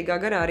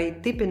mierīgā garā arī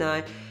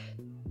tipināja.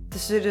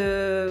 Tas ir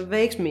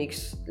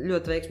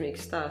ļoti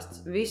veiksmīgs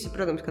stāsts. Visi,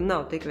 protams, ka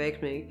nav tik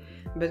veiksmīgi.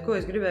 Bet ko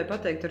es gribēju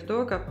pateikt ar to,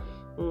 ka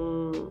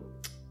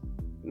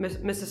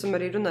mēs esam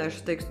arī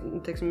runājuši,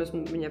 teiksim,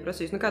 esmu viņai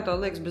prasījis, kā tev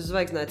liekas bez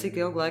zvaigznāja,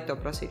 cik ilgu laiku tev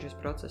prasīja šis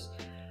process.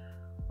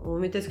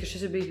 Un viņa teica, ka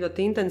šis ir bijis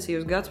ļoti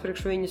intensīvs gads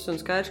priekš viņas, un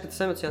skaidrs, ka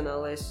tas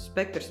emocionālais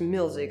spektrs ir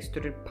milzīgs.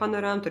 Tur ir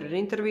panorāma, tur ir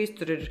intervijas,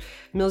 tur ir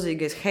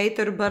milzīgais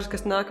heiteru bars,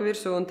 kas nāk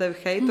virsū un tevi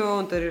heito,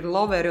 un tur ir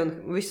loveri,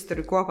 un viss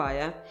tur ir kopā,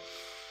 jā.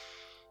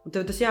 Un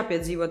tev tas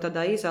jāpiedzīvo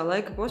tādā īsā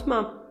laika posmā.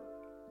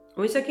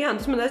 Un viņi saka,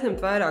 tas man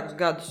aizņemt vairākus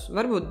gadus,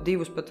 varbūt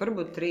 2 pat,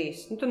 varbūt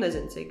 3, tu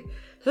nezini cik.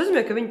 Tas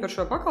nozīmē, ka viņi par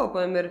šo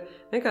pakalpojumu ir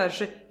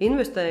vienkārši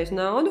investējusi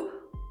naudu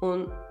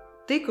un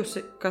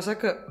tikusi,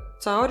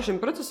 cauri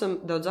šim procesam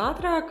daudz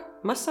ātrāk,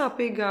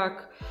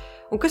 mazsāpīgāk.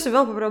 Un kas ir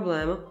vēl par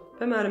problēmu?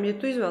 Piemēram, ja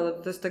tu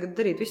izvēlēties tagad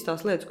darīt visas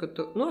tās lietas, ko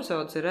tu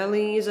nosauci,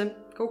 relīze,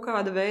 kaut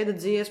kāda veida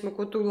dziesma,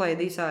 ko tu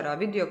laidīsi ārā,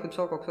 videoklips,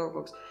 kaut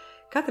kas.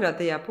 Katrā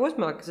tajā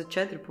posmā, kas ir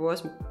 4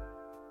 posmi,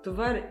 tu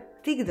vari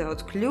tik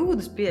daudz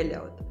kļūdas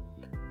pieļaut,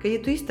 ka, ja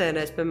tu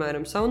iztērēsi,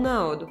 piemēram, savu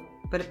naudu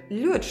par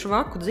ļoti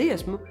švaku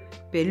dziesmu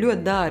pie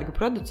ļoti dārga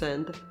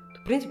producenta,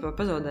 tu principā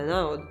pazaudē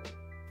naudu.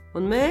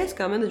 Un mēs,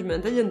 kā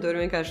menedžmenta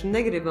aģentūra, vienkārši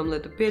negribam, lai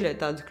tu pieļauj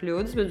tādas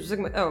kļūdas, bet mēs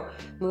sakam,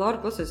 Laura,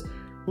 klausies,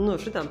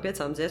 šitām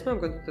 5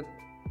 dziesmām, ko tu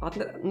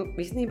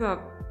īstenībā,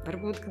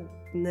 varbūt, ka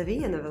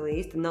neviena vēl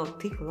īsti nav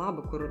tik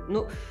laba, kuru,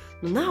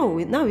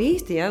 nav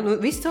īsti, ja?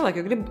 Visi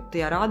cilvēki jau grib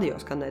tajā radio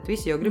skanēt,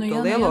 visi jau grib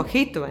to lielo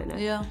hitu, vai ne?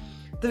 Jā.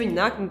 Tad viņi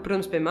nāk,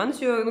 protams, pie manis,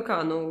 jo,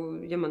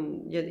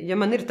 ja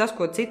man ir tas,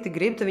 ko citi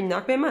grib, tad viņi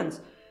nāk pie manis.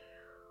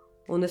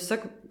 Un es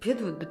saku,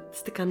 piedod, bet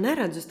es tā kā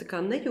neredzu, es tā kā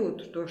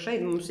nejūtu to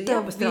šeit, mums ir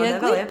jāpastrādā vēl,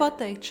 Tev viegli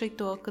pateikt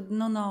šito, kad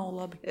nav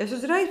labi. Es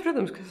uzreiz,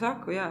 protams, ka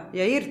saku, jā.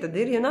 Ja ir, tad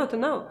ir, ja nav,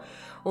 tad nav.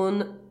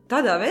 Un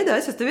tādā veidā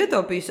es esmu tev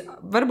ietaupījis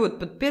varbūt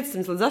pat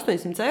 500 līdz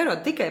 800 eiro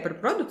tikai par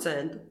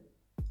producentu,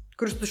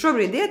 kurus tu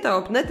šobrīd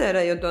ietaupi,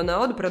 netērējot to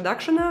naudu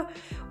produkšanā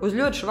uz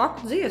ļoti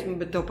švaku dziesmu,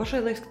 bet tev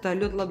pašai liekas, ka tā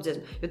ir ļoti laba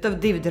dziesma. Jo tavi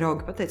 2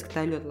 draugi pateica, ka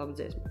tā ir ļoti laba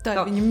dziesma. Tā ir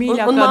viņa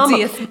mīļākā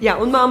dziesma. Jā,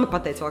 un mamma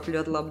pateica, ka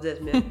ļoti laba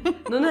dziesma.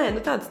 Tā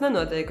tas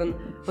nenotiek.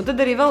 Un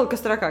tad arī vēl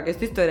kas trakākais.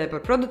 Tu iztērē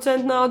par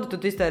producentu naudu, tu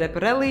iztērē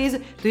par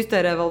relīzi, tu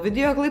iztērē vēl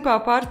videoklipā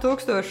pār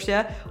 1000,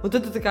 jā. Un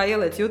tad tu tā kā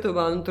ieliec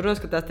YouTube'ā un tur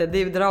noskatās tie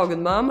 2 draugi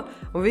un mamma.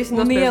 Un visi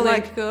nospēj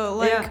laiku.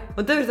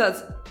 Un tev ir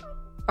tāds,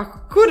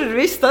 kur ir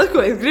viss tas,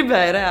 ko es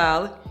gribēju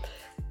reāli?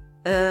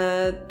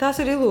 Tās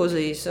ir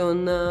ilūzijas, un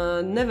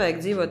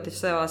nevajag dzīvot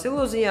savās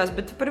ilūzijās,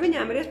 bet par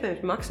viņām ir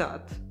iespējams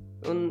maksāt.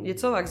 Un, ja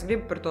cilvēks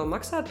grib par to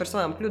maksāt, par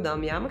savām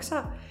kļūdām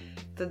jāmaksā,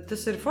 tad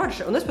tas ir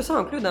forši. Un es par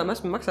savām kļūdām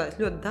esmu maksājis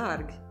ļoti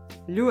dārgi.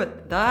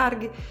 Ļoti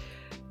dārgi.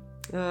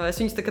 Es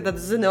viņus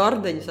tādas,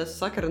 ordeņus esmu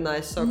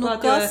sakarinājis savu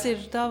klāt. Kas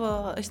ir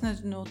tava, es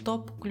nezinu,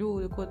 top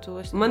kļūda, ko tu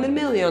esi? Man ir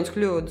miljons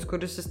kļūdas,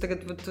 kuras es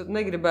tagad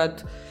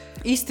negribētu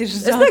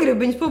iztirzāt. Es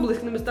negribu viņas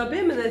publiski nemaz tā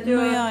pieminēt,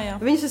 jo jā.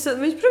 Viņas,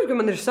 protams, ka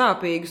man ir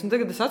sāpīgas, un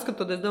tagad es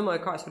atskatoties,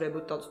 domāju, kā es varēju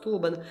būt tāda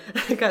stulbena,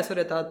 kā es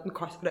varēju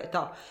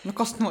tā.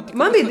 Kas notika?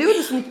 Man bija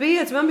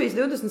 25, man bija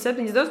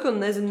 27, daudz ko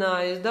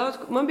nezināju,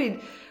 man bija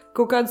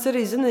kaut kādas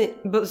arī,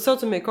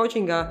 saucamie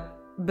coachingā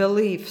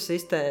belief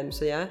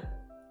sistēmas, jā.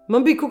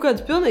 Man bija kaut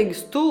kādas pilnīgi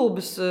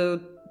stulbas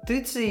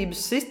ticības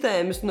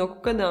sistēmas no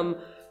kaut kādām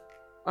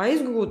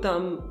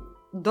aizgūtām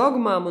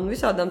dogmām un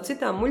visādām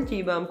citām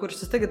muļķībām,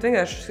 kuras es tagad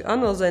vienkārši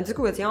analizēju. Tas ir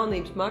kaut kāds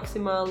jaunības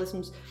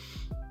maksimālisms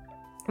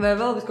vai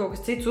vēl kaut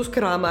kas cits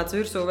uzkrāmēts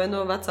virsū vai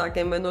no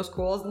vecākiem vai no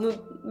skolas,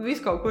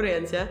 viss kaut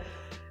kurienes, ja.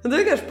 Un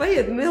vienkārši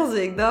paiet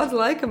milzīgi daudz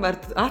laika,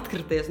 var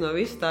atkrities no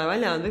visu tā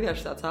vaļā un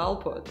vienkārši tāds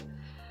elpot.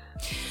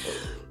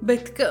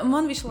 Bet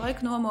man visu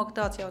laiku nomok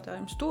tāds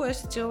jautājums. Tu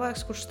esi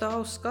cilvēks, kurš stāv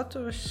uz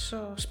skatuves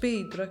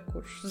spīd,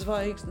 kurš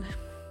zvaigzne.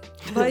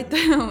 Vai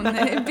tev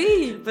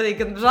nebija? Patīk,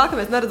 ka žēl, ka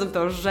mēs neredzam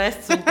tev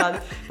žestus un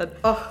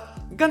tādu,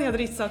 gan jau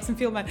drīz sāksim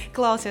filmēt,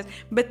 klausies.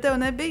 Bet tev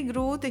nebija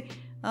grūti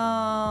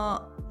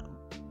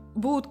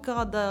būt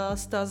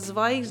kādās tās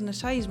zvaigznes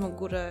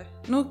aizmugurē?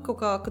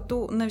 Kaut kā, ka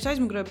tu, nevis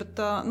aizmugurē, bet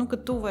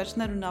ka tu vairs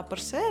nerunā par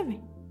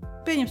sevi?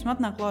 Pieņemsim,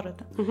 atnāk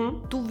Loreta.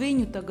 Tu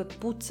viņu tagad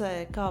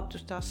pucē, kāpt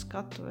uz tās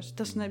skatuves.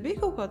 Tas nebija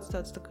kaut kāds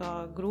tāds tā kā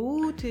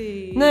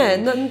grūti?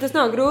 Nē, tas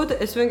nav grūti.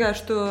 Es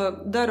vienkārši to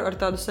daru ar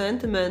tādu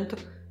sentimentu,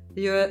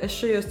 jo es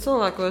šajos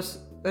cilvēkos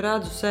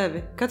redzu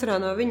sevi. Katrā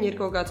no viņa ir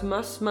kaut kāds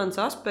mazs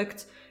mans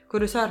aspekts,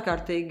 kurus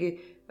ārkārtīgi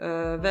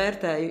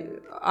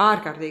vērtēju,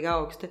 ārkārtīgi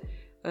augsti.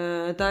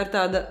 Tā ir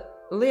tāda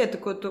lieta,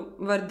 ko tu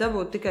vari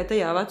dabūt tikai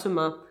tajā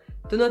vecumā.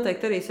 Tu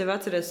noteikti arī sevi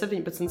atceries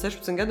 17,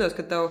 16 gados,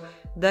 kad tev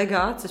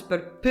degā acis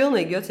par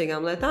pilnīgi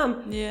jocīgām lietām.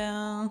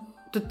 Jā.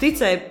 Tu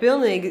ticēji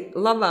pilnīgi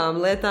labām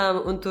lietām,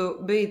 un tu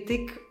biji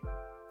tik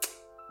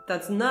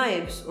tāds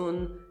naivs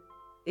un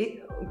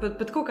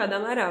pat kaut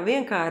kādā mērā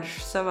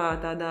vienkārši savā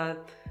tādā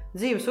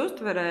dzīves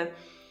uztverē,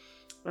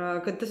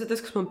 ka tas ir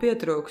tas, kas man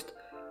pietrūkst.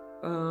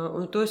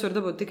 Un to es varu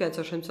dabūt tikai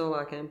caur šiem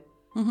cilvēkiem.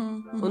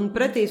 Un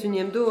pretīs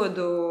viņiem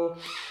dodu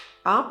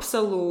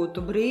absolūtu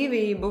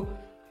brīvību,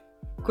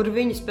 kur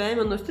viņi spēja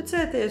man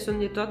uzticēties, un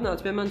ja tu atnāc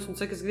pie manis un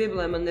saki, es gribu,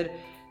 lai man ir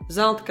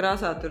zelta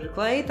krāsā, tur ir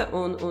kleita,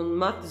 un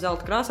mati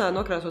zelta krāsā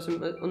nokrāsosim,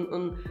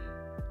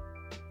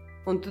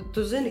 un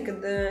tu zini, ka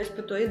es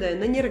par to ideju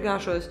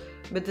neņirgāšos,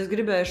 bet es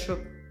gribēšu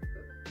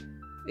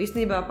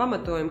īstenībā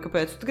pamatojumu,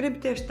 kāpēc tu gribi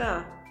tieši tā.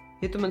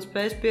 Ja tu man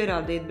spēsi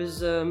pierādīt bez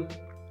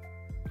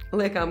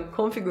liekām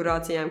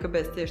konfigurācijām,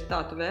 kāpēc tieši tā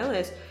tu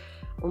vēlies,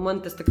 un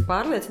man tas tā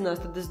pārliecinās,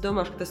 tad es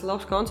domāšu, ka tas ir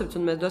labs koncepts,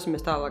 un mēs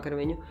dosimies tālāk ar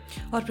viņu.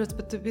 Ārprāt,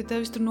 bet pie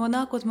tevis tur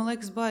nonākot, man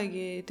liekas,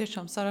 baigi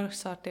tiešām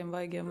sarakstārtiem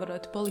vaigiem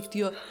varētu palikt,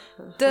 jo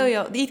tev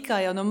jau, it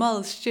kā jau no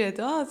malas šķiet,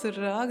 tur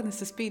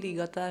Agnese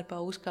spīdīgā tērpā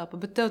uzkāpa,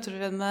 bet tev tur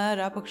vienmēr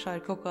apakšā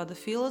ir kaut kāda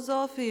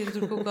filozofija,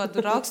 tur kaut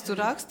kādu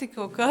raksti,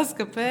 kaut kas,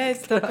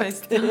 kāpēc, tāpēc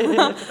tā.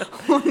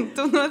 Un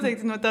tu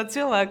noteikti no tā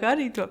cilvēka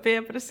arī to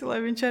pieprasi,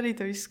 lai viņš arī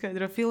tev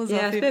izskaidro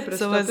filozofiju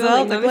savai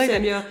zelta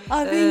klētiem.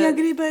 Viņa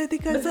gribēja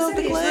tikai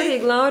zelta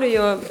klētiem. Lauri,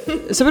 jo,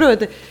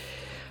 saproti,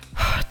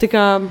 tā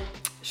kā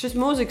šis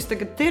mūzikas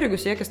tagad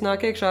tirgus, ja, kas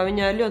nāk iekšā,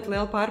 viņā ir ļoti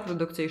liela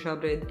pārprodukcija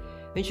šobrīd.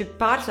 Viņš ir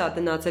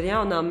pārsātināts ar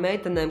jaunām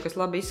meitenēm, kas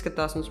labi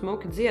izskatās un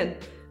smuki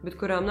dzied, bet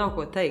kurām nav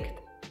ko teikt.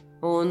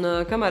 Un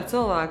kamēr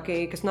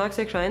cilvēki, kas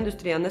nāks iekšā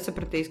industrijā,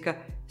 nesapratīs, ka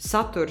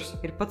saturs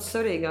ir pats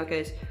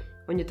svarīgākais,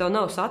 un ja tev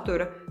nav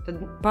satura, tad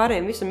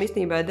pārējiem visam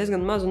īstenībā ir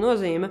diezgan maza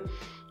nozīme.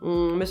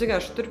 Mēs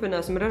vienkārši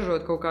turpināsim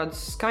ražot kaut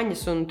kādas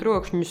skaņas un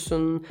trokšņus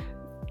un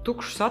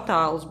tukšus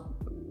attēlus,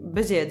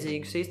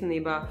 bezjēdzīgus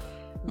īstenībā,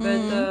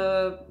 bet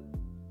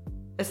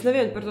es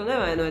nevienu par to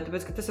nevainoju,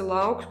 tāpēc, ka tas ir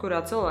lauks,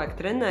 kurā cilvēki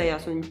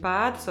trenējās un viņi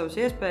pēta savas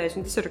iespējas,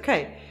 un tas ir ok.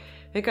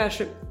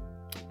 Vienkārši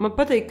man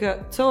patīk, ka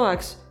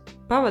cilvēks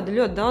pavada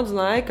ļoti daudz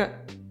laika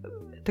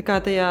tā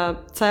kā tajā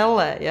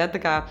cellē, ja, tā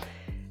kā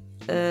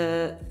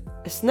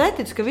es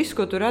neticu, ka visu,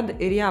 ko tu radi,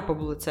 ir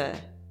jāpublicē.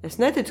 Es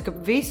neticu, ka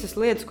visas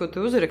lietas, ko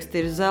tu uzraksti,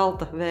 ir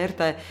zelta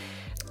vērtē.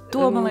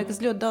 To, man liekas,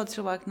 ļoti daudz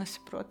cilvēku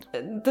nesaprot.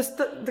 Tas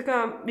tā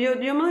kā,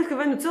 jo man liekas, ka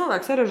vai nu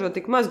cilvēks saražo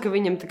tik maz, ka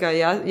viņam tā kā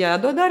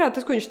jādod ārā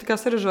tas, ko viņš tā kā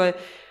saražoja,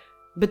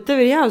 bet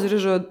tev ir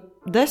jāuzražo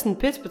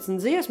 10-15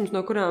 dziesmas,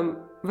 no kurām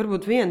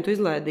varbūt vienu tu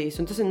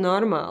izlaidīsi, un tas ir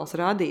normāls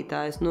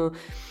rādītājs. Nu,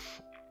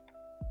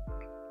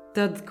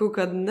 tad kaut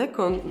kāda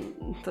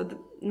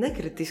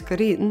nekritiska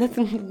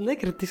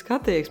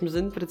attieksme,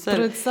 zini, pret sevi.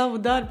 Pret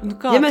savu darbu. Nu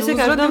kā, ja mēs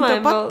vienkārši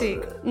domājam,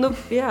 patīk.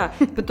 Jā,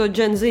 par to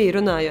Gen Z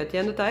runājot,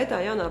 ja, tā ir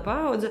tā jaunā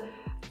paudze.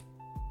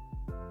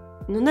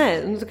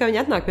 Tā kā viņi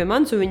atnāk pie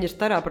manis un viņi ir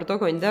starā par to,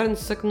 ko viņi dara, un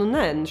es saku,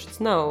 šis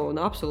nav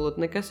absolūti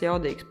nekas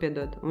jaudīgs,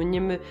 piedod.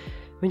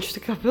 Viņš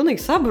tā kā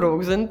pilnīgi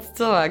sabrūk, zini, tas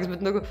cilvēks,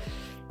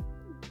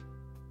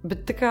 bet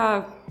tā kā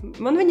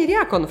man viņi ir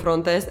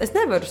jākonfrontē. Es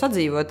nevaru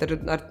sadzīvot ar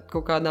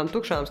kaut kādām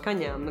tukšām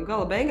skaņām.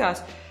 Gala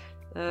beigās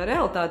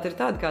realitāte ir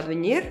tāda, kāda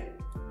viņi ir.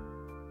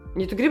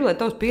 Ja tu gribi, lai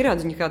tavs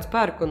pīrādziņi kāds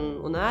pērk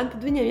un ēd,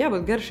 tad viņiem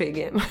jābūt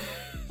garšīgiem.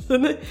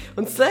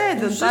 Un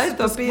sēd un taisa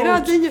to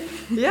pīrādziņu,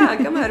 jā,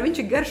 kamēr viņš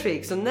ir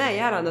garšīgs, un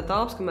jārāda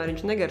talps, kamēr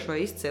viņš negaršo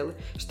izcili.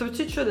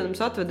 Šodien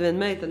mums atved viena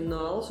meitene no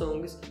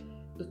Alsungas.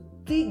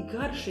 Tik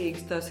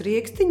garšīgs tās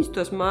riekstiņas,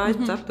 tos mājas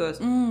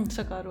ceptos.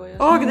 Sakārojās.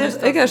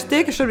 Vienkārši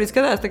tie, kas šobrīd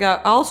skatās, tā kā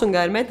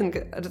Alsungā ir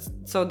meitene ar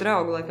savu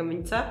draugu, laikam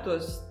viņi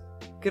ceptos,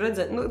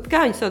 kā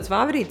viņi sauc,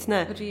 vāvrītis,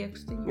 nē?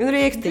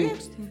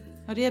 Riekstiņi.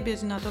 Ar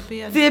iebiezināto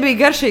pieeju. Tie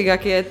bija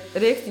garšīgākie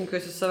riekstiņi, ko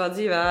es savā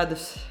dzīvē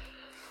ēdus.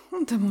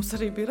 Un te mums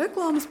arī bija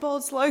reklāmas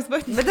paudzes laiks,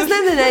 bet es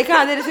nezinēju,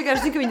 kāda ir. Es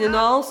vienkārši zinu, ka viņi ir no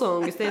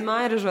Alsungas, tie ir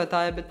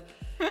mājražotāji, bet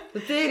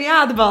tie ir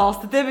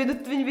jāatbalsta.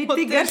 Viņi bija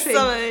tik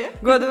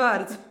garšīgi. Goda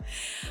vārds.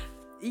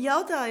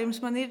 Jautājums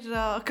man ir,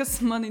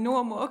 kas mani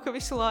nomoka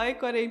visu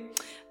laiku arī.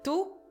 Tu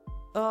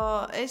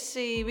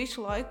esi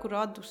visu laiku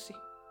radusi,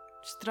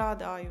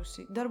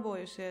 strādājusi,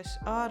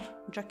 darbojusies ar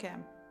džekiem.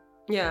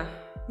 Jā.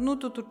 Tu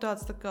tur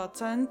tāds tā kā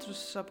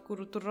centrs, ap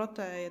kuru tur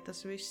rotēja tas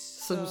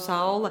viss.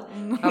 Saule,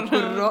 ap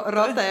kuru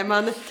rotē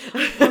mani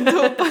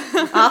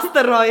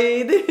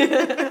asteroīdi.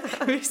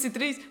 Visi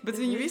trīs, bet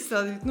viņi visi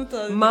tādi.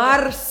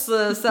 Mars,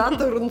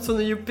 Saturns un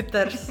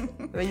Jupiters.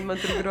 Viņi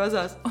man tur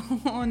grozās.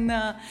 Un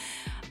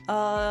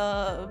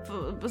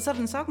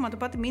sarunas sākumā tu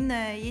pati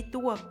minēji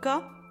to,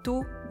 ka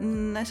tu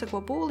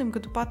nesako pūlim,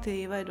 ka tu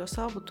pati veido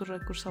savu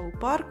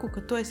parku, ka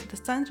tu esi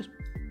tas centrs.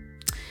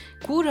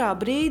 Kurā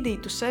brīdī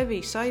tu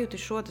sevī sajūti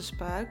šo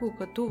spēku,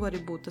 ka tu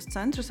vari būt tas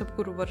centrs, ap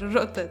kuru var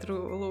rotēt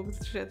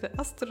šie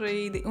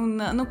asteroīdi, un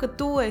ka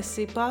tu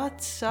esi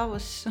pats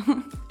savas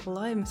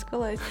laimes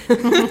kalējs.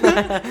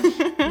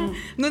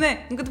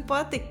 Ka tu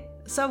pati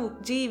savu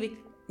dzīvi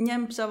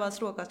ņem savās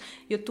rokās,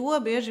 jo to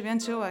bieži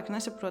vien cilvēki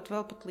nesaprot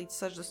vēl pat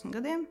līdz 60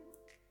 gadiem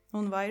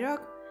un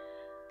vairāk.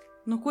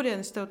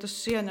 Kurienes tev tas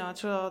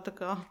ienāca tā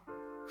kā...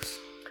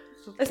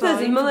 Es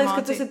nezinu, man liekas,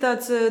 ka tas ir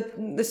tāds,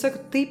 es saku,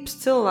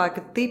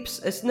 cilvēka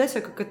tips. Es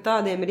nesaku, ka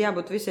tādiem ir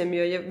jābūt visiem,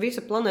 jo ja visa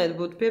planēta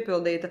būtu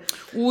piepildīta,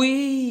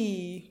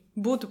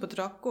 Būtu pat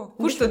rako.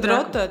 Kurš tad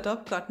rotētu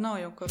apkārt? Nav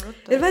jau kā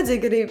rotēt. Ir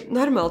vajadzīgi arī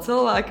normāli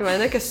cilvēki, vai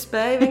ne, kas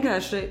spēj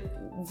vienkārši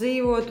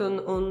dzīvot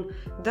un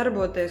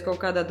darboties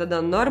kaut kādā tādā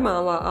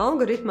normālā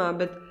algoritmā,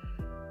 bet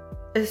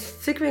es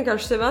cik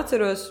vienkārši sevi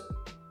atceros,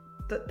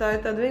 tā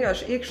ir tāda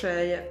vienkārši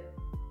iekšēja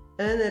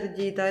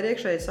enerģija, tā ir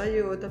iekšēja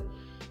sajūta.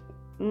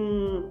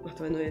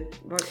 Atvainojiet.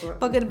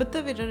 Pagad, bet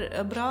tev ir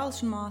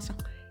brālis un māsa.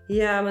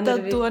 Jā, man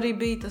tad tu arī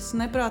bija tas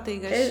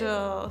neprātīgais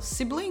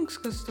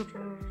siblings, kas tur...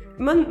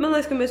 Man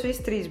liekas, ka mēs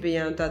visi trīs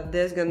bijām tādi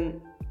diezgan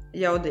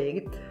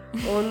jaudīgi.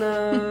 Un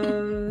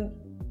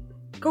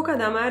kaut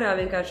kādā mērā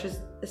vienkārši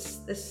es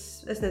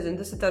nezinu,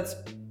 tas ir tāds...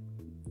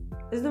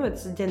 Es domāju,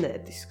 tas ir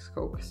ģenētisks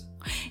kaut kas.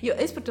 Jo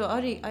es par to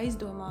arī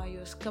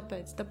aizdomājos,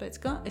 kāpēc. Tāpēc,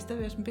 ka es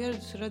tevi esmu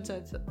pieredzis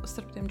redzēt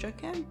starp tiem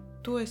džekiem.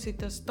 Tu esi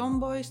tas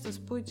tomboys, tas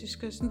puicis,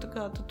 kas, tā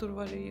kā tu tur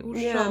vari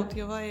uzšaut,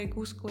 ja vajag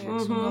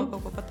uzklieks un vēl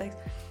kaut ko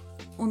pateikt.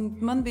 Un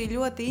man bija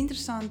ļoti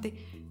interesanti,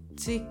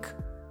 cik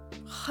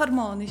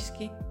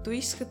harmoniski tu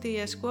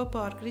izskatījies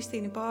kopā ar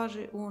Kristīnu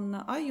Pāži un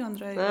Aju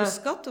Andreju uz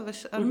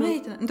skatuves ar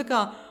meiteni.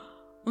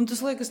 Un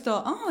tas liekas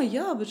tā,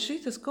 jā, bet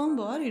šitas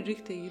kombo arī ir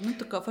riktīgi.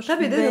 Tā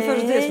bija diezgan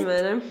forša dziesma,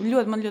 ne?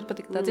 Man ļoti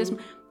patika tā dziesma.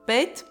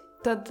 Bet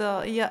tad,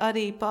 ja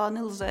arī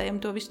pāanalizējam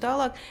to visu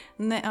tālāk,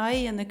 ne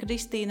Aija, ne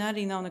Kristīna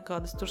arī nav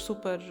nekādas tur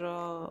super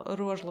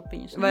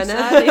rožlapiņas. Vai ne?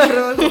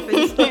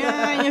 Rožlapiņas. Jā,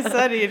 viņas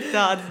arī ir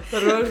tādas.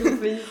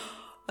 Rožlapiņas.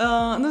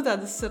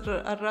 Tādas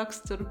ar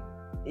raksturu.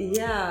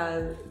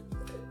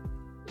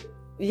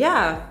 Jā,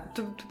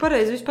 tu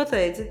pareizi visu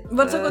pateici.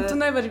 Var sakot, tu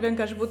nevari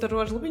vienkārši būt ar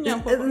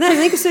rožlapiņām? Nē,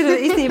 kas ir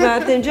īstenībā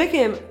ar tiem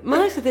džekiem.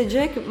 Man liekas, ka tie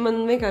džeki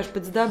man vienkārši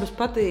pēc dabas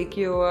patīk,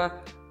 jo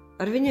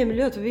ar viņiem ir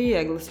ļoti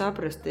viegli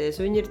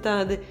saprasties. Viņi ir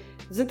tādi,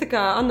 tā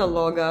kā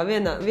analogā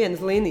vienas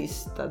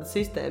līnijas tāda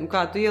sistēma,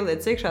 kā tu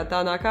ieliec iekšā,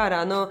 tā nāk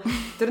ārā.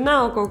 Tur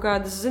nav kaut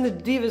kādas,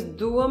 divas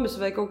domas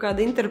vai kaut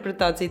kāda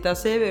interpretācija, tā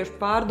sieviešu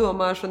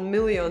pārdomāšana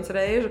miljonus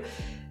reižu.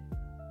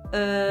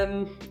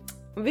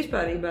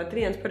 Vispārībā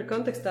Triānas par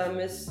kontekstā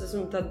mēs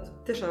esam tādi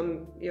tiešām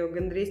jau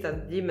gandrīz tādi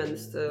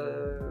ģimenes,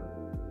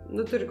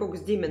 tur ir kaut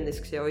kas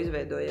ģimenisks jau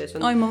izveidojies.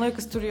 Man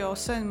liekas, tur jau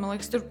sen,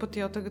 tur pat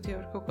jau tagad jau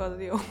ir kaut kāda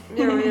jau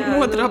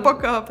otrā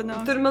pakāpe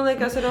nāk. Tur, man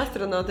liekas, ar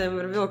astronautiem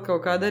var vilkt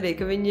kaut kāda arī,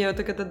 ka viņi jau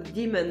tā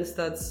ģimenes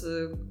tāds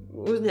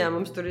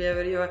uzņēmums tur jau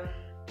ir, jo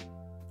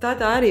tā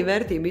arī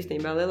vērtība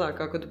īstenībā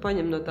lielākā, ko tu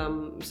paņem no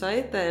tām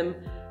saitēm,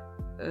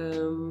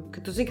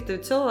 ka tu zini, ka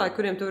tev ir cilvēki,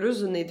 kuriem tu var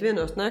uzzvanīt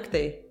vienos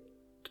naktī.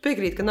 Tu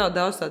piekrīt, ka nav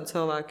daudz tādu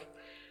cilvēku.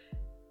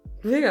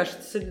 Vienkārši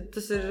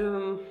tas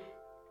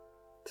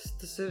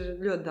ir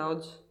ļoti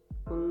daudz.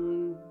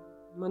 Un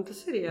man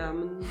tas ir,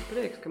 man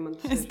prieks, ka man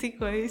tas ir. Es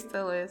tikko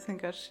iztēlējies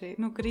vienkārši,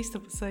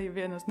 Kristapa seju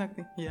vienos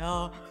naktī. Jā.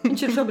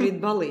 Viņš ir šobrīd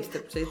Balī,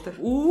 starp citu.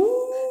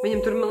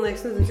 Viņam tur, man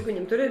liekas, nezinu, cik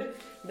viņam tur ir,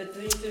 bet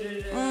viņš tur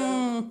ir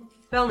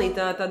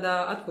pelnītā tādā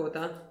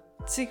atpūtā.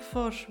 Cik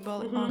forši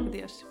Balī,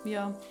 Dievs,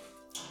 jā.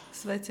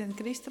 Sveicieni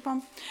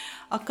Kristapam.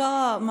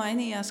 Kā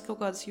mainījās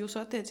kaut kādas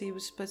jūsu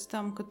attiecības pēc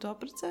tam, kad tu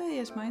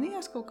apprecējies?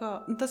 Mainījās kaut kā?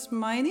 Tas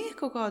mainīja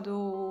kaut kādu...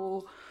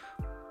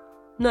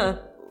 Nē.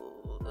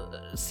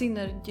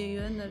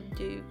 Sinerģiju,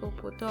 enerģiju, kaut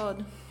ko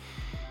tādu?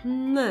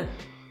 Nē,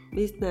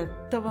 īsti nē.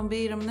 Tavam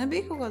vīram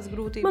nebija kaut kādas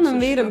grūtības?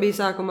 Manam vīram bija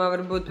sākumā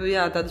varbūt,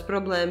 tādas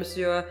problēmas,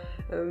 jo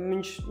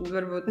viņš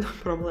varbūt,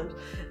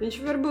 problēmas.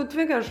 Viņš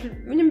varbūt vienkārši,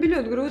 viņam bija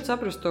ļoti grūti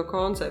saprast to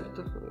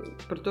konceptu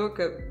par to,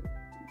 ka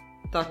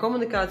tā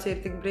komunikācija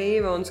ir tik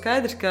brīva un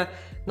skaidrs, ka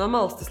no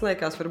malas tas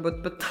liekas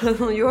varbūt, bet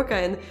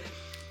jokaini.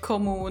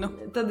 Komūna.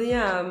 Tad,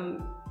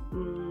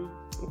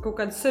 kaut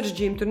kāda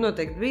sarežģījuma tur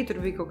noteikti bija,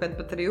 tur bija kaut kāda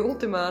pat arī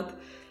ultimāti,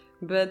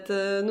 bet,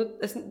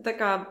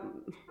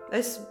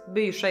 es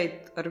biju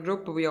šeit ar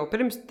grupu jau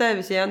pirms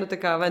tevis,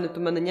 vai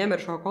tu mani ņem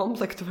ar šo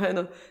komplektu, vai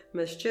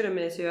mēs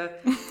šķiramies, jo...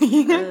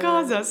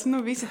 Kāzās,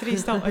 visi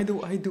trīs tā,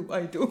 aidu.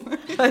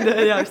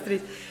 Jā, visi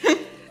trīs.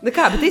 Bet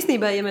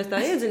īstenībā, ja mēs tā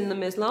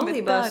iedziļinamies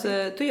laulībās,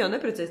 tu jau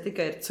neprecies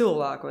tikai ar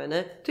cilvēku, vai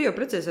ne? Tu jau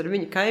precies ar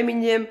viņu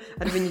kaimiņiem,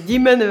 ar viņu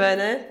ģimeni, vai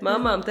ne?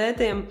 Mamām,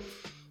 tētiem.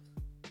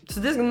 Tas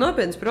ir diezgan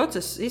nopietns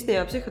process.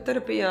 Īstenībā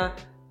psihoterapijā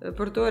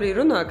par to arī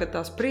runā, ka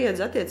tā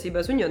spriedze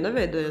attiecībās viņi jau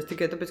neveidojas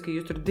tikai tāpēc, ka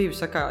jūs tur divi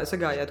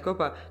sagājāt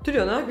kopā.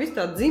 Tur jau nāk viss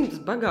tā dzimtas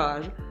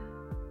bagāža.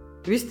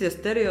 Visi tie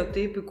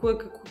stereotipi, ko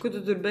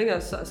tu tur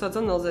beigās sāc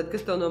analizēt,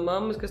 kas tev no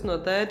mammas, kas no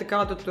tēta,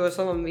 kā tu to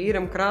savam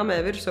vīram krāmē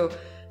virsū.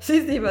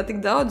 Īstenībā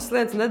tik daudzas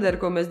lietas nedara,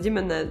 ko mēs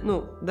ģimenē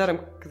daram,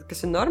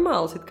 kas ir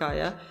normāls it kā,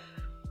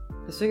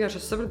 Es vienkārši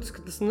sapratu,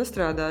 ka tas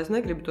nestrādā, es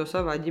negribu to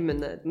savā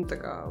ģimenē,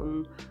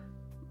 un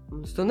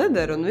es to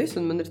nedaru, un viss,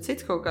 un man ir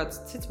kaut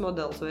kāds cits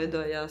modelis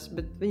veidojās,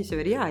 bet viņas jau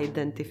ir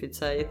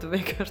jāidentificē, ja tu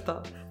vienkārši tā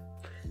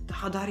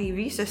darīji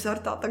visu, es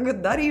ar tā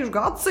tagad darīšu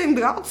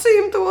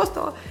gadsimtos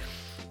tā.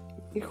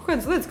 Ir kaut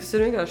kādas lietas, kas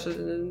ir vienkārši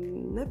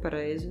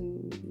nepareizi.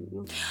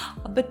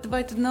 Bet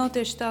vai tad nav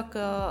tieši tā,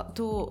 ka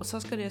tu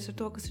saskaries ar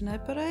to, kas ir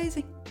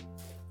nepareizi,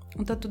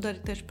 un tad tu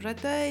dari tieši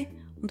pretēji,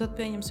 un tad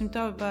pieņemsim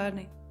tavi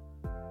bērni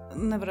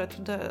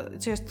nevarētu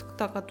ciest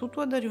tā, kā tu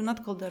to dari, un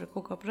atkal dara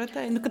kaut kā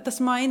pretēji? Kad tas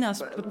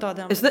mainās par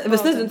tādām... Es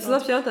nezinu, tas ir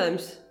labs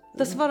jautājums.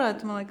 Tas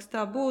varētu, man liekas,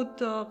 tā būt.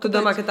 Tu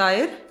domā, ka tā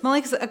ir? Man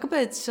liekas,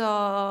 kāpēc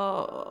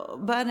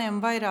bērniem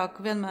vairāk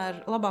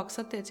vienmēr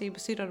labākas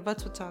attiecības ir ar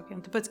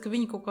vecvecākiem? Tāpēc, ka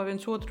viņi kaut kā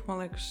viens otru, man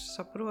liekas,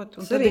 saprot.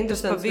 Tas ir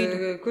interesants,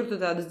 kur tu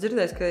tādas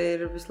dzirdēsi, ka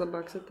ir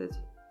vislabākas attiecības?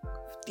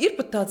 Ir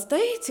pat tāds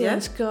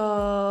teiciens, ka...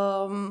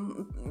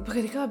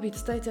 Pagaidi, kā bija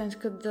tas teiciens,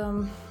 kad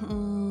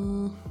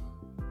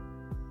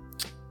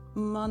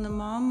mana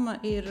mamma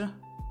ir...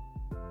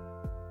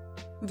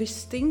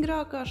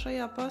 visstingrākā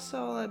šajā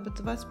pasaulē,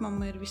 bet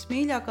vecmamma ir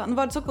vismīļākā.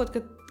 Vārdu sakot,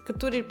 ka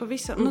tur ir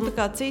pavisam, tā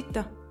kā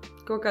cita.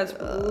 Kaut kāds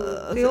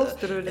pils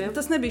tur ir, ja?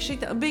 Tas nebija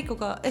šitā, bija kaut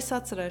kā, es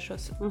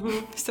atcerēšos.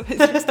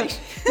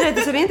 Nē,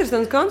 tas ir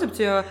interesants koncepts,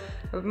 jo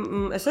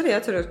es arī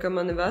atceros, ka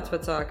mani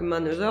vecvecāki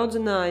mani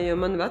uzaudzināja, jo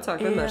mani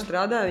vecāki vienmēr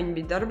strādāja, viņi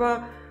bija darbā.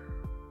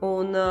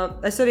 Un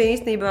es arī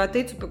īstenībā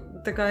ticu,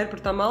 tā kā ir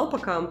par tām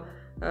alpakām,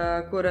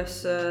 kuras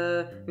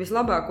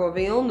vislabāko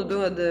vilnu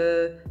dod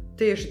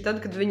tieši tad,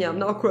 kad viņām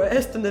nav ko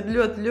ēst un ir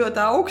ļoti, ļoti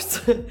augsts.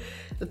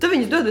 Tad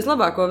viņas dod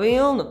vislabāko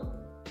vilnu.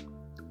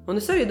 Un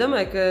es arī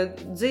domāju, ka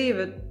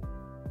dzīve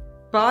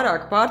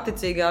pārāk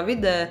pārticīgā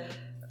vidē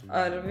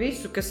ar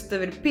visu, kas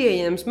tev ir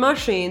pieejams,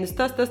 mašīnas,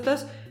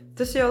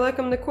 tas jau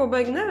laikam neko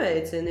baigi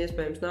neveicina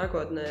iespējams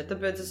nākotnē.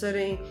 Tāpēc es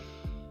arī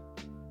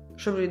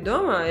šobrīd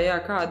domāju,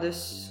 kādas...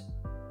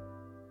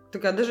 Tā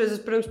kā dažreiz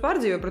es, protams,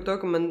 pārdzīvoju par to,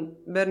 ka man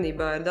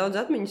bērnībā ir daudz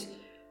atmiņas,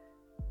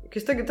 ka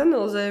es tagad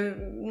analizēju,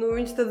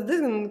 viņas tādas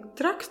diezgan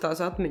trakas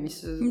tās atmiņas.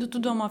 Tu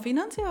domā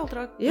finansiāli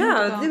traki? Jā,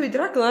 tie bija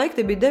traki laiki,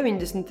 tie bija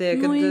 90.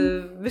 kad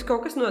viss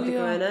kaut kas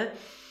notika, vai ne?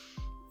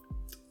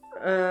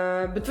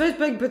 Bet vai es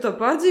beigi par to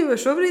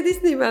pārdzīvoju šobrīd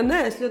īstenībā? Nē,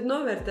 es ļoti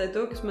novērtēju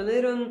to, kas man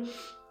ir, un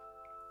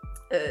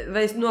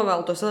vai es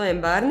novēlu to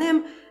saviem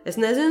bērniem, es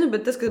nezinu,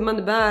 bet tas, ka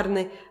mani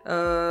bērni,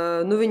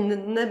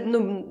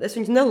 es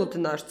viņus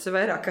nelutināšu, tas ir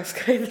vairāk kā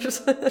skaidrs.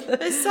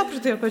 Es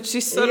sapratu jau pēc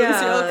šīs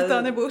sarunas, ka tā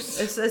nebūs.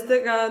 Es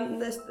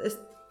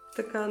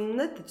tā kā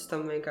neticu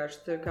tam vienkārši,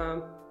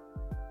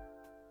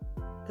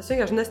 tas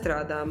vienkārši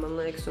nestrādā, man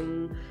liekas, un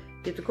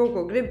ja tu kaut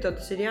ko gribi, tev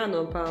tas ir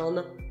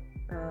jānopelna,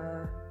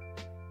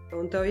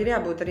 un tev ir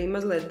jābūt arī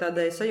mazliet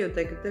tādai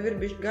sajūtai, ka tev ir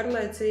bišķi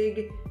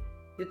garlaicīgi,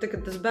 jo tā,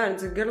 kad tas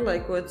bērns ir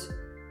garlaikots,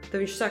 tad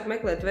viņš sāk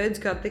meklēt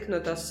veidus, kā tikt no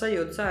tās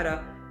sajūtas ārā.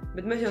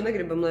 Bet mēs jau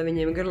negribam, lai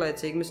viņiem ir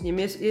garlaicīgi. Mēs viņiem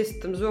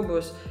iesitam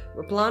zobos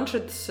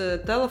planšetes,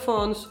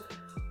 telefonus,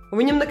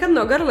 un viņam nekad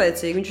nav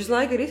garlaicīgi. Viņš visu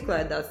laiku ir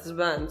izklaidēts, tas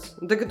bērns.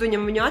 Un tagad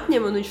viņam viņu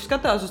atņem, un viņš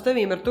skatās uz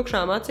tevīm ar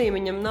tukšām acīm,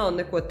 viņam nav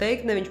neko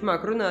teikt, ne viņš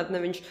māk runāt,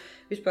 ne viņš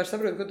vispār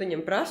saprot, ko tu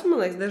viņam prasa,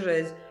 man liekas,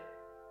 dažreiz.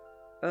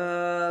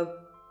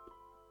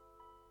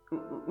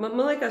 Man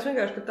liekas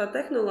vienkārši, ka tā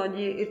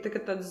tehnoloģija ir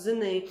tāds,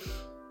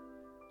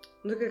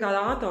 kāda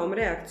atoma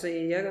reakcija,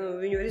 ja?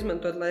 Viņu var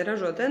izmantot, lai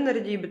ražot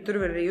enerģiju, bet tur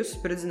var arī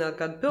uzspridzināt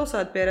kādu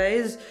pilsētu pie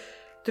reizes.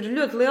 Tur ir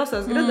ļoti liels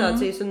tās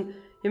gradācijas, un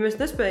ja mēs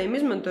nespējam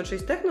izmantot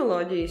šīs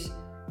tehnoloģijas,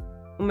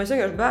 un mēs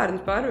vienkārši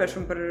bērnus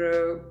pārvēršam par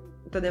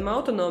tādiem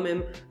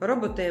autonomiem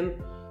robotiem,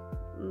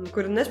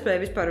 kuri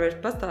nespēja vispār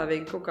vairs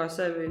pastāvīgi kaut kā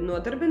sevi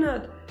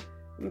nodarbināt,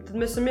 tad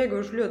mēs esam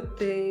ieguvuši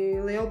ļoti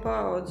lielu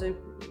paudzi.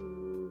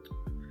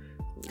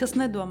 Kas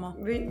nedomā?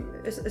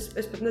 Es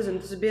pat nezinu,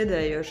 tas ir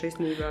biedējoši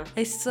īstenībā.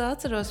 Es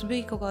atceros,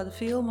 bija kaut kāda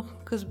filma,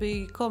 kas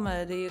bija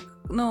komēdija,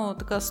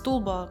 tā kā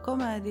stulbā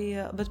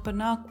komēdija, bet par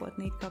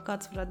nākotnī,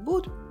 kāds varētu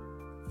būt.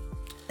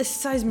 Es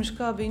aizmirsu,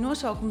 kā bija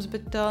nosaukums,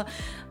 bet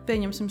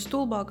pieņemsim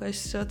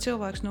stulbākais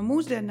cilvēks no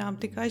mūsdienām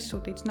tika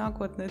aizsūtīts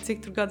nākotnē,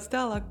 cik tur gadus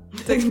tālāk,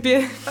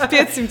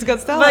 500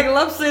 gadus tālāk. Vajag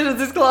labs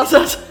sižets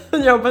izklausās,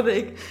 un jau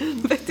patīk.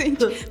 Bet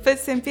viņš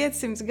pēc tiem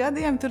 500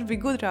 gadiem tur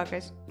bija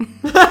gudrākais.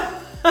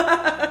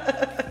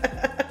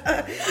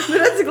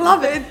 Redz, cik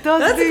labi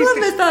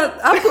mēs tā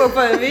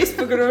apkopējam visu,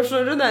 par kuru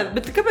šo runājam,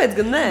 bet kāpēc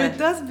gan nē? Bet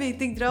tas bija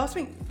tik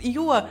drausmīgi,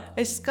 jo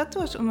es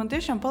skatos un man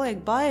tiešām paliek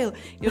baili,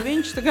 jo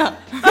viņš tā kā,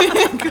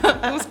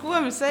 uz ko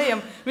mēs ejam,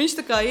 viņš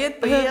tā kā iet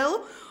pa ielu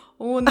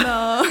un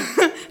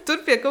tur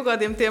pie kaut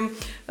kādiem tiem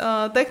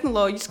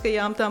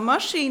tehnoloģiskajām tām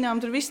mašīnām,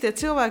 tur visi tie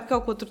cilvēki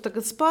kaut ko tur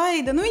tagad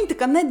spaida, viņi tā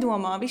kā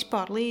nedomā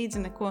vispār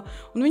līdzi neko,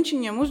 un viņš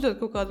viņam uzdod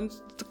kaut kādu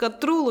tā kā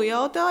trūlu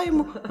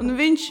jautājumu, un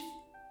viņš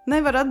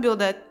nevar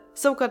atbildēt.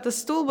 Savukārt tas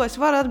stulbais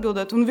var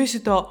atbildēt, un visi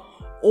tā,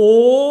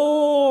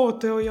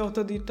 tev jau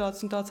tad ir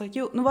tāds un tāds.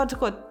 Vārds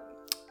sakot,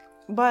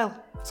 bail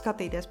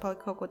skatīties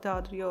palikt kaut ko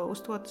tādu, jo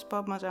uz to tas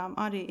pamazām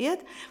arī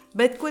iet.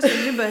 Bet, ko es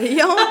gribēju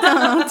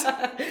jautāt?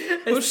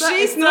 Uz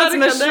šīs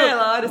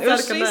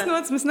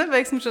nots mēs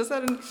nebeigsim šo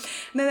sarunu.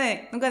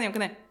 Nē, gan jau,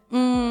 ka nē.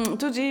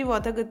 Tu dzīvo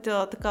tagad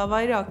tā kā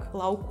vairāk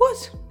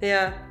laukos?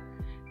 Jā.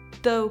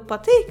 Tev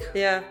patīk?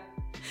 Jā.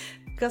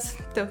 Kas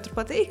tev tur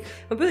patīk?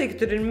 Man patīk,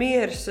 ka tur ir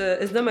miers.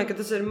 Es domāju, ka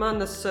tas ir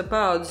manas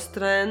paudzes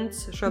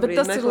trends šobrīd meklēt.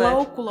 Bet tas ir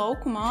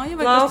lauku māja?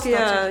 Vai lauki,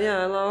 jā,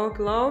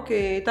 lauki.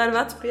 Tā ir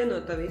veca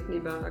pienotava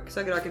īstenībā, kas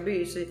agrāk ir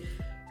bijusi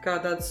kā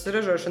tāds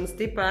ražošanas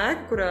tipa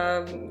ēka, kurā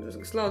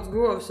slauc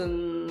govs un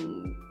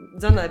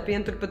dzanāja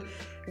pienu. Tur pat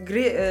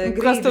grīdas.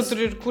 Kas tev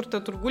tur ir? Kur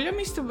tev tur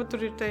guļamistaba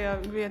tur ir tajā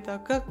vietā?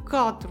 Kā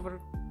tur var?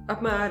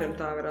 Apmēram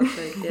tā varētu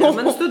teikt. Jā.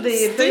 Mana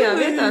studija ir tajā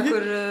vietā,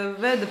 kur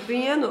veda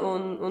pienu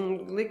un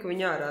lika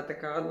viņu ārā. Tā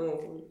kā,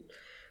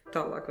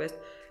 tālāk vest.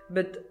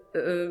 Bet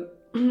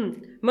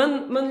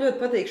man ļoti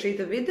patīk šī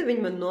vide,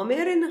 viņa man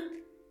nomierina,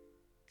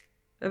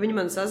 viņa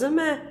man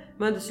sazemē,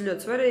 man tas ir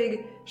ļoti svarīgi.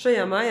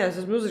 Šajā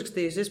mājās esmu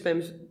uzrakstījusi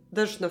iespējams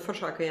dažas no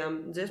foršākajām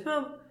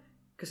dziesmām,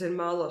 kas ir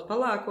Mālos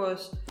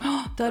palākos.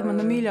 Tā ir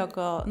mana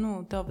mīļākā,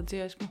 tava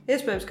dziesma.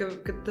 Iespējams,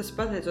 ka tas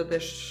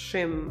pateicoties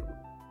šiem,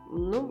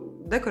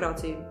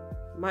 dekorāciju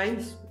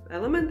maiņas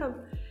elementam.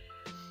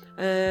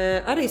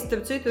 Arī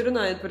starp citu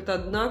runājot par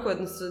tādu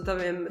nākotnes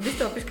taviem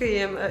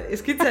distopiskajiem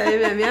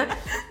skicējumiem, ja?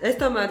 Es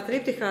tomēr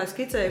triptihā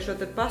skicēju šo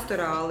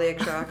pastorāli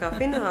iekšā kā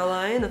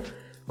fināla ainu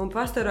un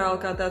pastorāli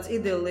kā tāds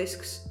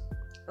idillisks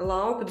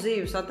lauku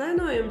dzīves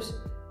atainojums,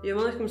 jo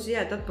man liekas, ka mums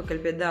jāiet atpakaļ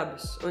pie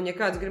dabas. Un ja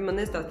kāds grib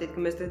man iestāstīt,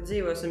 ka mēs te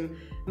dzīvosim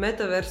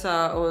metaversā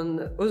un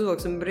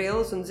uzvilksim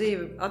brilles un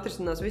dzīve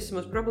atrisinās visas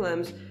mūsu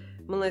problēmas,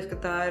 man liekas, ka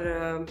tā ir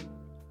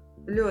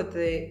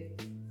ļoti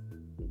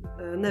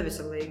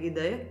neveselīga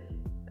ideja.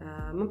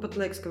 Man pat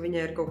liekas, ka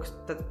viņai ir kaut kas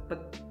tāds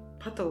pat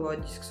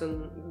patoloģisks un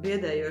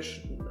biedējošs,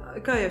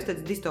 kā jau es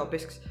teicu,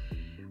 distopisks.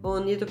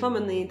 Un, ja tu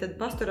pamanīji, tad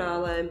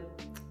pastorālē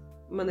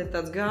man ir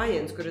tāds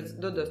gājiens, kur es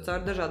dodos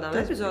cauri dažādām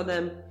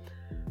epizodēm.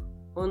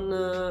 Un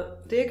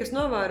tie, kas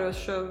novēros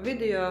šo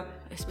video,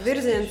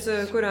 virziens,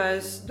 kurā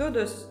es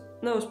dodos,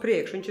 nav uz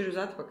priekšu, viņš ir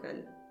uz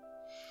atpakaļ.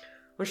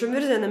 Un šim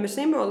virzienam ir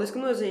simboliska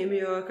nozīme,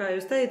 jo, kā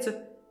jūs teicu,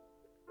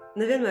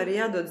 nevienmēr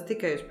ir jādodas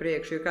tikai uz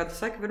priekšu, jo, kā tu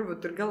saki,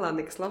 varbūt tur galā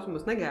nekas labs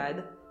mums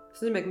negaida.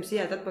 Tas nozīmē, ka mums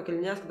jāiet atpakaļ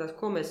un jāskatās,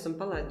 ko mēs esam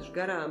palaiduši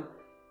garām.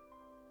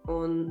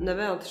 Un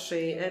nevelti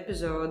šī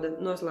epizode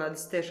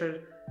noslēdzas tieši ar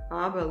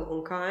Ābelu un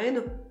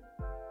Kainu,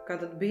 kā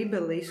tad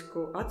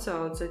bibelisku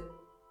atsauci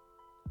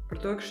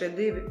par to, ka šie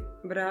divi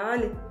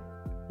brāļi,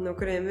 no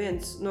kuriem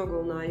viens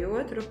nogulināja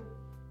otru,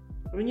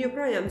 viņi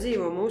joprojām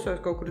dzīvo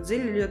mūsos kaut kur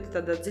dziļi, ļoti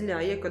tādā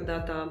dziļā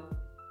iekodētā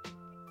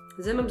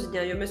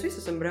zemapziņā, jo mēs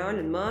visi esam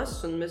brāļi un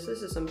māsas, un mēs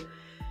visi esam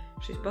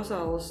šīs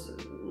pasaules,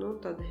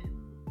 tādi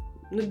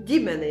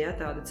ģimene, ja,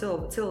 tāda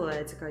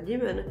cilvēce kā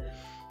ģimene,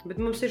 bet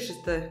mums ir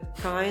šis te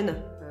Kaina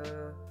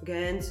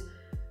gēns.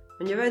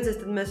 Un, ja vajadzēs,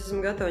 tad mēs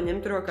esam gatavi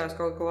ņemt rokās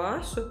kaut ko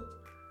asu,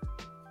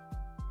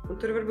 un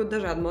tur var būt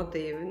dažādi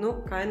motīvi.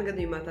 Kaina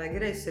gadījumā tā ir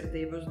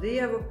greizsirdība uz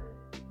Dievu.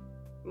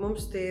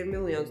 Mums tie ir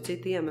miljonus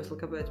citu iemesli,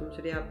 kāpēc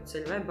mums ir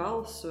jāpaceļ vai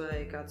balss,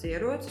 vai kāds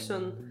ierocis,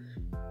 un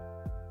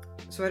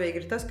svarīgi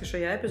ir tas, ka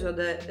šajā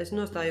epizodē es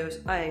nostājos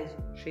aiz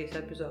šīs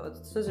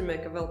epizodes. Tas nozīmē,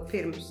 ka vēl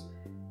pirms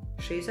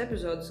šīs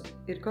epizodes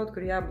ir kaut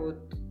kur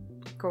jābūt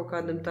kaut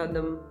kādam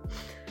tādam,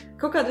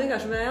 kaut kāda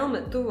vienkārši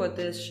vēlme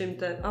tuvoties šim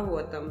te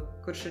avotam,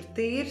 kurš ir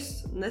tīrs,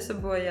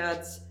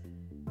 nesabojāts,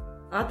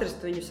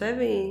 atrast viņu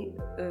sevī,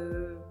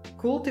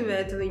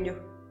 kultivēt viņu,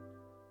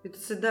 jo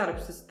tas ir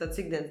darbs, tas ir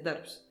tāds ikdienas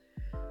darbs.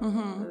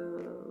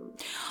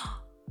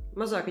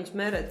 Mazāk viņus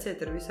mērēt ciet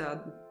ar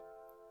visādu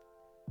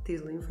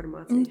tīzli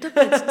informāciju.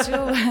 Tāpēc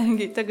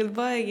cilvēki tagad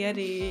baigi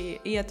arī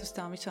iet uz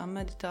tām visām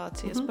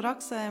meditācijas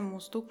praksēm,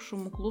 uz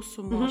tukšumu,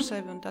 klusumu ar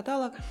sevi un tā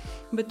tālāk.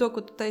 Bet to,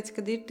 ko tu teici,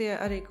 kad ir tie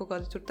arī kaut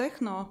kādi tur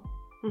tehno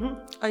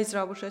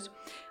aizrāvušies,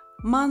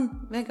 man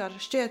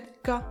vienkārši šķiet,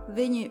 ka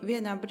viņi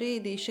vienā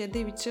brīdī šie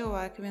divi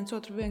cilvēki viens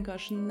otru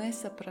vienkārši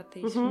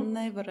nesapratīs,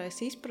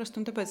 nevarēs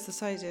izprast, un tāpēc tas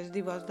aizies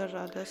divās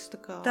dažādās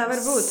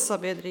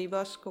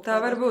sabiedrībās.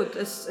 Tā var būt.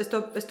 Es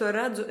to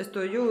redzu, es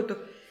to jūtu.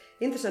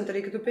 Interesanti arī,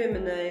 ka tu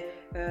pieminēji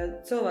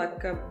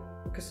cilvēku,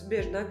 kas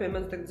bieži nāk pie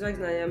manis tagad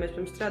zvaigznājā, mēs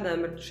pirms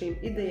strādājam ar šīm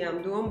idejām,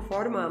 domu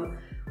formām,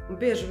 un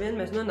bieži vien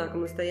mēs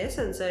nonākam līdz tai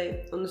esencei,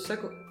 un es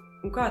saku,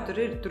 un kā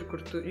tur ir, tur,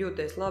 kur tu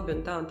jūties labi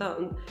un tā un tā.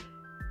 Un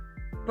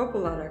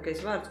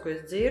populārākais vārds, ko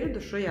es dzirdu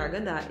šajā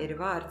gadā, ir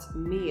vārds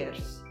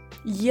miers.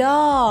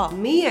 Jā!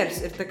 Miers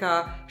ir tā kā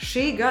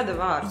šī gada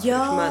vārds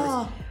priekš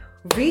manis.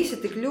 Visi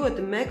tik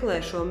ļoti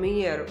meklē šo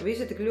mieru,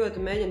 visi tik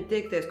ļoti mēģina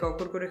tiekties kaut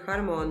kur ir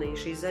harmonija,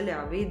 šī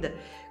zaļā vide,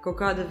 kaut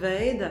kāda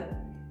veida,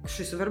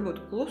 šis varbūt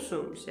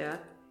klusums, jā.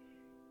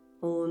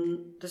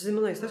 Un tas ir,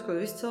 man liekas, tas, ko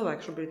visi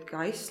cilvēki šobrīd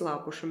kā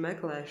izslāpuši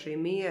meklē šī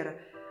miera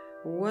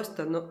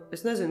osta.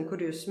 Es nezinu,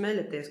 kur jūs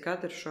smeļaties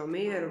katru šo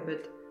mieru,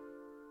 bet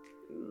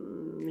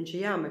viņš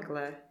ir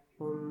jāmeklē.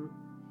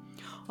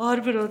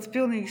 Ārvarots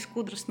pilnīgi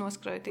skudras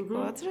noskrēja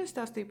tikko. Atceries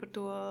stāstīja par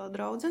to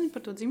draudzeni,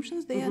 par to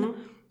dzimšanas dienu.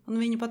 Un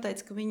viņa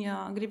pateica, ka viņa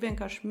grib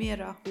vienkārši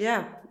mierā.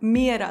 Jā.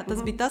 Mierā. Tas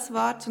bija tas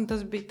vārds, un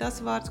tas bija tas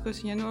vārds, ko es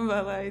viņai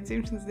novēlēju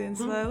dzimšanas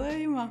dienas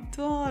vēlējumā.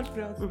 Tu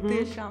ārprāts,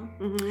 tiešām.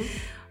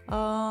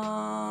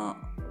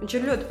 Viņš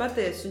ir ļoti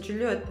patiesis, viņš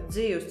ir ļoti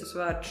dzīvs tas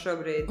vārds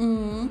šobrīd.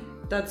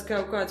 Tāds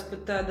kaut kāds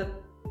pat tāda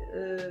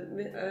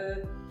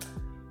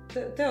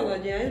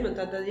teoloģijā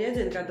izmanto tāda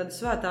jēdziena kā tāda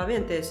svētā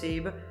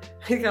vientiesība.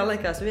 Kā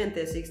liekas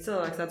vientiesīgs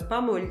cilvēks, tāds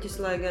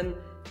pamuļķis, lai gan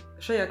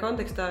šajā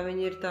kontekstā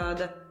viņa ir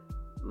tāda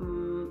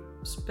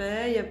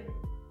spēja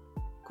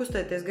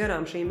kustēties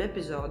garām šīm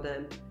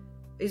epizodēm,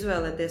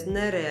 izvēlēties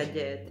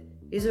nereaģēt,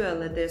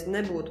 izvēlēties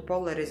nebūt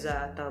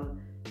polarizētam,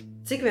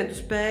 cik vien tu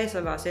spēji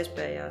savās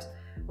iespējās.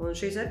 Un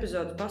šīs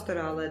epizodes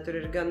pastorālē tur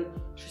ir gan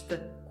šis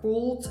te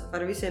kults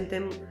ar visiem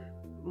tiem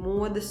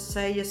modes,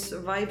 sejas,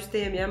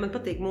 vaibstiem, jā, man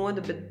patīk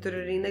moda, bet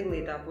tur arī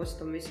neglītā puse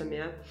tam visam,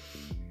 jā.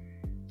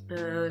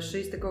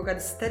 šīs kaut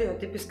kādas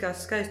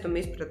stereotipiskās skaistuma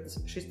izpratnes,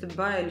 šis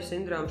baiļu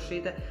sindroms,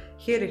 šī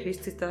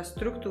hierarhiskā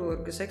struktūra,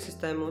 kas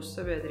eksistē mūsu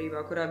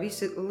sabiedrībā, kurā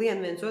visi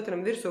lien viens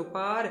otram virsū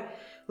pāri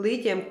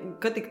līķiem,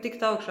 kad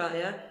tikt augšā,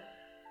 ja?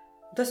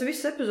 Tas ir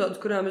viss epizodes,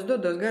 kurām es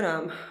dodos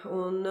garām,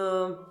 un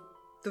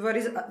tu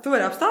vari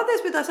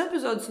apstāties pie tās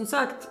epizodes un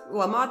sākt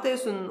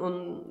lamāties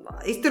un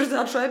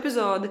izturzāt šo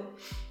epizodi,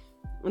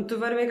 un tu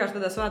vari vienkārši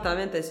tādā svētā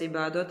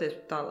vientiesībā doties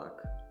tālāk.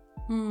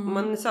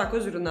 Man sāk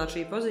uzrunāt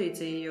šī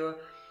pozīcija, jo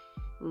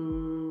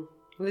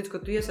līdz, ko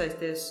tu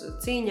iesaisties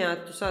cīņā,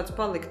 tu sāc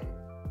palikt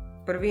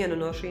par vienu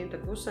no šīm te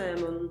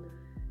pusēm, un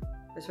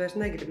es vairs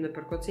negribu ne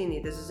par ko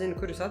cīnīties. Es zinu,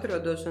 kur es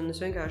atrodos, un es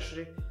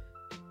vienkārši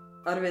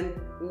arvien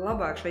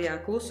labāk šajā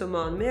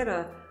klusumā un mierā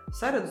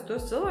saredzu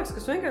tos cilvēkus,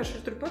 kas vienkārši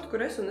ir turpat,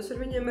 kur es, un es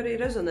ar viņiem arī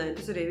rezonēju.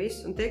 Tas arī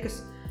viss. Un tie,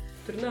 kas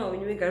tur nav,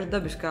 viņi vienkārši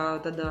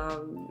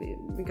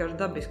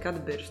dabiski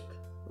atbirst,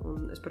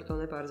 un es par to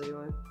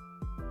nepārdzīvoju.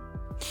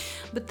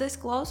 Bet es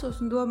klausos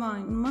un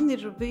domāju, man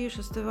ir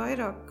bijušas te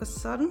vairākas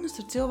sarunas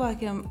ar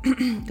cilvēkiem,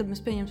 kad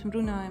mēs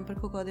runājam par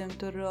kaut kādiem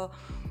tur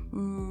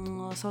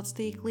sociāliem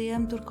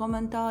tīkliem, tur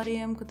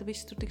komentāriem, ka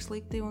viss tur tik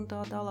slikti un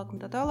tā tālāk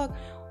un tā tālāk.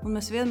 Un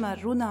mēs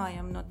vienmēr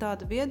runājam no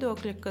tāda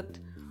viedokļa, ka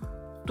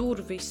tur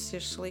viss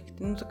ir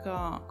slikti, tā kā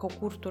kaut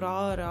kur tur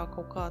ārā,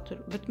 kaut kā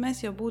tur. Bet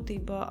mēs jau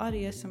būtībā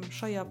arī esam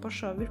šajā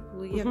pašā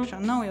virpulī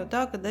iekšā. Nav jau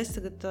tā, ka es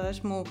tagad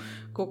esmu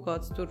kaut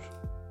kāds tur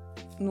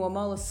no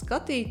malas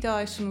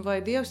skatītājs un vai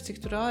Dievs,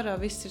 cik tur ārā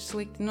viss ir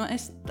slikti.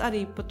 Es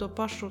arī pa to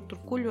pašu tur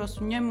kuļos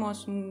un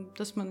ņemos un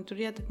tas mani tur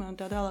ietekmē un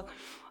tā tālāk.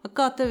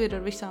 Kā tev ir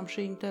ar visām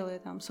šīm te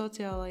lietām,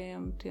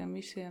 sociālajiem, tiem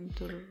visiem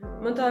tur?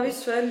 Man tā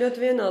viss sfēra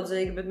ļoti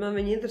vienaldzīgi, bet man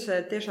viņi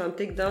interesē tiešām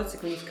tik daudz,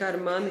 cik viņi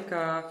skar mani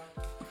kā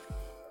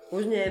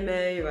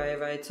uzņēmēju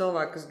vai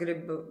cilvēku, kas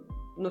grib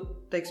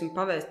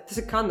pavēst. Tas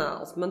ir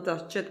kanāls. Man tā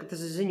šķiet, ka tas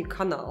ir ziņu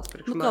kanāls.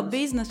 Kā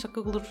biznesa,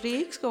 kā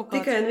rīks kaut kāds?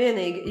 Tikai un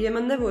vienīgi. Ja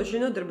man nebūtu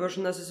šī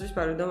nodarbošanās, es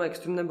vispār domāju, ka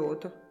es tur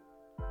nebūtu.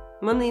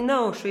 Manī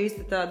nav šīs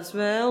tādas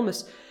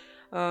vēlmes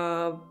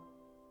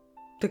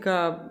tā kā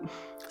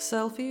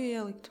selfiju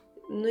ielikt.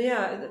 Jā,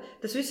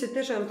 tas viss ir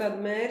tiešām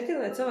tāda mērķi,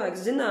 lai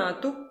cilvēks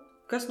zinātu,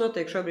 kas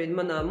notiek šobrīd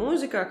manā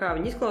mūzikā, kā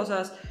viņi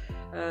izklausās.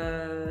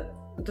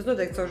 Tas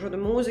notiek caur šo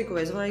mūziku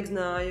vai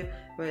zvaigznāju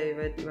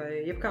vai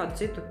jebkādu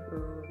citu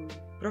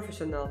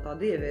profesionālu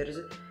tādu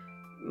ievirzi.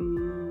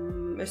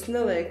 Es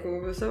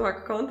nelieku savā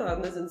kontā,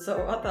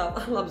 savu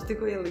attēlu, labi,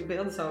 tikko ieliku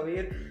bildi savu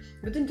vīru,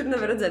 bet viņu tur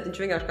nevar redzēt,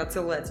 viņš vienkārši kā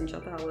cilvēks, viņš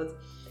attēlots.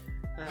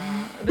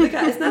 Bet kā,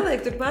 es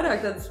nelieku tur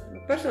pārāk tādas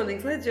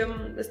personīgas lietas, jo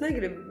es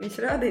negribu viņus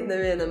rādīt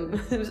nevienam.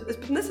 Es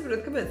pat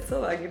nesaprotu, kāpēc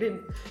cilvēki grib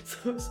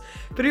savas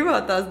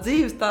privātās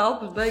dzīves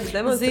telpas beigas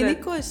demonstrēt. Zini,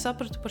 ko es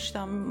sapratu par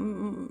šitām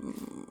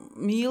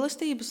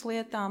mīlestības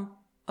lietām?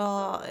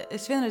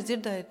 Es vienreiz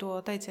dzirdēju to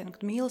teicienu,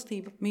 ka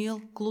mīlestība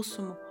mīl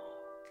klusumu.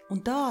 Un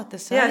tā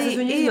tas jā, arī ir. Jā, es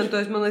viņu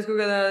izmantoju, man liekas, kaut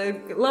kādā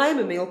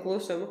laime mīl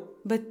klusumu.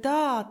 Bet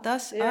tā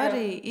tas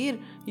arī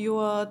ir,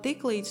 jo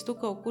tiklīdz tu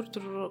kaut kur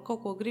tur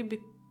kaut ko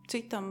gribi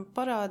citam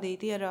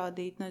parādīt,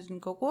 ierādīt, nezinu,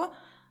 kaut ko,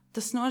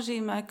 tas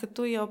nozīmē, ka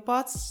tu jau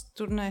pats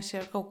tur neesi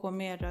ar kaut ko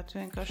mierā, tu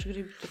vienkārši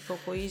gribi tur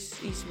kaut ko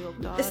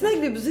izvilkt ārā. Es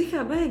negribu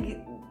zikā baigi,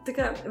 tā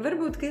kā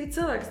varbūt, ka ir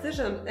cilvēks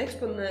tiešām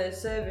eksponē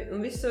sevi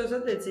un visas savas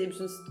attiecības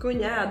un ko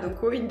viņi ēd un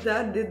ko viņi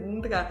dara,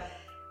 tā kā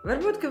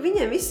varbūt, ka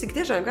viņiem viss ir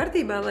tiešām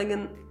kārtībā, lai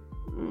gan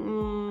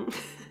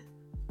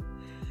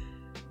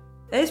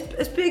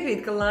es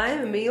piekrītu, ka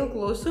laime mīl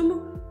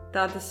klusumu.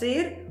 Tā tas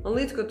ir, un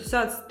līdz, ko tu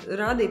sāc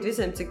rādīt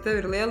visiem, cik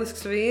tev ir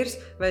lielisks vīrs,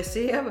 vai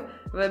sieva,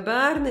 vai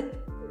bērni,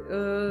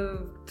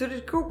 tur ir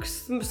kaut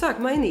kas sāk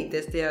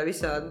mainīties tajā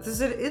visā. Tas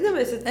ir,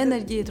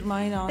 enerģija tur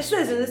mainās. Es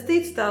nezinu, es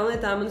ticu tām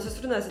lietām, un es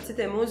esmu runājis ar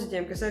citiem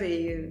mūziķiem, kas arī,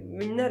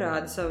 viņi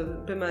nerāda savu,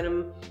 piemēram,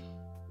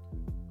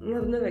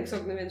 nevajag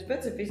saukt nevienu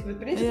specifiski, bet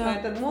principā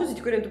ir tādi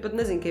mūziķi, kuriem tu pat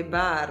nezini, ka ir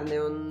bērni,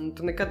 un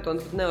tu nekad to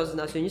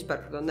neuzzināsi, jo viņi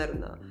vispār par to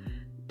nerunā.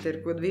 Tie ir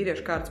kaut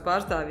vīriešu kārtas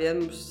pārstāvji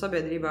mūsu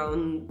sabiedrībā,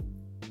 un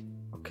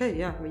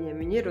jā, viņiem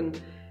viņi ir, un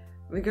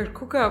vienkārši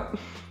kaut kā,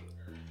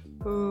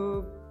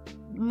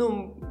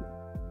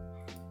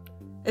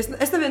 es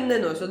nevienu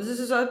nenosodu.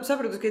 Es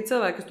saprotu, ka ir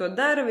cilvēki, kas to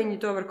dara, viņi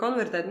to var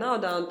konvertēt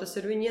naudā, un tas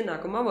ir viņa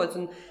ienākuma avots,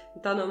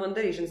 un tā no man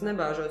darīšanas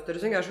nebāžos. Tur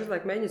es vienkārši visu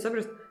laiku mēģinu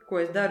saprast, ko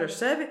es daru ar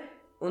sevi,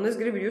 un es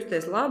gribu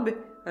justies labi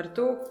ar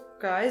to,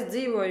 kā es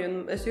dzīvoju, un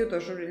es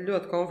jūtos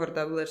ļoti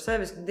komfortabli ar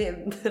sevi.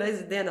 Es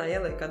reizes dienā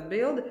ielieku kādu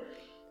bildi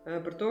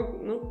par to,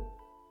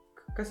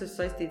 kas ir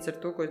saistīts ar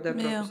to, ko es daru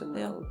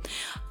profesionāli. Jā.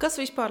 Kas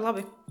vispār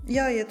labi?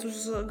 Jāiet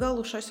uz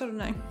galu šai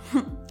sarunai.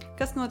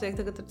 Kas notiek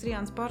tagad ar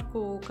Triānas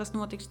parku? Kas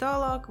notiks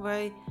tālāk?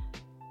 Vai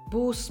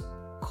būs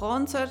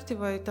koncerti?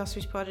 Vai tas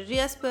vispār ir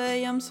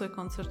iespējams? Vai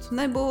koncerts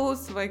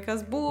nebūs? Vai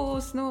kas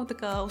būs?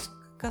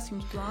 Kas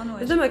jums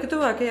plānojas? Es domāju, ka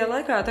tuvākajā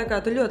laikā, tā kā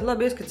tu ļoti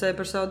labi ieskicēji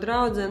par savu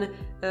draudzeni,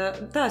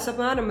 tā es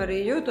apmēram arī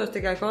jūtos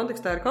tikai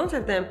kontekstā ar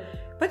koncertiem.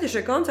 Pat ja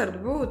šie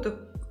koncerti būtu,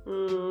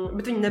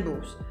 bet viņi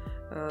nebūs.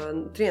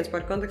 Trījānas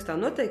parka kontekstā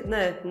noteikti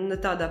ne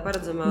tādā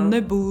paredzamā.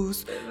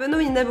 Nebūs.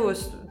 Viņi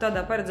nebūs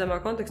tādā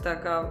paredzamā kontekstā,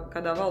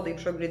 kādā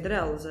valdība šobrīd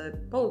realizē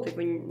politiku.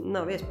 Viņi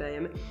nav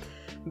iespējami.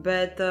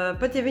 Bet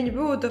pat ja viņi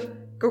būtu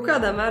kaut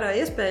kādā mērā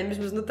iespējami,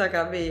 vismaz tā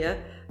kā bija,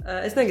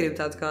 es negribu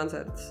tādus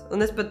koncertus.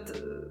 Un es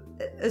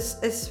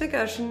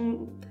vienkārši...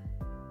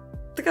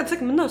 Tā kā tu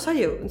saki, man nav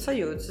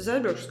sajūtas. Es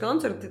aizbraukšu uz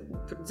koncertu,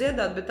 tur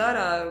dziedāt, bet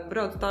ārā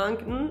brauc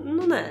tanki.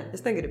 Nē,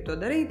 es negribu to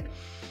darīt.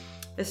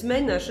 Es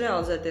mēģināšu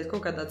realizēties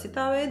kaut kādā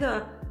citā veidā.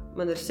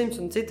 Man ir 100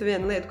 un citu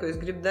viena lieta, ko es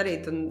gribu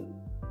darīt, un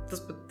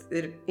tas pat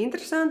ir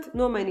interesanti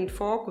nomainīt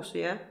fokusu,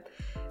 ja?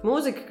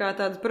 Mūzika kā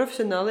tāda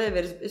profesionāla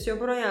ievirza. Es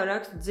joprojām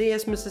rakstu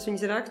dziesmas, es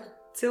viņas rakstu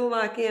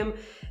cilvēkiem.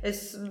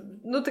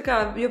 Tā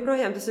kā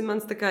joprojām tas ir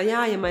mans tā kā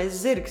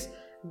jājamais zirgs,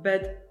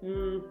 bet,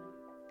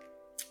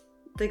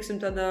 teiksim,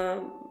 tādā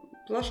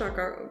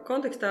plašākā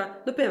kontekstā,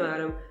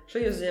 piemēram,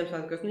 šajos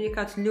Ziemassvētkos, ja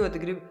kāds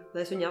ļoti grib,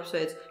 lai es viņu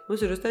apsveicu,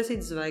 mums ir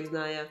uztaisīts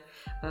Zvaigznājā,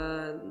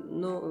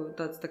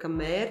 tāds tā kā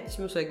mērķis,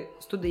 mums vajag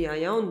studijā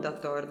jaunu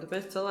datoru,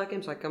 tāpēc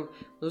cilvēkiem sakam,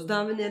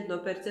 uzdāviniet,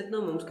 nopērciet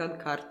no mums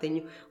kādu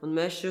kartiņu, un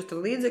mēs šos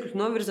līdzekļus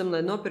novirzam,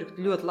 lai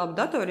nopirktu ļoti labu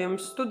datoru, jo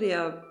mums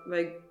studijā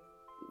vajag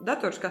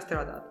dators, kā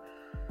strādāt.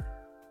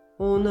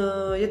 Un,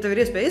 ja tev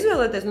ir iespēja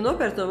izvēlēties,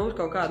 nopērc no mums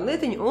kaut kādu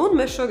lietiņu, un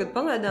mēs šogad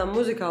palaidām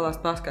muzikālās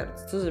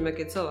paskartes. Tas nozīmē,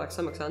 ka cilvēks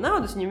samaksā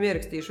naudas, viņam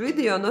ierakstīšu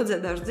video,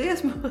 nodziedāšu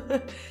dziesmu,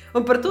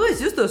 un par to es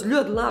justos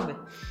ļoti labi.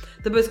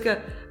 Tāpēc, ka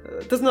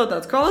tas nav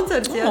tāds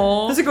koncerts, ja?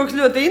 Tas ir kaut kas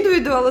ļoti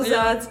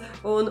individualizēts,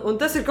 un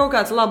tas ir kaut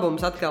kāds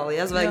labums atkal,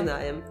 ja,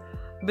 Zvaigznājiem.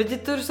 Bet,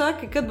 ja tur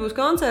saki, kad būs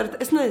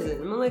koncerti, es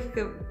nezinu. Man liekas,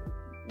 ka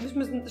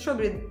vismaz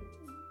šobrīd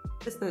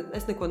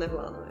es neko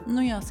neplānoju.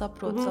 Jā,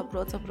 saprotu.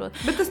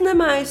 Bet tas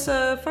nemājas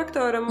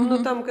faktoram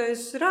tam, ka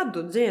es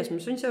radu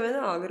dziesmas. Viņas jau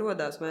vienalga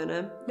rodās, vai ne?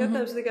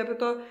 Jautājums tikai par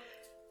to,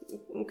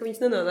 ka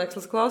viņas nenonāks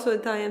līdz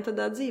klausotājiem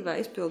tādā dzīvē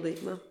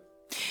izpildījumā.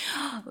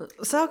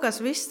 Sākās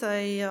viss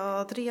tajā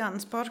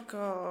Trījānas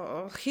parka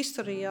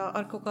historijā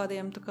ar kaut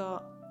kādiem tā kā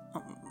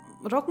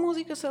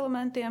rockmūzikas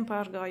elementiem,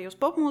 pārgāja uz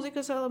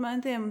popmūzikas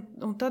elementiem,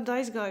 un tad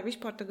aizgāja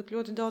vispār tagad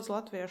ļoti daudz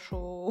latviešu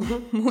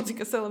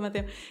mūzikas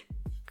elementiem.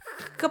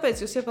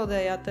 Kāpēc jūs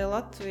iepildējāt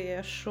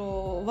latviešu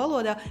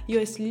valodā? Jo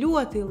es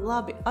ļoti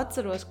labi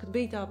atceros, kad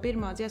bija tā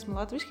pirmā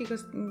dziesma latviski,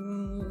 kas...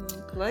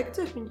 Laika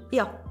dziesmiņa?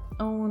 Jā.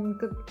 Un,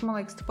 kad, man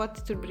liekas, tu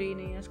pati tur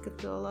brīnījies,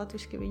 kad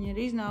latviski viņa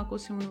ir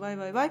iznākusi un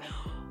vai.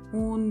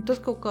 Un tas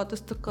kaut kā,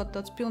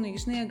 tāds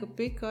pilnīgi sniega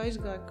pika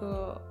aizgāja,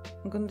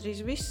 ka gandrīz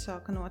viss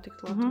sāka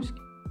notikt latviski.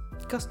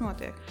 Kas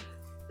notiek?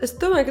 Es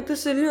domāju, ka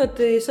tas ir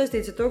ļoti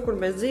saistīts ar to, kur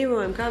mēs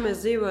dzīvojam, kā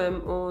mēs dzīvojam,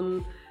 un...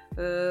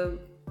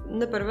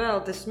 Ne par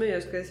velti es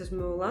smējos, ka es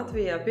esmu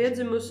Latvijā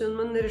piedzimusi un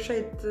man ir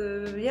šeit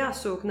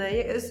jāsūknē.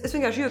 Es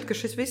vienkārši jūtu, ka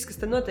šis viss, kas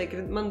te notiek,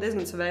 ir man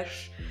diezgan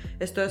svešs.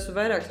 Es to esmu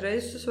vairākas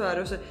reizes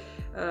uzsvērusi.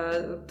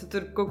 Tu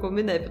tur kaut ko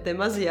minēji par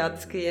tiem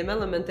aziātiskajiem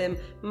elementiem.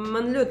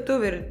 Man ļoti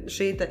tuvi ir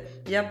šī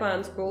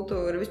Japānas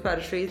kultūra,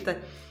 vispār šī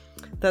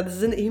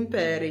tādas,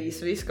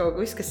 impērijas, viss,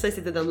 kas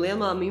saistīt tādām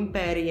lielām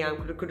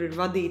impērijām, kur ir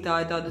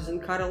vadītāji, tādas,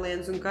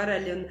 karalienes un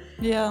karaļi. Un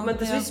man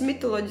tas viss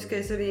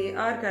mitoloģiskais arī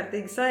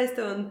ārkārtīgi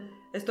saista, un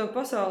es to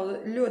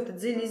pasauli ļoti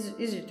dziļi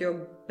izjūtu jau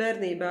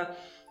bērnībā,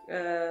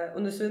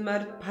 un es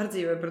vienmēr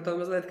pārdzīvoju par to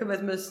mazliet,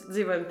 kāpēc mēs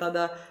dzīvojam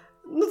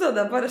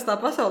tādā parastā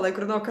pasaulē,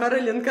 kur nav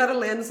karaļi un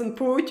karalienes un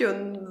puķi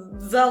un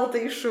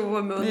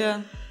zeltīšomi.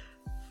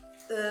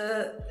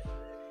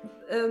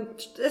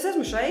 Es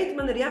esmu šeit,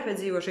 man ir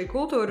jāpiedzīvo šī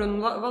kultūra, un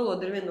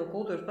valoda ir viena no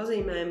kultūras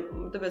pazīmēm,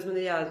 tāpēc man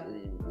ir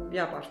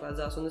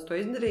jāpārslēdzās, un es to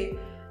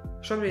izdarīju.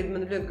 Šobrīd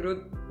man ir ļoti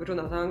grūti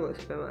runāt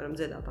angliski, piemēram,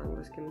 dziedāt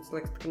angliski, man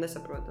liekas, ka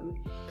nesaprotami.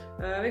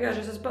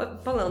 Vienkārši es esmu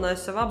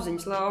palielinājis savu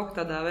apziņas lauku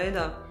tādā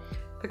veidā.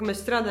 Tā kā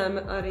mēs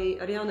strādājam arī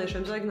ar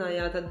jauniešiem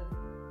Zvaigznājā, tad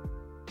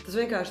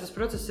tas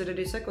process ir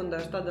arī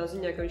sekundārs tādā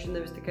ziņā, ka viņš ir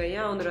nevis tikai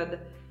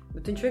jaunrada,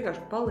 bet viņš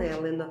vienkārši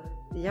palielina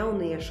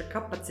jaunieša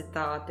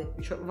kapacitāti,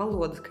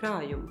 valodas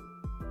krājumu.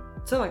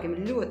 Cilvēkiem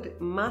ir ļoti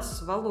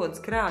mazs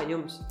valodas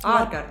krājums,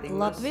 ārkārtīgi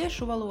mazs.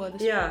 Latviešu valodas?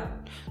 Jā.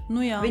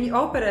 Jā. Viņi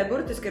operē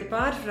burtiski ar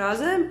pāris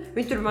frāzēm,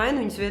 viņi tur maina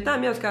viņas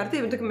vietām, jau uz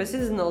kārtību, un tā, ka mēs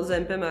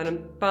izanalizējam, piemēram,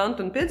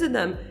 pantu un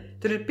piedzedām,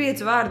 tur ir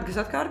 5 vārdi,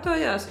 kas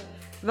atkārtojās,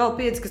 vēl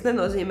 5, kas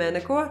nenozīmē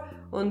neko,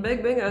 un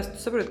beigās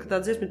tu saproti, ka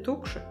tā dziesma ir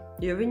tukša,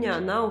 jo viņā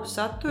nav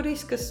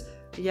saturiskas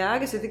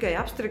jēgas, ir tikai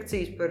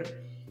abstrakcijas par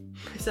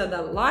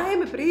visādām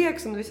laime,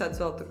 prieks un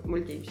visādas vēl tur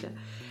muļķības, ja,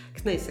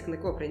 kas neizsaka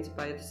neko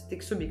principā, jo tas ir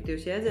tik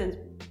subjektīvs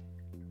jēdziens.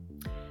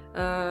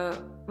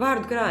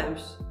 Vārdu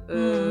krājums,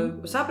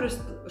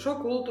 saprast šo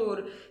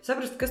kultūru,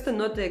 saprast, kas te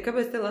notiek,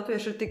 kāpēc te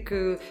latvieši ir tik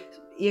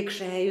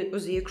iekšēji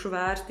uz iekšu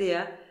vērsti,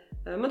 ja?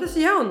 Man tas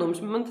ir jaunums,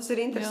 man tas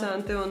ir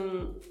interesanti,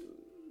 un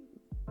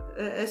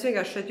es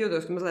vienkārši šeit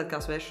jūtos, ka mazliet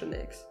kā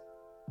svešinieks.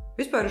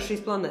 Vispār uz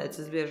šīs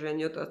planētas es bieži vien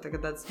jūtos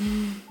tāds,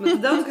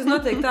 man daudz, kas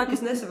notiek tā, ka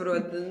es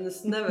nesaprotu,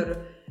 es nevaru.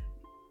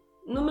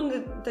 Man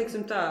ir,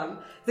 teiksim,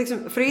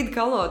 Frīda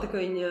Kahlo, ka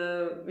viņa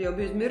jau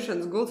bija uz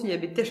miršanas gultas, viņai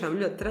bija tiešām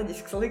ļoti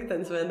traģisks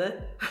liktenis, vai ne?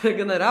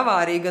 Gan ar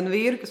avāriju, gan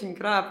vīru, kas viņu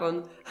krāpa,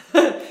 un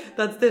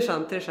tāds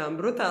tiešām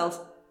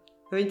brutāls.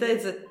 Viņa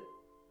teica,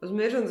 uz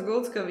miršanas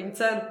gultas, ka viņi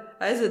cer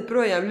aiziet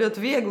projām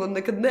ļoti viegli un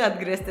nekad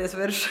neatgriezties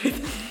vairs šeit.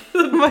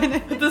 Vai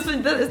ne?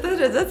 Es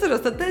dažreiz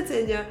atceros tā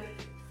teicienu, jo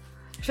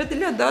šeit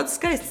ir ļoti daudz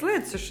skaistas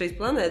lietas uz šīs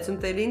planētas, un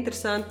te ir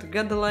interesanti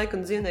gada laika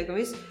un dzīvnieki un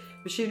viss,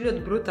 bet šī ir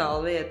ļoti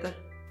brutāla vieta.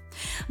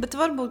 Bet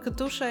varbūt, ka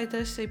tu šeit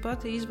esi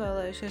pati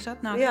izvēlējušies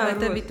atnākt, Jā, vai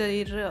tevi te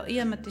ir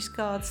iemetis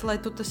kāds, lai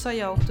tu te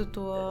sajauktu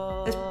to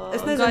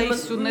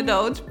gaisu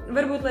nedaudz?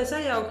 Varbūt, lai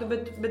sajauktu,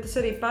 bet es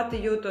arī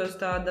pati jūtos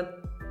tāda,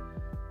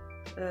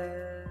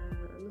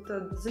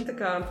 zini, tā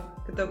kā,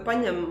 ka tev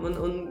paņem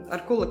un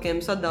ar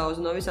kulakiem sadauza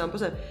no visām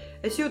pusēm.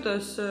 Es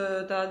jūtos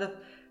tāda,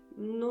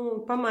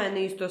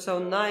 pamainījus to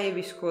savu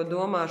naivisko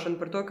domāšanu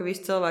par to, ka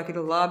visi cilvēki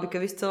ir labi,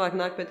 ka visi cilvēki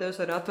nāk pie tevis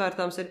ar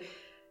atvērtām sirdi.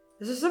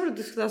 Es saprotu,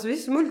 ka tās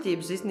visas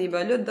muļķības īstenībā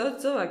ļoti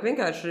daudz cilvēku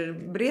vienkārši ir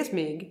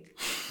briesmīgi.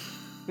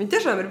 Viņi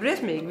tiešām ir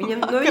briesmīgi,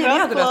 viņiem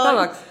jāturās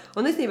tālāk.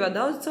 Un īstenībā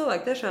daudz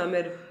cilvēku tiešām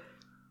ir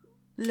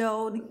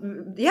ļauni.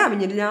 Jā,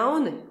 viņi ir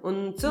ļauni. Un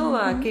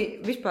cilvēki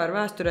vispār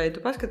vēsturē,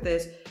 tu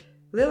paskaties,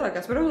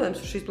 lielākās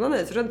problēmas uz šīs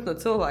planētas radas no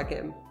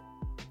cilvēkiem.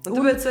 Un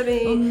tāpēc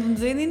arī... Un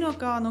zini no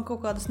kā? No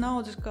kaut kādas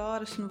naudas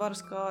kāras un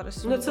varas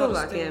kāras. No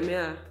cilvēkiem,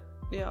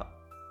 jā.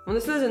 Un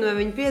es nezinu,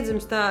 vai viņi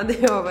piedzimst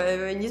tādi jau, vai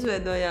viņi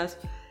izveidojās.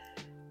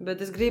 Bet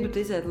es gribu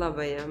ticēt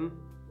labajam.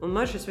 Un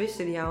man šis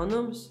viss ir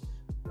jaunums.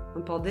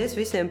 Un paldies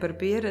visiem par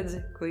pieredzi,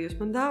 ko jūs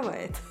man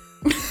dāvājat.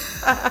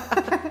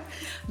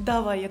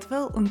 Dāvājiet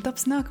vēl un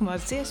taps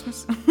nākamās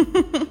dziesmas.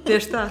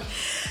 Tieši tā.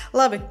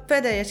 Labi,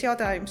 pēdējais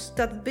jautājums.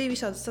 Tātad bija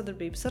visādas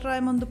sadarbības ar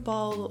Raimondu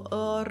Paulu,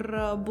 ar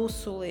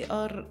Busuli,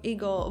 ar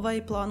Igo. Vai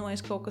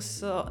plānojas kaut kas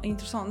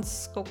interesants,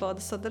 kaut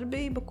kāda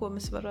sadarbība, ko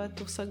mēs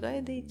varētu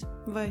sagaidīt?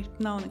 Vai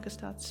nav nekas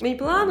tāds? Viņi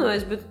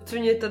plānojas, bet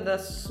viņi ir tādā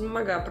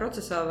smagā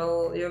procesā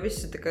vēl, jo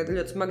visi tā kā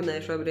ļoti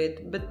smagnēja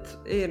šobrīd. Bet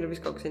ir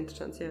viss kaut kas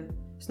interesants, jā.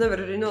 Es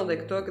nevaru arī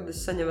noliekt to, kad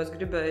es saņemu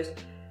gribējis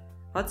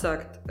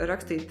atsākt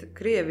rakstīt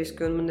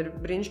krieviski, un man ir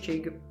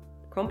brīnišķīga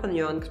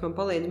kompanjoni, kas man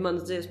palīdz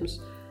manas dziesmas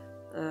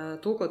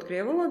tulkot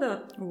krievu valodā.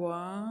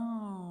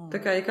 Wow! Tā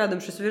kā, ja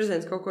kādam šis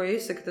virziens kaut ko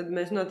izsaka, tad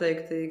mēs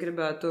noteikti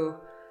gribētu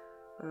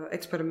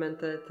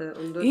eksperimentēt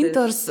un doties.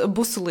 Inters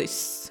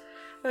Busulis.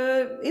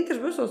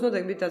 Inters Busulis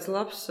noteikti bija tāds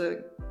labs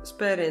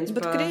spēriens.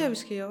 Bet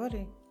krieviski jau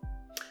arī.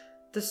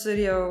 Tas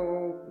ir jau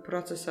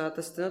procesā,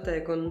 tas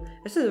notiek, un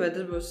es nezinu, vai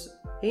tas būs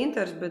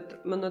Inters, bet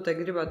man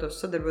noteikti gribētos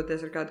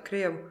sadarboties ar kādu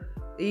krievu,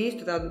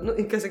 īstu tādu,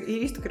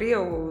 īstu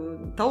krievu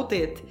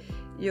tautieti,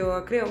 jo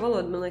krievu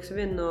valoda, man liekas,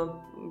 ir viena no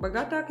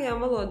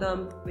bagātākajām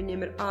valodām,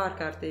 viņiem ir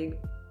ārkārtīgi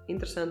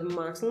interesanti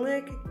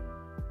mākslinieki,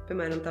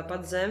 piemēram,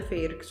 tāpat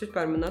Zemfīra, kas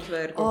vispār man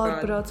atvēra kaut kādu.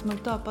 Ārprāts, man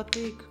tā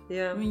patīk.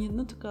 Jā.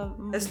 Viņa, tā kā...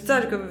 Es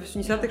ceru, ka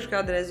viņu satikšu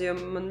kādreiz, jo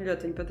man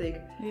ļoti viņa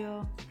patīk. Jā.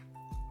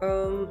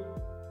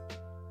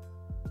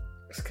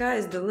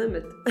 Sky's the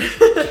limit.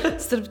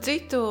 Starp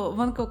citu,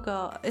 man kaut kā,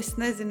 es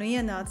nezinu,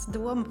 ienāca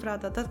doma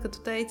prātā tad, kad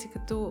tu teici,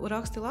 ka tu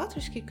raksti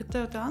latviski, ka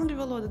tev tā angļu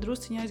valoda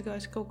drusciņa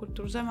aizgājas kaut kur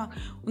tur zemāk.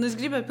 Un es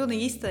gribēju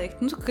pilnīgi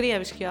izteikt,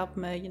 krieviski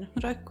jāpamēģina.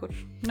 Rekur,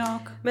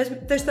 nāk. Mēs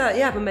tieši tā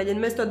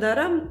jāpamēģina, mēs to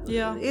darām.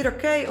 Jā. Ir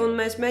ok, un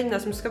mēs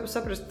mēģināsim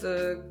saprast,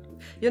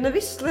 jo ne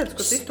visas lietas,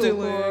 ko tu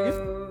iztulko,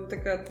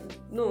 tā kā,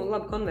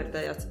 labi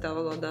konvertējās citā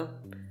valodā.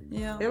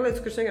 Jā. Ir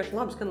lietas, kuras vienkārši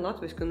labi skan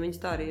latviski, un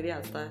viņas tā arī ir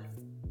jāatstāja.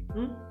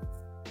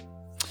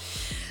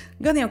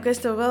 Gan jau, ka es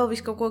tev vēl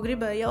visu kaut ko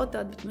gribēju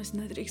jautāt, bet mēs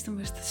nedrīkstam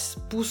vairs tas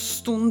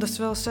pusstundas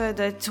vēl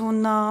sēdēt.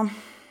 Un,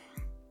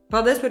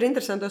 paldies par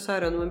interesanto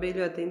sarunu, man bija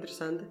ļoti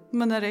interesanti.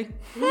 Man arī.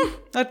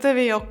 Ar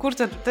tevi jau, kur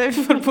tad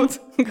tevi varbūt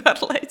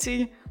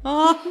garlaicīgi?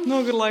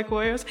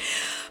 Nogarlaikojos.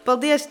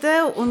 Paldies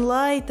tev, un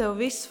lai tev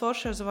viss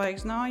forši ar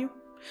zvaigznāju.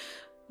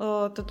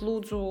 Tad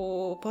lūdzu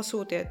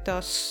pasūtiet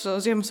tās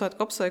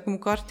Ziemassvētku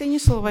apsveikumu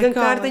kartiņas. Gan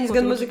kartiņas,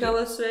 gan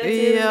muzikālās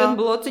sveicienus, gan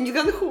blociņas,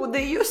 gan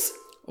hūdījus.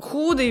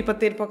 Hūdiju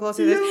pat ir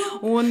paklausīties.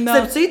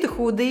 Starp citu,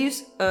 hūdījus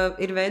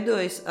ir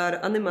veidojis ar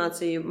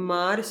animāciju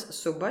Māris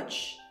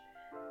Subačs.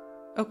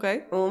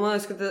 Okay. Un man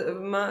liekas,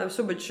 ka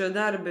Subačs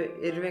darbi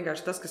ir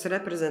vienkārši tas, kas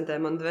reprezentē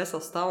man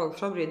dvēseles stāvokli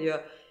šobrīd, jo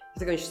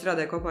viņš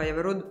strādāja kopā jau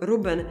ar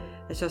Rubeni.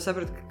 Es jau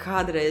sapratu, ka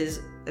kādreiz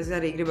es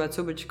arī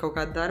gribētu Subačs kaut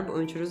kādu darbu,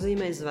 un viņš ir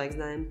uzzīmējis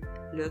zvaigznājumu.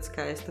 Ļoti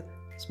skaistu,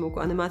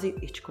 smuku animāciju.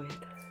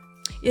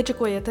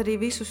 Iečakojiet arī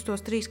visus tos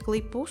 3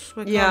 klipus,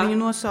 vai kā viņu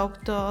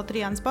nosaukt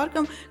Triānas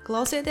parkam.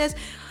 Klausieties,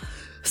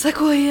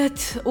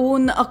 sekojiet,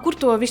 un kur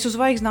to visu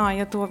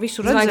zvaigznāja, to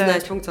visu redzēt?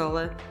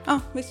 Zvaigznājs.lv.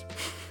 Viss.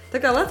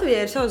 Tā kā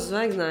Latvijā ir savs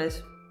zvaigznājs.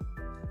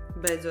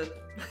 Beidzot.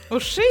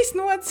 Uz šīs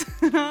nots.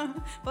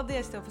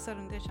 Paldies tev par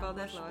sarunu tiešām.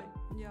 Paldies, Laura.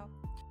 Jā.